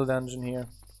only a little dungeon here.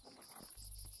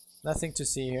 Nothing to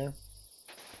see here.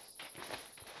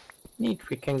 Neat,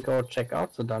 we can go check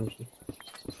out the dungeon.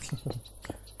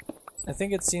 I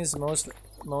think it seems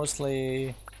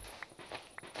mostly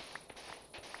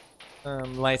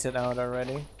lighted out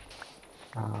already.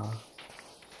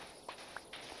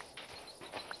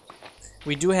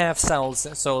 We do have soul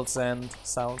sand.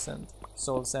 Yeah.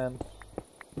 Soul sand.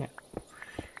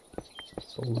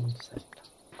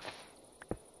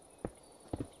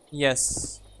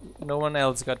 Yes, no one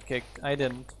else got kicked. I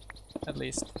didn't, at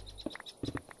least.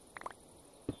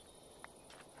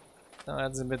 Oh,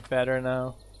 that's a bit better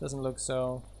now. Doesn't look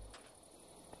so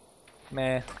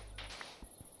meh.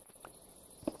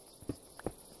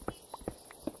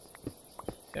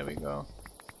 There we go.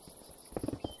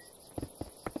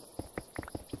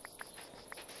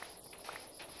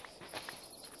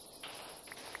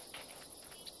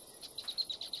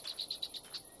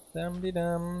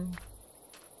 Dum-de-dum.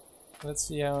 Let's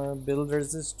see how our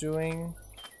builders is doing.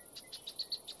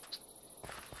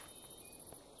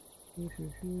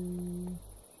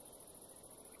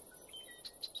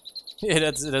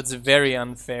 Yeah, that's very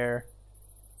unfair.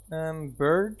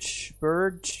 Birch,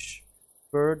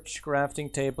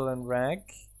 crafting table and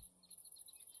rack.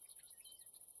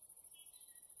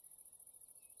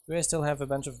 Do I still have a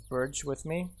bunch of birch with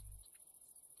me?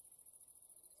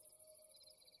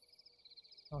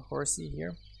 A horsey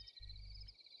here.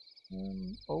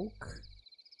 Oak.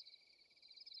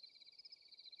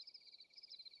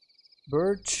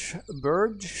 Birch,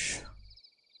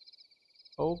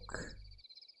 oak.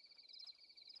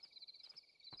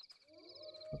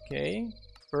 Okay,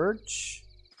 birch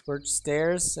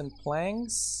stairs and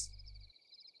planks.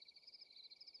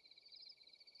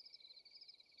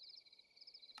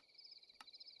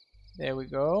 There we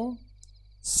go.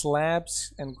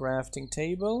 Slabs and crafting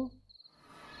table.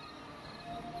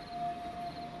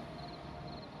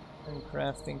 And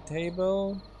crafting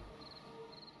table.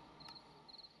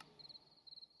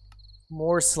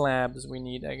 More slabs we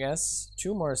need, I guess.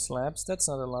 2 more slabs, that's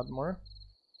not a lot more.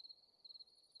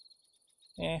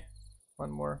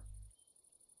 One more.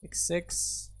 Like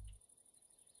 6.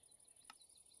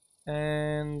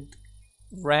 And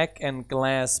rack and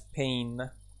glass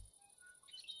pane.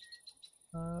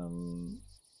 Don't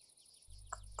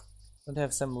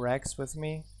have some racks with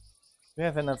me. We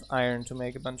have enough iron to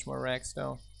make a bunch more racks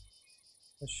though.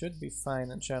 That should be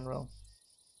fine in general.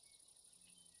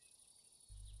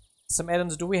 Some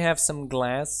items, do we have some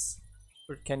glass?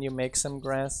 Or can you make some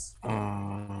glass?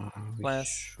 We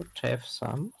should have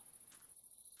some.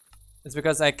 It's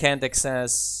because I can't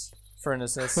access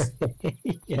furnaces.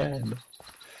 Yeah.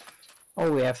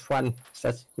 Oh, we have 1. Is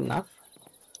that enough?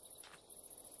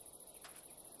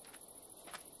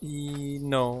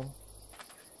 No.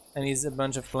 I need a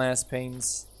bunch of glass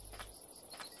panes.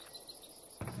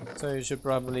 So you should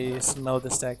probably smelt a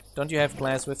stack. Don't you have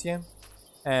glass with you?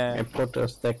 I put a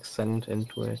stack sand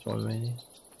into it already.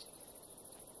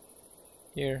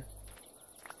 Here.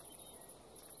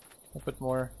 I put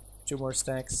more. 2 more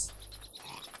stacks.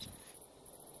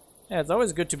 Yeah, it's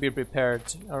always good to be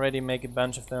prepared. Already make a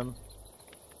bunch of them.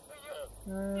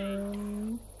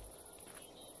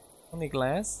 Only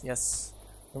glass? Yes.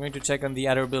 I'm going to check on the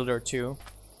other builder too.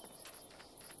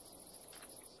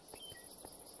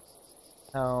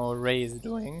 How Ray is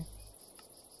doing.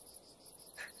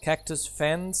 Cactus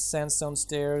fence, sandstone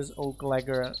stairs, oak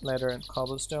ladder and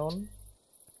cobblestone.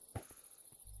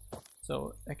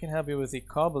 So I can help you with the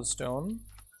cobblestone.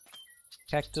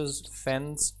 Cactus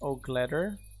fence, oak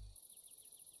ladder.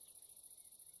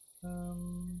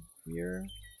 Here.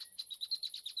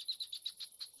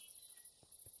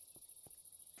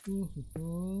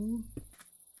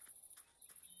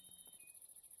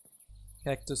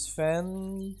 Cactus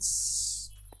fence.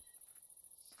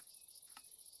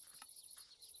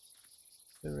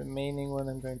 The remaining one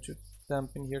I'm going to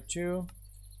dump in here too.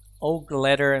 Oak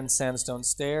ladder and sandstone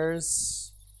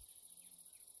stairs.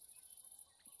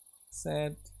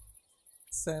 Sand.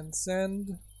 Sand,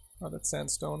 sand. Oh, that's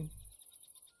sandstone.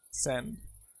 Sand.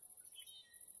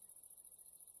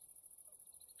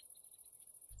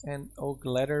 And oak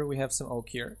ladder, we have some oak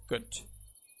here. Good.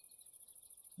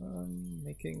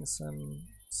 Making some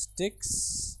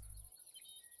sticks.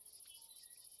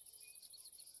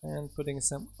 And putting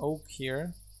some oak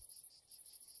here.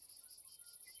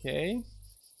 Okay.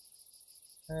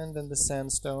 And then the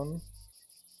sandstone.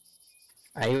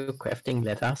 Are you crafting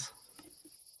letters?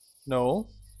 No.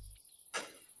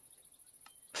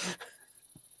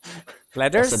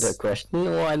 Ladders? Is it a question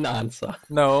or an answer?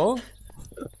 No.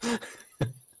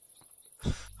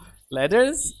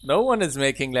 Ladders? No one is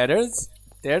making ladders.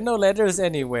 There are no ladders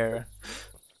anywhere.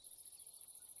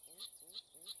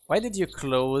 Why did you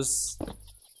close?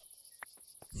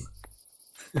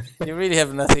 You really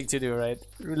have nothing to do, right?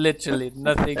 Literally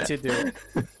nothing to do.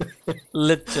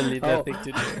 Literally nothing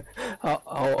to do. How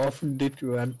often did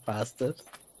you run past it?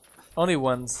 Only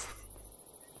once.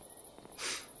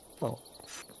 Oh.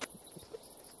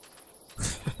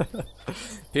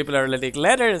 People are like,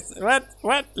 letters? What?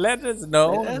 What? Letters?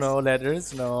 No, Letters? no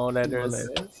letters, no letters. No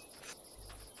letters.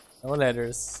 No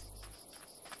letters.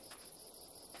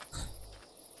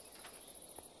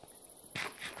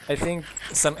 I think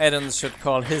some add-ons should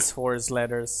call his horse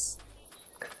letters.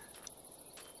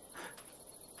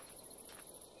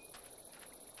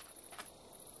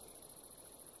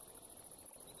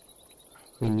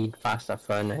 We need faster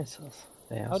furnaces.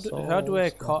 How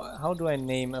do I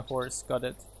name a horse? Got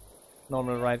it.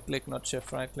 Normal right click, not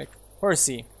shift right click.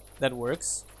 Horsey. That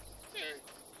works.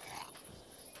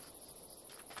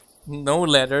 No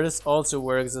letters also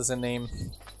works as a name.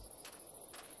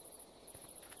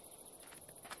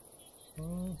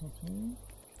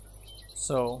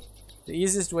 So, the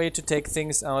easiest way to take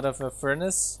things out of a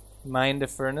furnace, mine the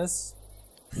furnace.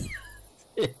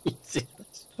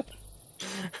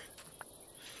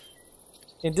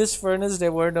 In this furnace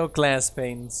there were no glass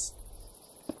panes.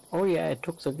 Oh yeah, I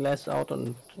took the glass out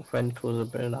and went to the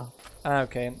builder. Ah,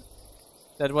 okay.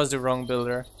 That was the wrong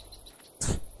builder.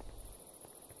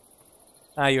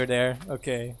 Ah, you're there.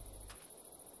 Okay.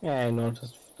 Yeah, I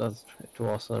noticed that it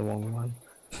was the wrong one.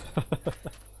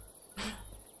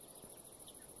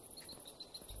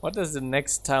 What does the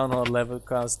next town hall level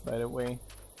cost, by the way?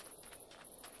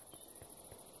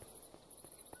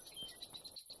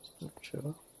 Not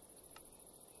sure.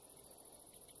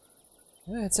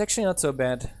 Yeah, it's actually not so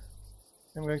bad.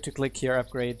 I'm going to click here,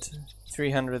 upgrade.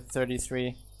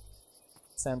 333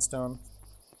 sandstone.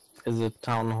 Is it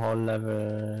town hall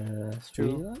level 3?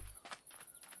 Two.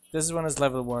 This one is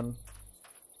level 1.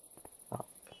 Oh.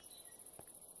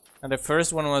 And the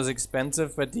first one was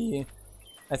expensive, but the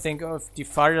I think of the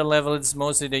farther level, it's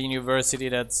mostly the university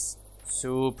that's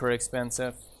super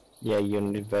expensive. Yeah,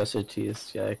 university is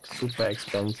super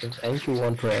expensive, and you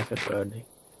want to have it early.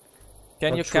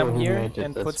 Can Not you sure come who here made it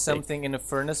and this put big. something in a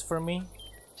furnace for me?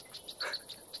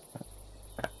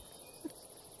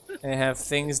 I have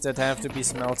things that have to be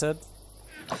smelted.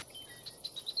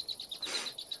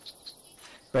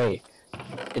 Wait,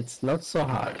 it's not so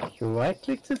hard. You right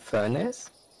click the furnace.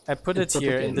 I put You it put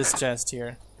here it in in. this chest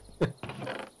here.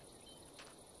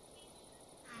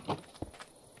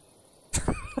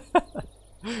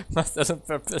 Must that on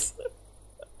purpose.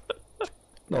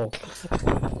 No.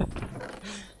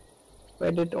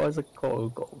 Where did all the coal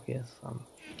go? Here's some.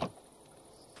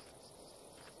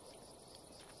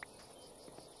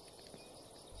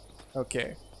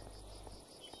 Okay.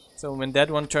 So when that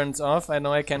one turns off, I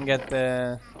know I can get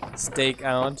the steak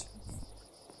out.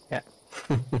 Yeah.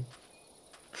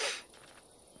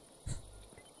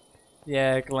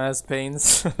 Yeah, glass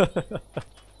panes.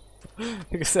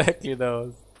 Exactly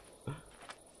those.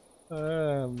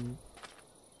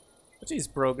 She's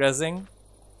progressing.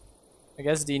 I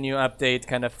guess the new update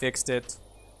kind of fixed it.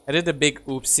 I did a big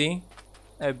oopsie.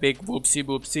 A big whoopsie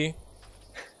boopsie.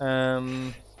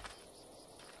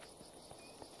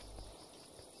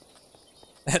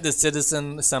 The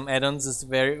citizen, some add-ons is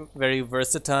very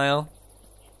versatile.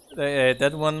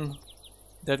 That one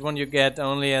you get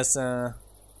only as the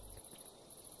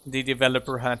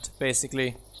developer hut,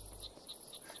 basically.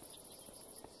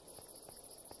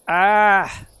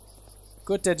 Ah,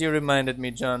 good that you reminded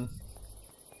me, John.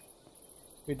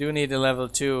 We do need a level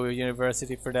 2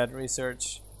 university for that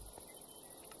research.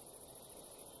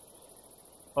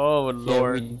 Oh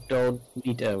lord. Yeah, we don't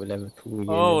need a level 2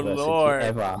 Oh, university Lord.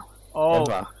 ever. Oh,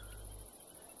 Ever.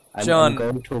 John. I'm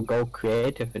going to go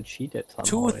creative and cheat it somehow.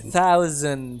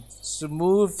 2000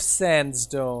 smooth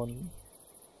sandstone.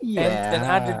 Yeah. And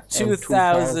another and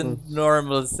 2000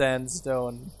 normal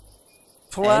sandstone.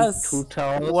 Plus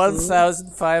 2000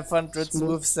 1500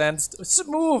 smooth sandstone.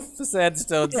 Smooth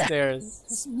sandstone Yeah. stairs.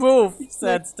 Smooth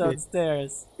sandstone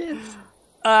stairs. Yes.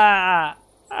 Ah!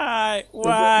 Is it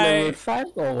Why? level 5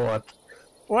 or what?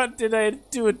 What did I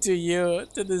do to you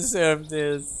to deserve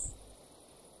this?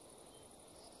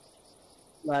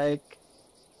 Like,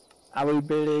 are we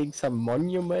building some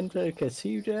monumental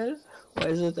cathedral? Or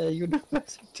is it a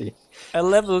university? A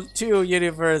level 2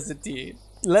 university.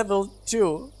 Level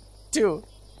 2. 2.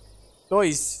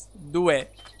 Dois. Due.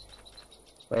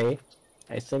 Wait,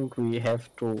 I think we have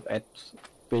to add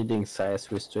building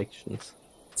size restrictions.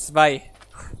 Zwei.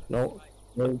 No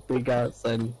bigger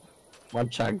than one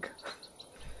chunk.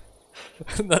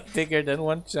 Not bigger than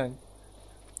one chunk.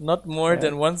 Not more Yeah.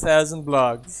 than 1000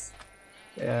 blocks.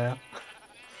 Yeah.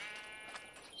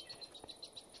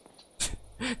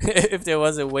 If there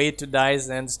was a way to dye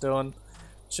sandstone,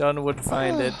 John would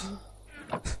find it.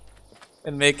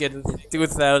 And make it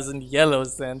 2000 yellow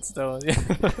sandstone.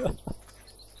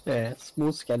 Yeah,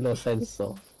 smooth yellow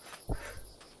sandstone.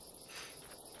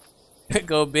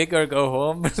 Go big or go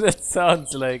home? That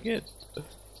sounds like it.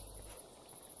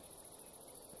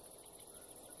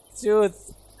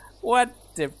 Tooth. What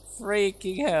the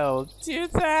freaking hell?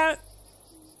 2000?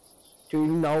 Do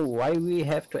you know why we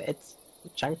have to add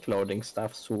chunk loading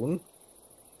stuff soon?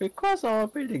 Because our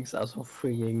buildings are so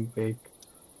freaking big.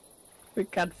 We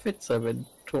can't fit them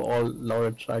into all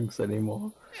lower chunks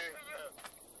anymore.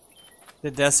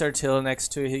 The desert hill next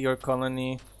to your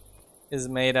colony is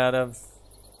made out of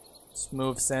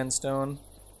smooth sandstone.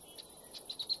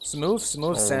 Smooth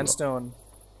Oh, sandstone.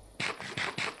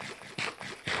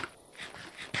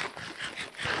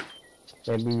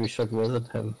 Maybe we should visit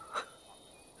him.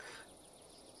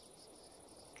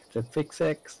 The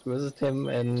pickaxe, visit him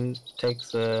and take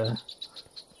the...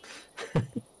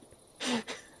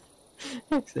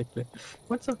 Exactly.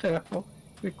 What's up there?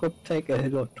 We could take a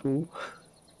hill or two.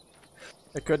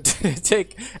 I could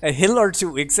take a hill or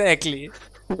two, exactly.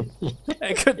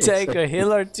 I could take a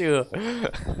hill or two.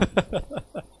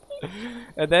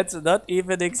 And that's not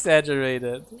even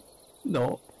exaggerated.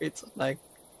 No, it's like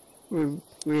we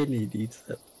really need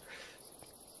that.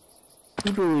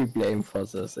 Who do we blame for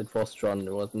this? It was John,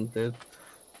 wasn't it?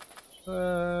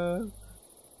 Can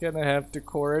I have the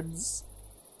cords?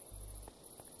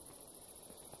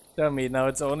 Tell me, now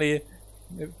it's only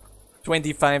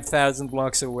 25,000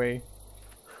 blocks away.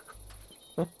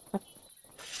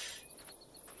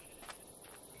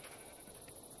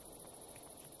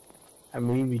 I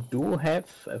mean, we do have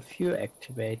a few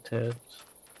activated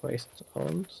waste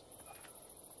zones.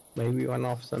 Maybe one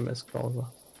of them is closer.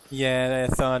 Yeah,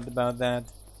 I thought about that.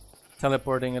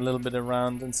 Teleporting a little bit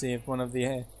around and see if one of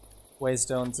the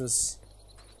waystones is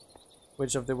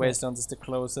which of the waystones is the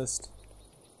closest.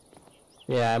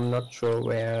 Yeah, I'm not sure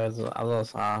where the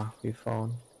others are we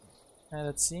found.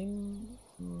 Let's see.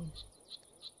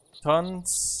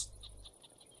 Tons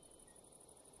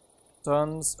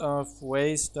of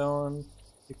waystone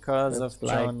because It's of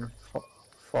like John.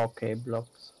 4K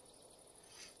blocks.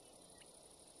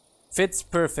 Fits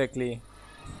perfectly.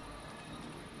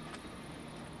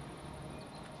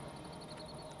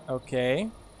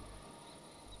 Okay.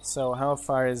 So how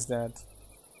far is that?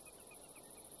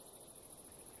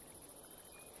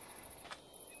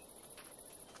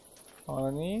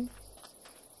 Colony.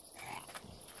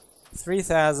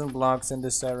 3,000 blocks in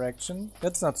this direction.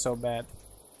 That's not so bad.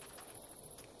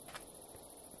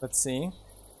 Let's see.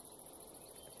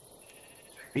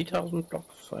 3,000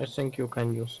 blocks. I think you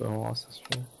can use the horses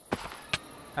here.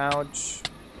 Ouch.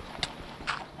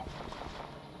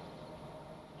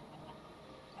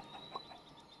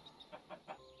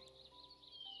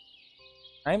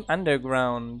 I'm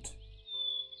underground.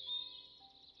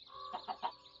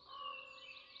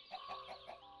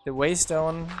 The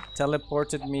waystone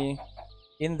teleported me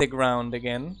in the ground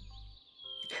again.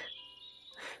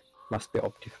 Must be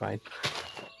optified.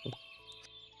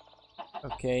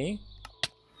 Okay.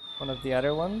 One of the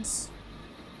other ones.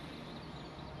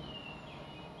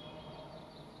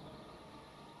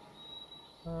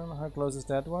 How close is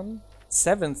that one?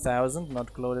 7,000,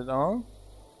 not close at all.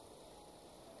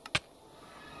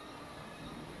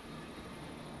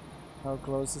 How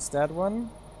close is that one?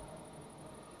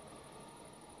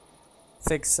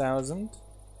 6,000.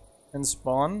 And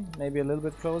spawn, maybe a little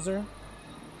bit closer.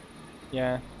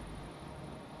 Yeah.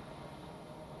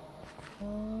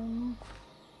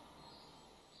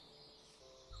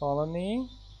 Colony.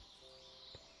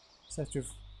 Just have to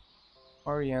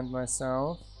orient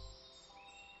myself.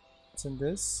 What's in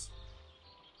this?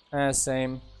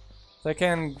 Same. So I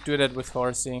can do that with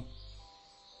Horsey.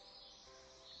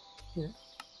 Yeah.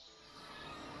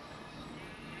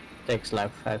 Takes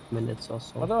like 5 minutes or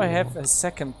so. Although I have a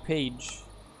second page.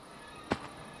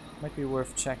 Might be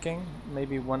worth checking.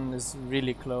 Maybe one is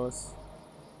really close.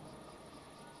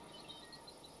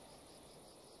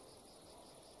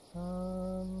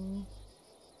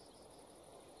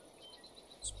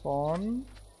 Spawn.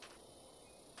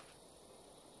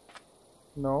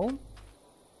 No.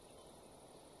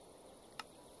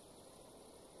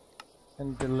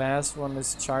 And the last one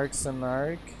is Charks and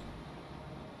Arc.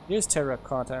 Here's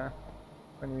Terracotta.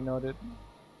 When we noted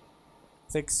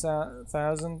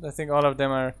 6,000. I think all of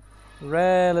them are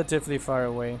relatively far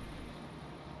away.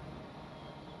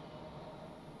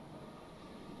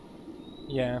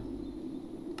 Yeah.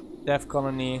 Death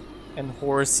Colony and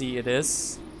Horsey it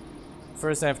is.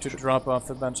 First I have to drop off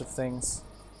a bunch of things.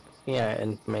 Yeah,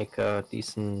 and make a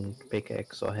decent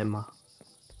pickaxe or hammer.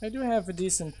 I do have a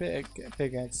decent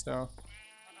pickaxe though.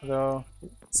 Though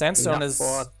sandstone Enough is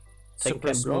for super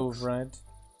 10K smooth, blocks? right?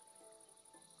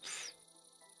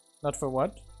 Not for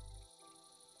what?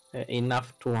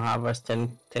 Enough to harvest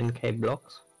 10K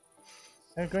blocks.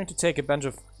 I'm going to take a bunch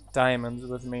of diamonds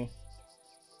with me.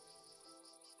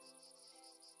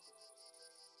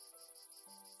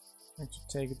 I'm going to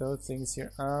take those things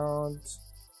here out.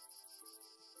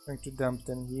 Going to dump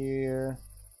them here.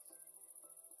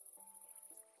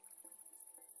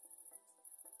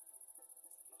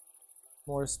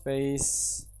 More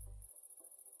space.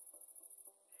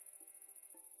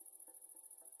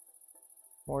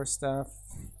 More stuff.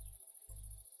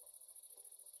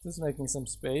 Just making some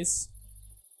space.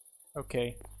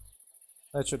 Okay.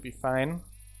 That should be fine.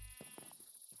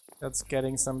 That's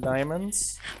getting some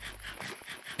diamonds.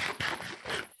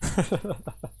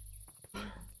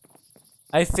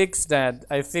 I fixed that.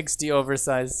 I fixed the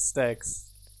oversized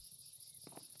stacks.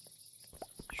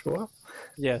 Sure.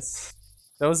 Yes.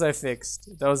 Those I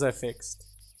fixed. Those I fixed.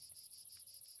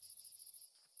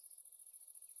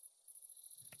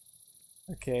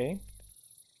 Okay.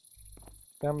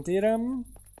 Dum-dee-dum.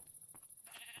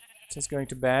 Just going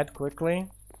to bed quickly.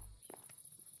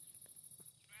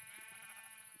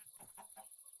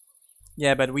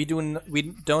 Yeah, but we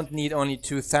don't need only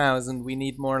 2,000. We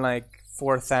need more like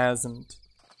 4,000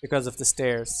 because of the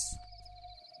stairs.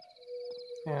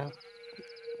 Yeah.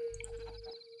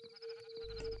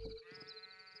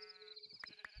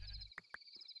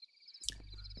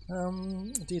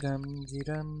 Dee-dum,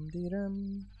 dee-dum,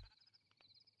 dee-dum.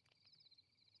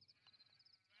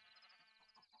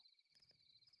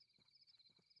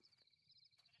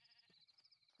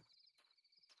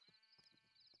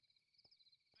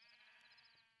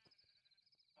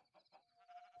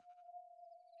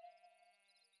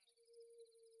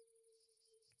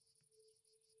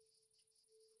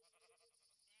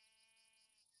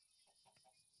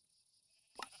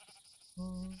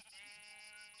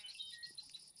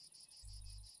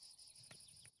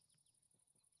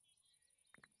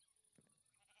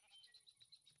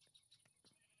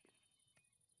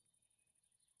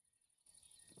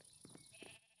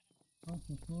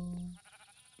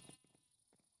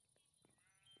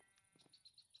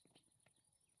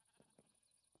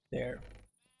 There.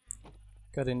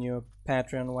 Got a new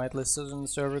Patreon whitelisted on the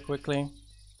server quickly.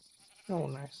 Oh,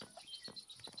 nice.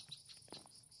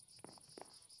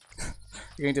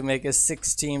 You're going to make a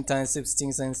 16 times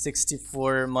 16 times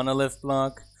 64 monolith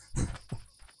block.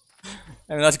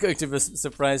 I'm not going to be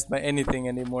surprised by anything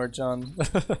anymore, John.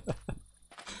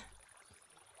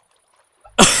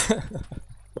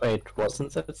 Wait,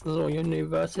 wasn't that the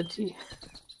university?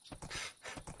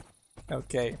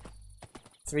 Okay.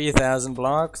 3,000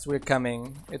 blocks, we're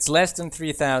coming. It's less than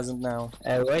 3,000 now.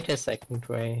 Wait a second,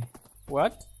 Ray.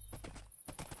 What?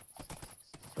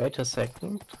 Wait a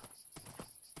second.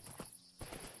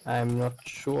 I'm not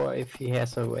sure if he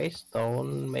has a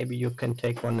waystone. Maybe you can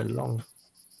take one along.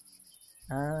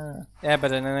 Ah. Yeah,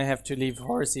 but then I have to leave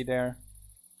Horsey there.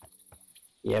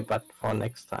 Yeah, but for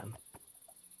next time.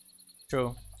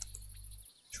 True.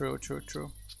 True, true,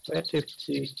 true. Where did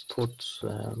he put...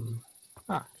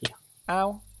 here.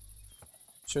 Ow.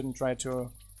 Shouldn't try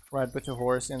to ride with the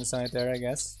horse inside there, I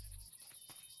guess.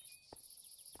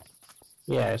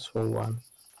 Yeah, I saw one.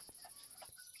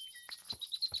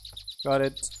 Got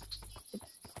it.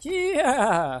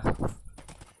 Yeah!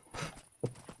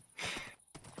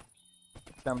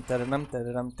 Dum tadadum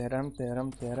tadadum tadadum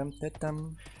tadadum tadadum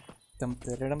tadadum. Dum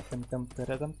tadadum dum dum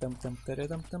tadadum dum dum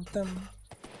tadadum dum dum.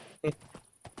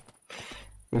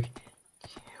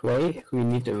 Ray, we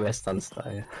need a western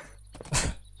style.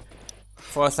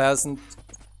 4,000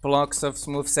 blocks of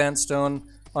smooth sandstone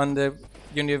on the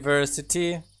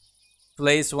university.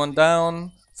 Place one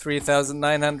down.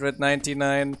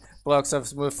 3,999 blocks of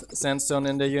smooth sandstone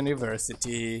in the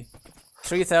university.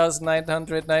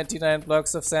 3,999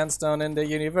 blocks of sandstone in the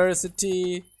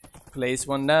university. Place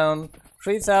one down.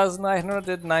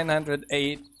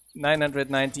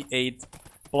 3,998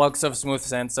 blocks of smooth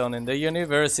sandstone in the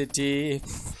university.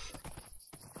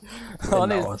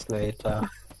 10 hours later.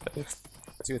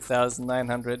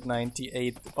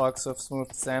 2,998 blocks of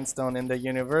smooth sandstone in the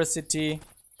university.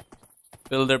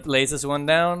 Builder places one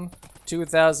down.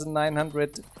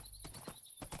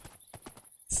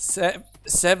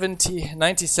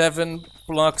 2,997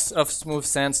 blocks of smooth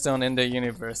sandstone in the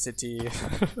university.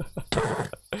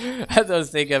 I don't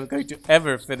think I'm going to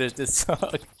ever finish this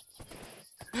song.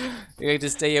 I'm going to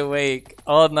stay awake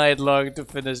all night long to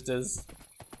finish this.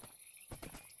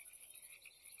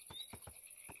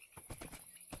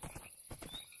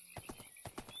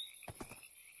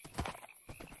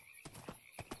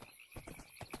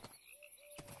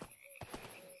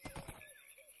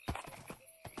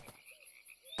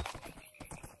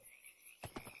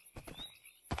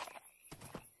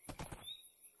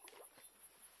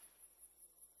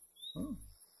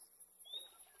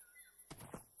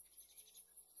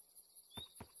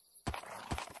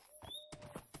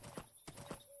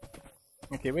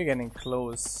 Okay, we're getting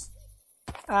close.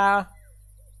 Ah!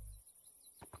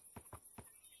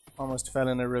 Almost fell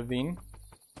in a ravine.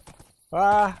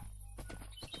 Ah!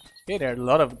 Okay, there are a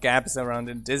lot of gaps around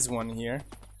in this one here.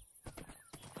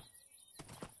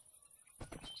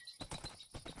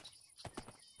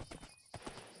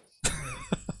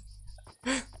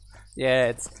 Yeah,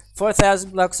 it's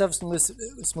 4,000 blocks of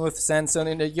smooth sandstone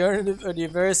in the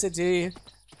university.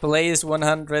 Place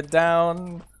 100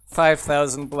 down.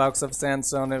 5,000 blocks of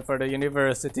sandstone for the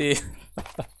university.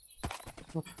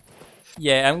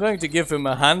 Yeah, I'm going to give him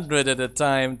 100 at a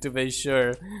time to be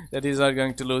sure that he's not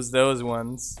going to lose those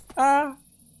ones. Ah!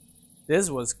 This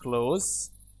was close.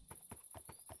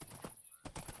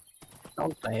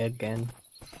 Don't die again.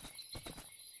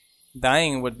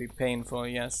 Dying would be painful,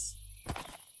 yes.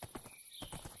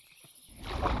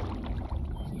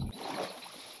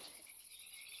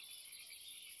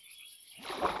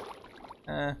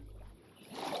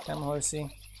 Come,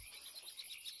 horsey.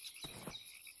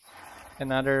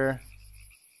 Another.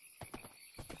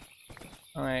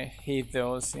 Oh, I hate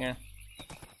those here.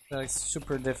 They're like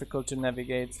super difficult to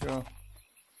navigate through.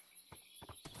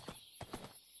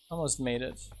 Almost made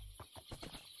it.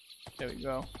 There we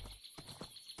go.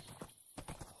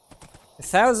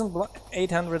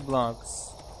 1,800 blocks.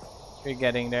 We're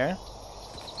getting there.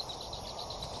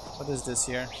 What is this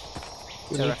here?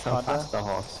 You need some Terracotta. faster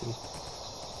horsey.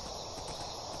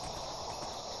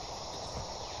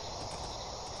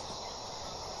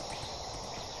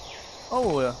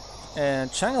 Oh,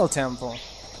 Channel Temple.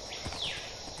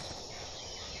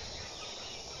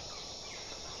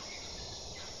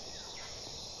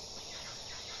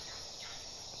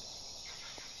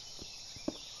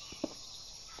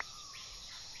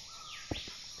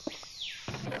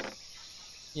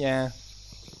 Yeah,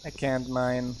 I can't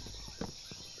mine.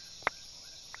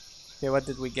 Okay, what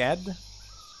did we get?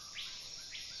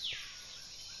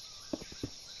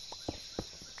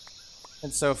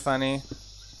 It's so funny.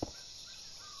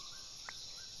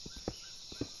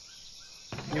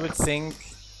 You would think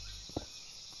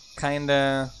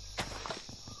kinda...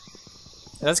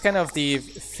 That's kind of the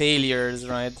failures,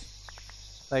 right?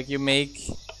 Like you make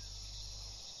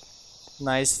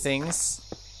nice things,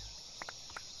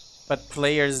 but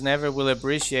players never will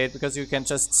appreciate because you can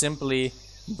just simply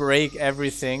break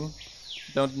everything.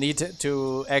 Don't need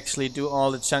to actually do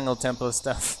all the jungle temple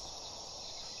stuff.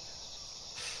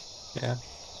 Yeah.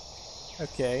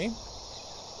 Okay.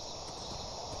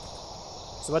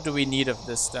 So what do we need of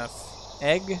this stuff?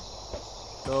 Egg,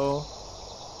 go,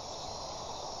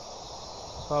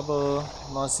 cobble,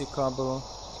 mossy cobble,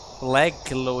 black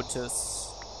lotus,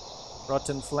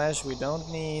 rotten flesh we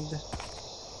don't need,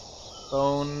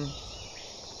 bone,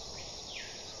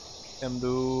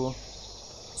 bamboo,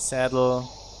 saddle,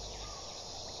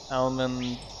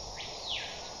 almond,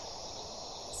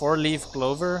 4-leaf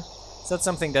clover. Is that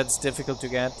something that's difficult to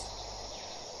get?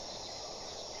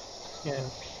 Yeah.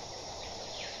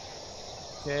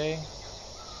 Okay.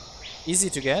 Easy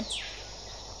to get.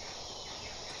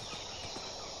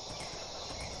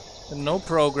 And no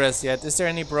progress yet. Is there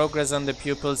any progress on the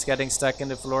pupils getting stuck in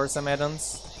the floor, some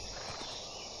add-ons?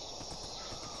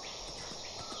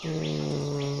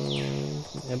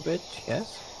 A bit,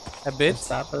 yes. A bit? We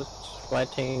started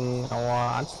writing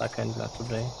our unstuck handler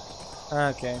today. Ah,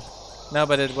 okay. No,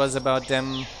 but it was about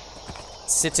them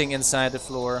sitting inside the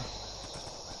floor.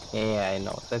 Yeah, I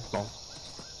know, that's wrong.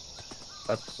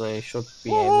 But they should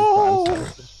be able to answer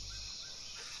it.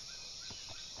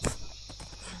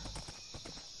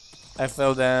 I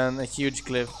fell down a huge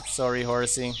cliff. Sorry,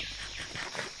 horsey.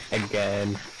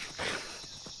 Again.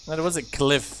 No, it was a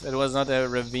cliff. It was not a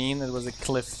ravine, it was a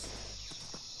cliff.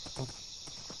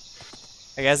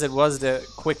 I guess it was the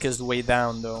quickest way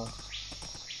down, though.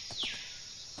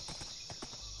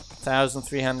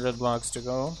 1,300 blocks to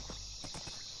go.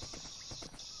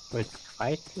 With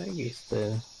right leg is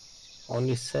the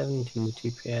only 17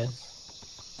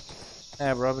 TPS.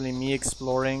 Yeah, probably me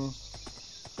exploring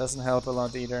doesn't help a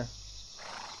lot either.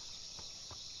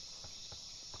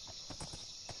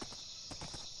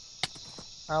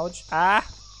 Ouch. Ah!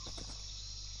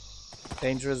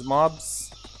 Dangerous mobs.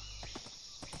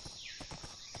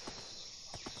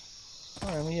 Oh,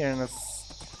 I'm here in a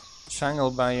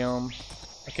jungle biome.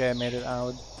 Okay, I made it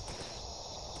out.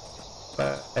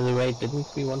 But by the way, didn't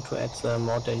we want to add the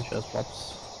more dangerous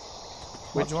mobs?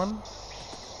 Which one?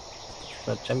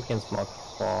 The champions mod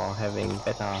for having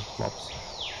better mobs.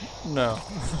 No.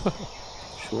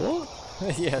 Sure?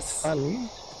 Yes. Fun.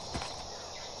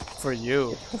 For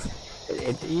you.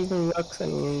 It even works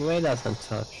in raiders and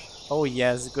such. Oh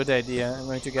yes, good idea. I'm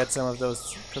going to get some of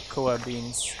those cocoa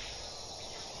beans.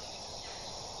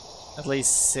 At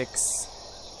least 6.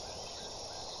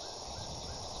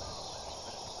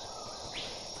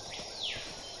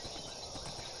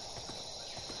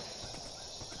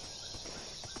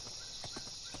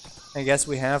 I guess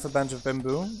we have a bunch of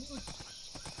bamboo.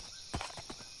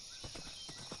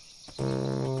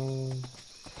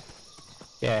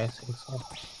 Yeah, I think so.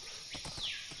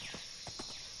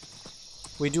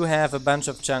 We do have a bunch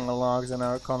of jungle logs in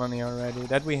our colony already.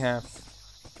 That we have.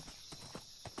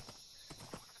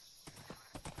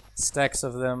 Stacks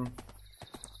of them.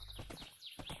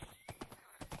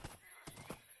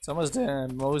 It's almost the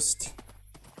most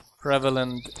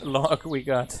prevalent log we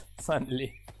got,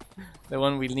 finally. The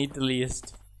one we need the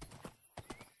least.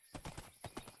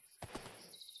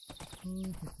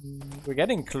 We're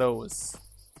getting close.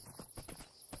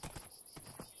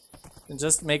 And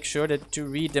just make sure that to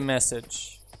read the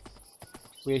message.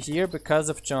 We're here because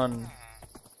of John.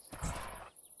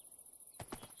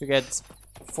 To get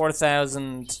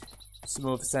 4,000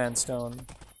 smooth sandstone.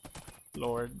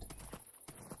 Lord.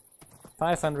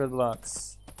 500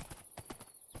 blocks.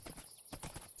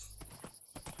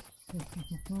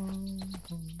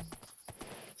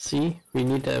 See, we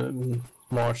need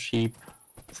more sheep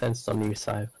sandstone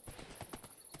recycle.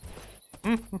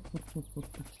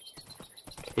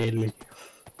 Clearly.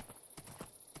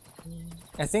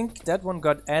 I think that one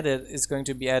got added, is going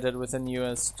to be added with the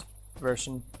newest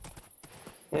version.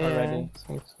 Yeah, Already. I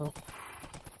think so.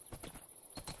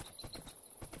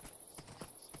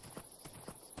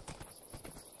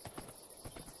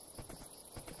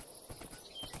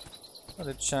 Oh,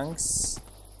 the chunks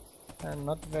are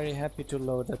not very happy to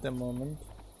load at the moment.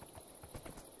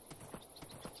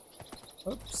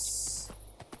 Oops.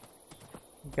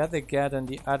 Gotta get on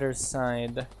the other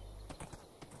side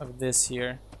of this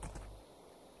here.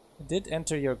 I did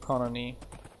enter your colony.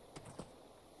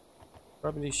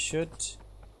 Probably should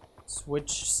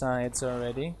switch sides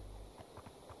already.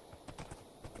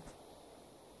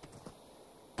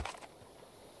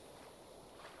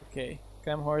 Okay,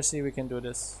 come horsey, we can do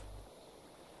this.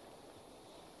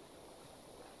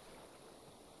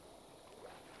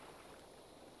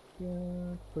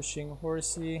 Yeah, pushing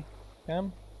horsey.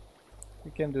 Come.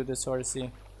 We can do this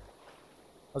horsey.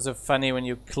 Also funny when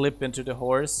you clip into the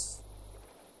horse.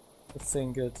 The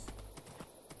thing good.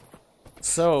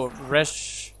 So,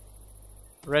 Reshiram.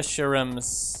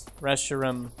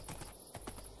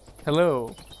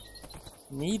 Hello.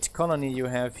 Neat colony you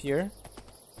have here.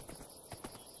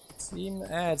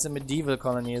 It's a medieval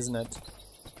colony, isn't it?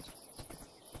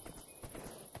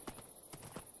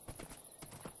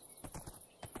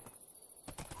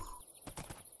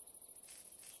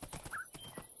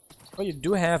 Oh, you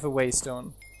do have a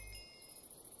waystone.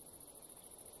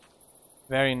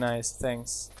 Very nice,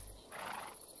 thanks.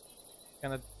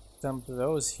 Gonna dump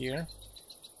those here.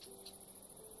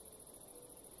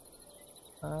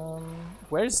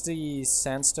 Where's the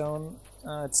sandstone?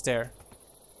 It's there.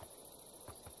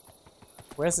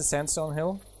 Where's the sandstone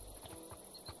hill?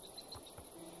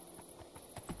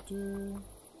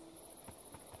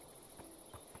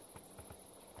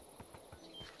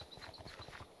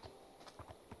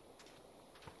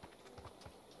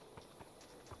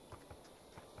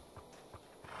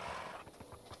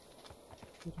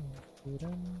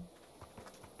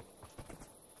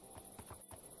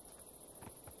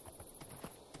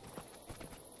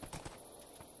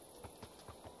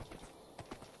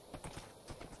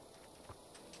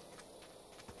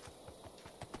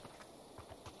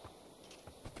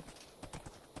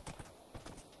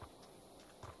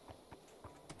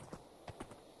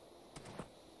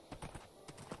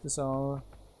 This all...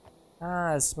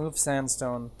 smooth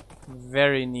sandstone.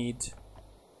 Very neat.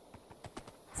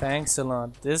 Thanks a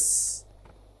lot. This...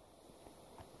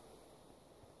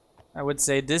 I would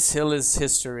say this hill is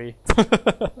history.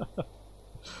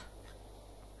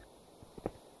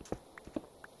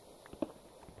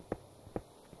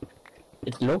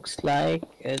 It looks like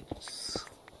it's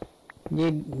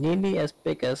nearly as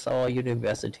big as our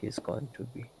university is going to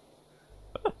be.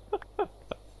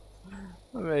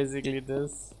 Basically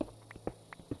this.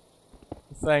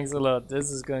 Thanks a lot.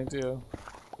 This is going to...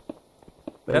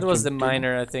 That was the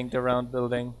miner, I think, the round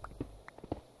building.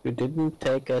 You didn't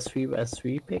take a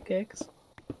 3x3 pickaxe?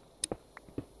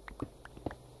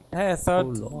 Hey, I thought Oh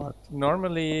Lord.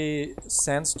 normally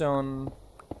sandstone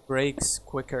breaks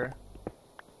quicker.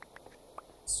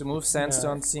 Smooth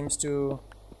sandstone seems to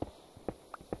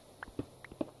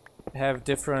have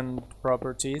different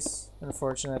properties,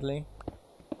 unfortunately.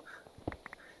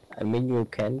 I mean, you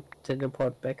can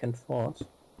teleport back and forth.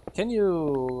 Can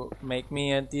you make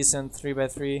me a decent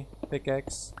 3x3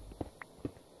 pickaxe?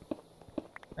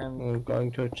 And I'm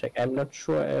going to check. I'm not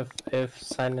sure if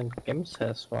Silent Games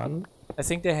has one. I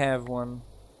think they have one.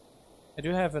 I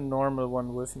do have a normal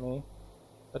one with me,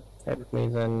 but Let me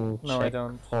then No, I check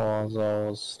don't. for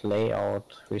those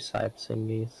layout recipe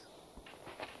thingies.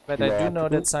 I do know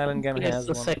that Silent Game Here's has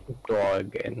the one. second door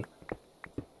again.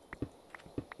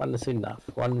 One is enough.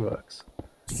 One works.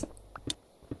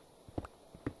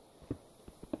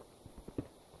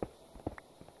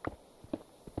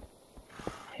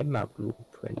 Hammer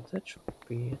blueprint. That should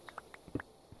be it.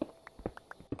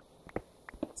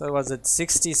 So was it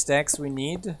 60 stacks we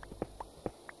need?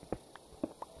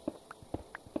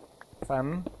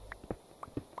 Fun.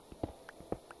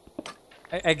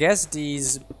 I guess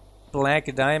these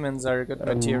black diamonds are good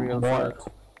material for it.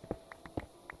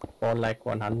 Or like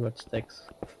 100 stacks.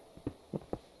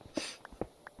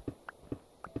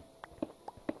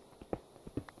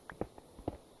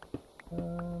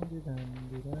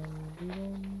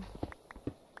 Dum-de-dum-de-dum-de-dum.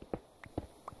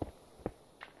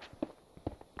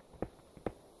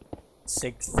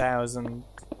 6,000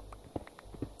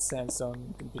 sandstone,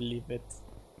 you can believe it.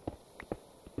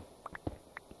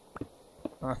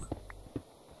 Huh.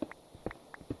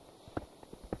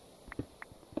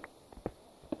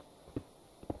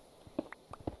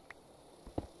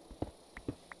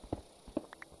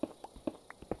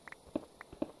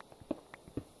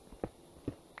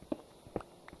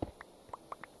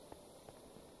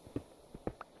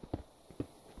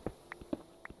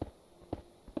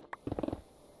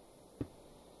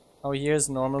 Oh, here's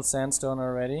normal sandstone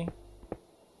already.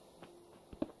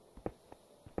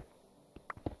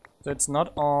 So it's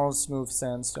not all smooth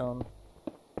sandstone.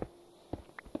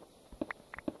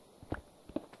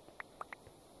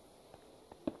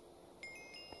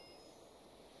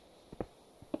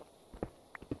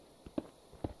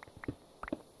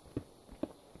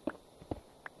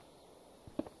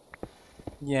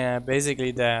 Yeah,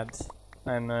 basically that.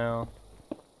 I know.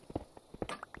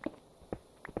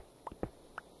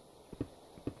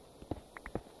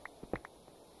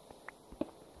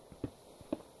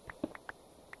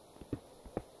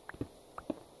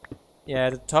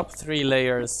 Yeah, the top 3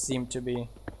 layers seem to be.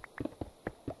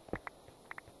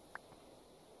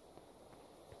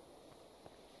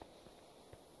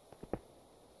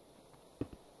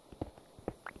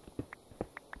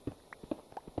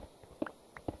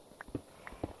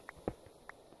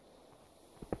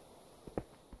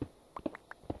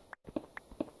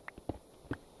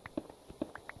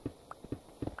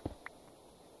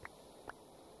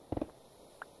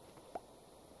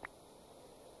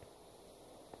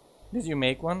 Did you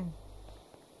make one?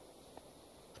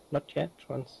 Not yet.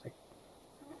 1 sec.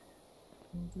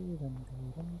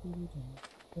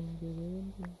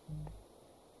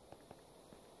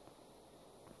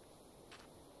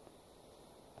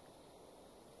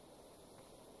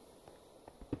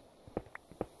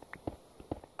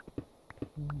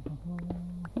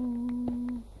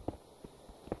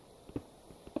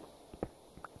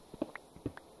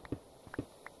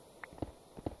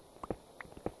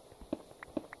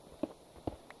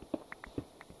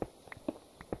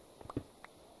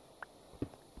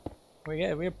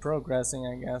 We're progressing,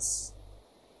 I guess.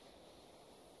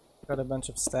 Got a bunch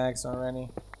of stacks already.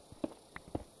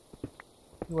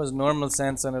 If it was normal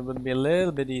sandstone, it would be a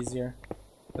little bit easier,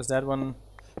 because that one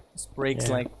just breaks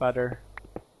like butter.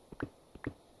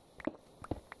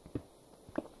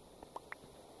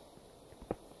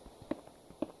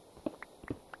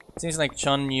 Seems like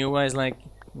John Newa is like,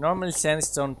 normal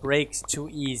sandstone breaks too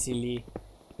easily.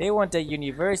 They want a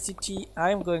university,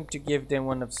 I'm going to give them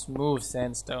one of smooth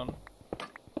sandstone.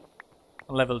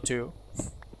 Level 2.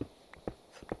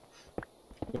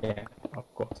 Yeah,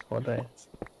 of course, for that.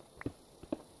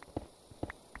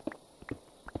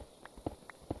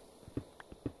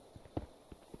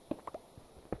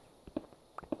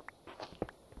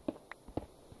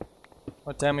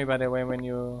 Well, tell me by the way when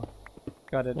you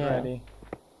got it ready.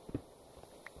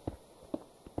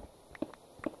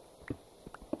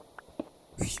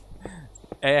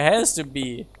 It has to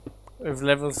be. If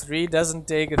level 3 doesn't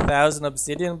take 1,000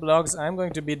 obsidian blocks, I'm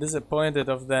going to be disappointed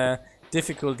of the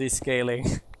difficulty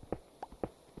scaling.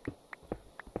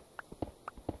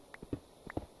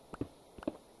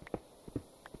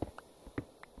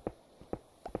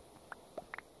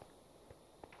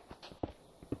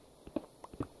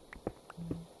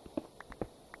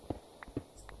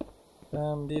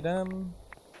 Dum-de-dum.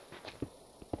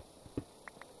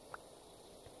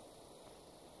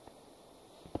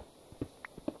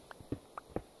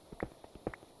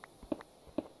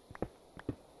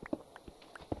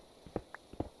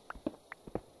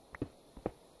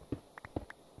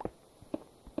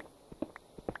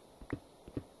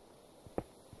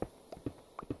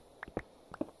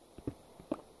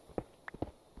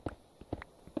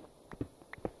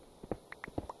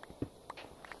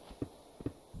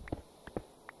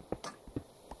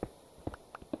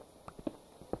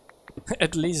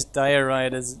 At least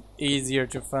diorite is easier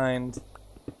to find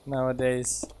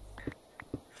nowadays.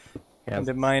 Yeah, And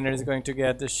the miner is going to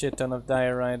get a shit ton of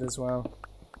diorite as well.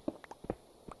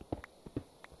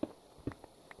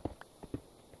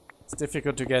 It's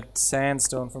difficult to get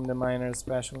sandstone from the miner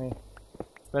especially.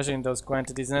 Especially in those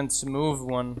quantities. And then smooth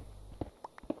one.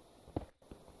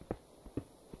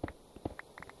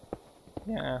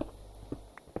 Yeah.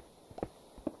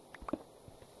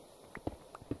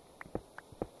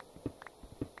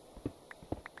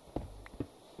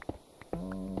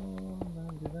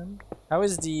 How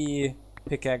is the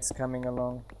pickaxe coming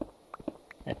along?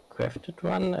 I crafted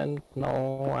one and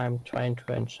now I'm trying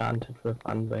to enchant it with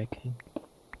unbreaking.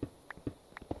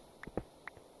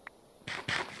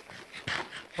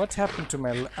 What happened to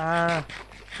my... I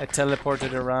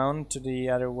teleported around to the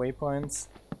other waypoints.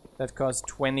 That cost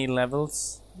 20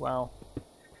 levels. Wow.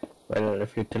 Well,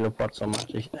 if you teleport so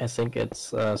much, I think it's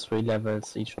 3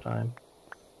 levels each time.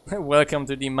 Welcome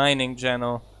to the mining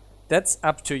channel. That's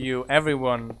up to you,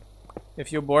 everyone.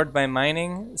 If you're bored by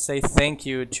mining, say thank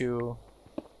you to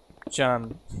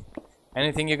John.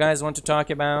 Anything you guys want to talk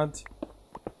about?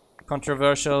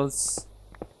 Controversials?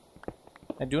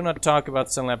 I do not talk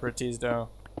about celebrities though.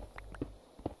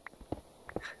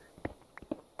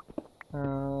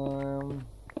 Oh,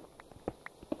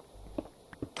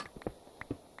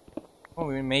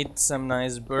 we made some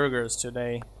nice burgers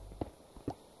today.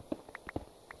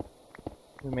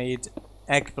 We made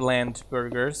eggplant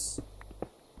burgers.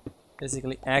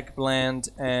 Basically eggplant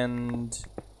and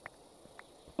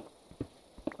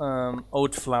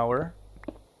oat flour.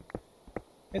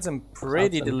 Made some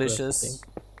pretty delicious.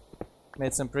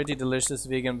 Made some pretty delicious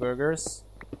vegan burgers.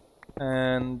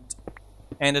 and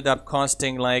ended up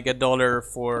costing like $1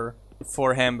 for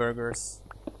 4 hamburgers.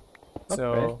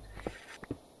 So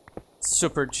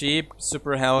super cheap,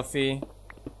 super healthy,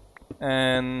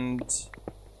 and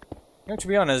to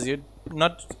be honest, you're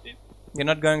not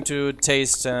going to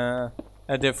taste a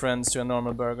difference to a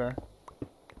normal burger,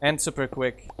 and super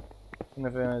quick,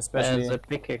 especially. The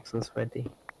pickaxe is ready.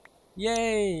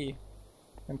 Yay!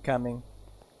 I'm coming.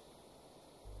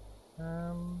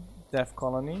 Death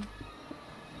Colony.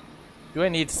 Do I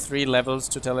need 3 levels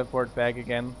to teleport back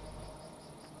again?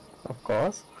 Of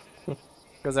course.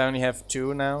 Because I only have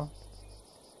 2 now.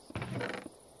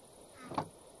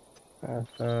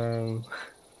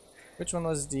 Which one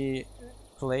was the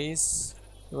place?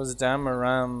 It was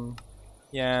Damaram.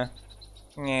 Yeah.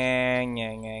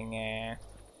 Nah.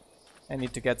 I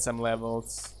need to get some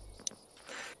levels.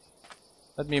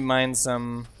 Let me mine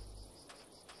some.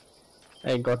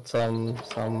 I got some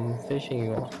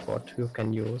fishing what you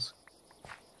can use.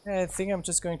 Yeah, I think I'm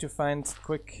just going to find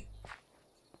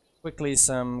quickly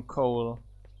some coal.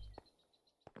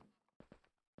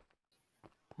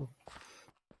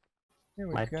 Here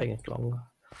we Might go. take longer.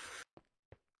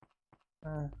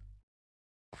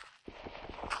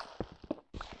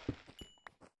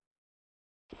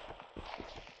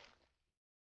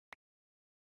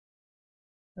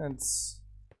 It's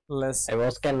less. I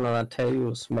was gonna tell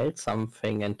you smelt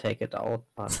something and take it out,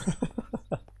 but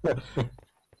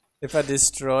If I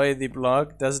destroy the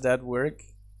block, does that work?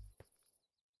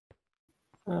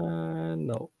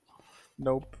 no.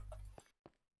 Nope.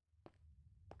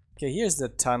 Okay, here's the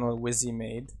tunnel Wizzy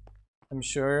made. I'm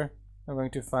sure I'm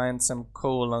going to find some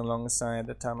coal alongside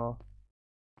the tunnel.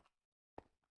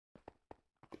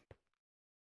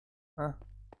 Huh?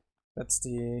 That's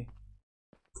the...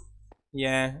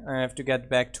 Yeah, I have to get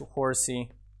back to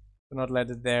Horsey. Do not let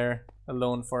it there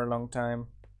alone for a long time.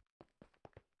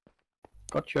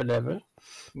 Got your level?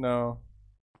 No.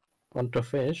 Want to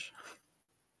fish?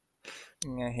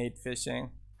 I hate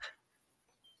fishing.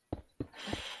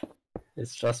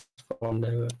 It's just for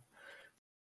level.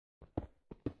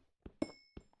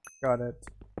 Got it.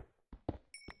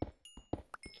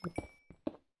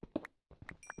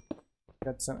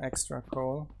 Got some extra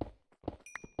coal.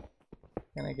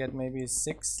 Can I get maybe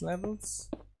 6 levels?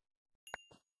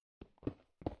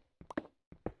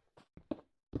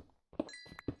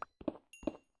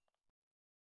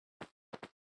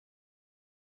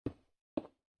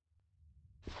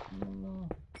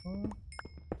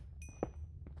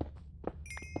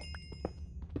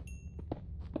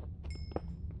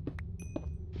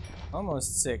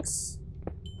 Almost 6.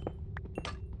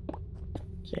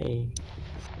 Okay.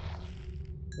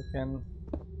 We can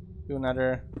do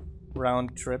another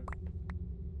round trip.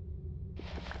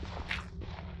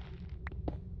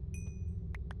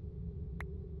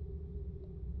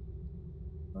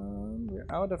 We're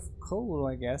out of coal,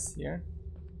 I guess, here.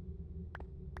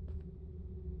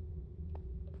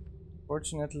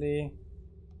 Fortunately,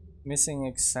 missing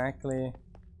exactly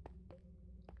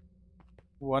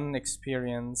 1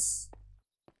 experience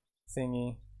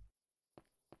thingy.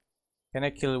 Can I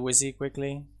kill Wizzy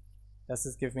quickly? Does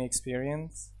this give me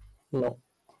experience? No.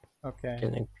 Okay.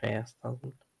 Killing players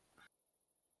doesn't.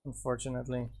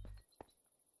 Unfortunately.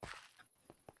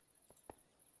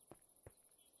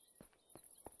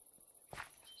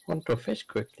 Want to fish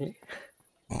quickly?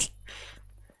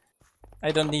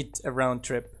 I don't need a round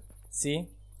trip. See?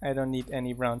 I don't need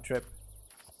any round trip.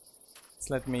 Just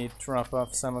let me drop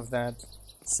off some of that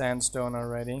sandstone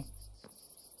already.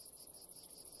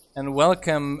 And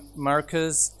welcome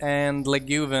Marcus and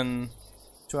Leguven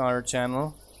to our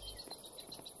channel.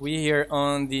 We here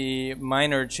on the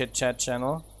Miner Chit Chat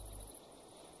channel.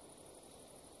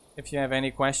 If you have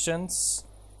any questions,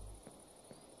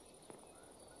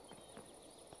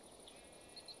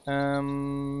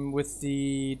 with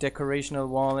the decorational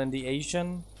wall and the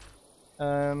Asian,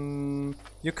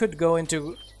 you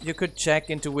could check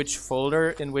into which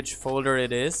folder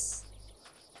it is,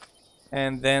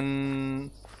 and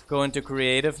then go into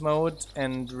creative mode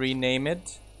and rename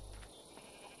it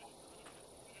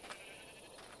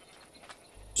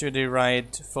to the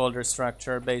right folder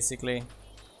structure, basically,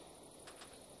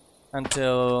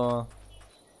 until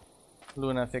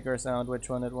Luna figures out which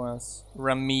one it was.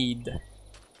 Ramid.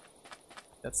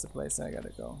 That's the place I gotta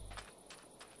go.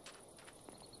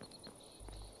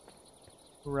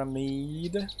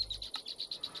 Ramid.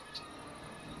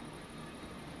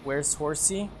 Where's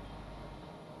Horsey?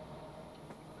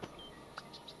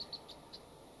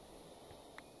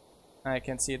 I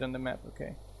can see it on the map,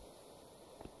 okay.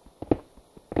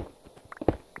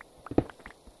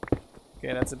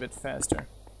 Okay, that's a bit faster.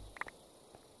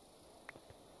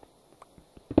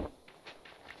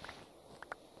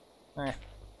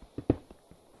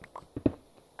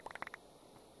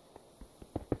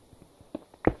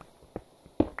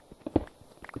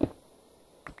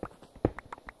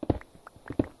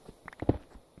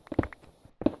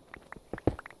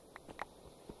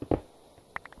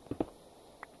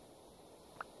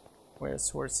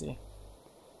 Where's Horsey?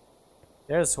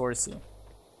 There's Horsey.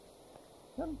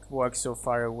 Don't walk so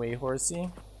far away,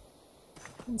 Horsey.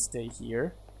 You can stay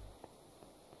here.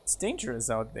 It's dangerous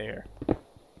out there.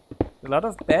 A lot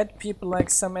of bad people like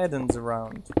some Edens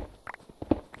around.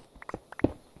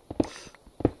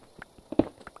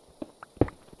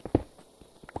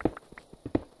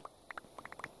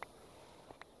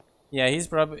 Yeah, he's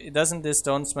probably... Doesn't this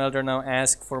stone smelter now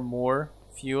ask for more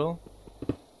fuel?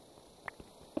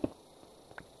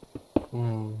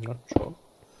 Not sure.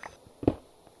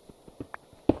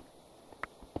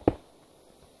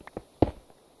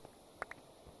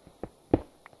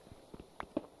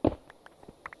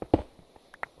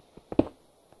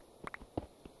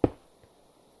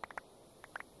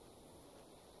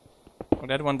 Well,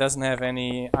 that one doesn't have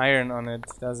any iron on it,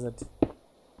 does it?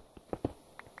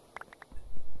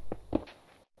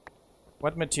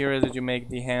 What material did you make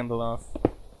the handle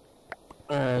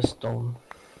of? Stone.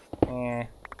 Eh.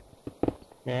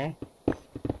 Yeah.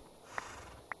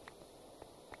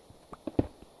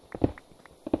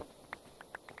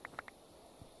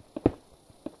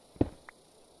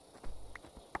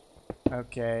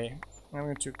 Okay. I'm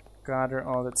going to gather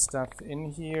all that stuff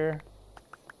in here.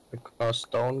 Because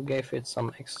stone gave it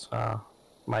some extra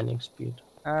mining speed.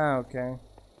 Ah, okay.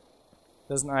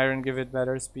 Doesn't iron give it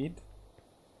better speed?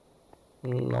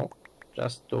 No,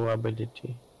 just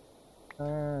durability.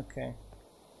 Okay.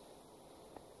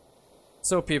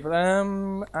 So people,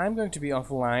 I'm going to be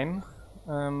offline.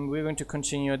 We're going to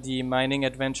continue the mining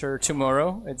adventure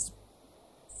tomorrow. It's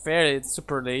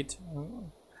super late.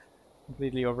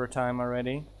 Completely over time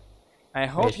already. I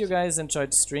hope you guys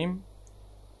enjoyed the stream.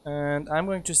 And I'm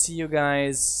going to see you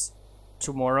guys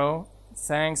tomorrow.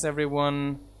 Thanks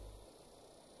everyone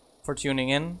for tuning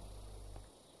in.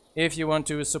 If you want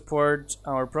to support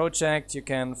our project, you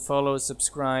can follow,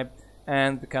 subscribe,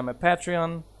 and become a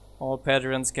Patreon. All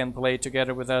Patreons can play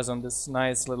together with us on this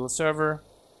nice little server.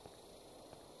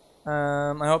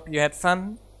 I hope you had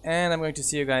fun, and I'm going to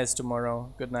see you guys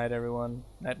tomorrow. Good night, everyone.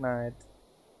 Night night.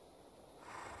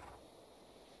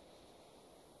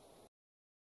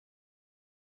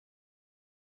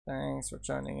 Thanks for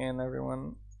joining in,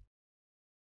 everyone.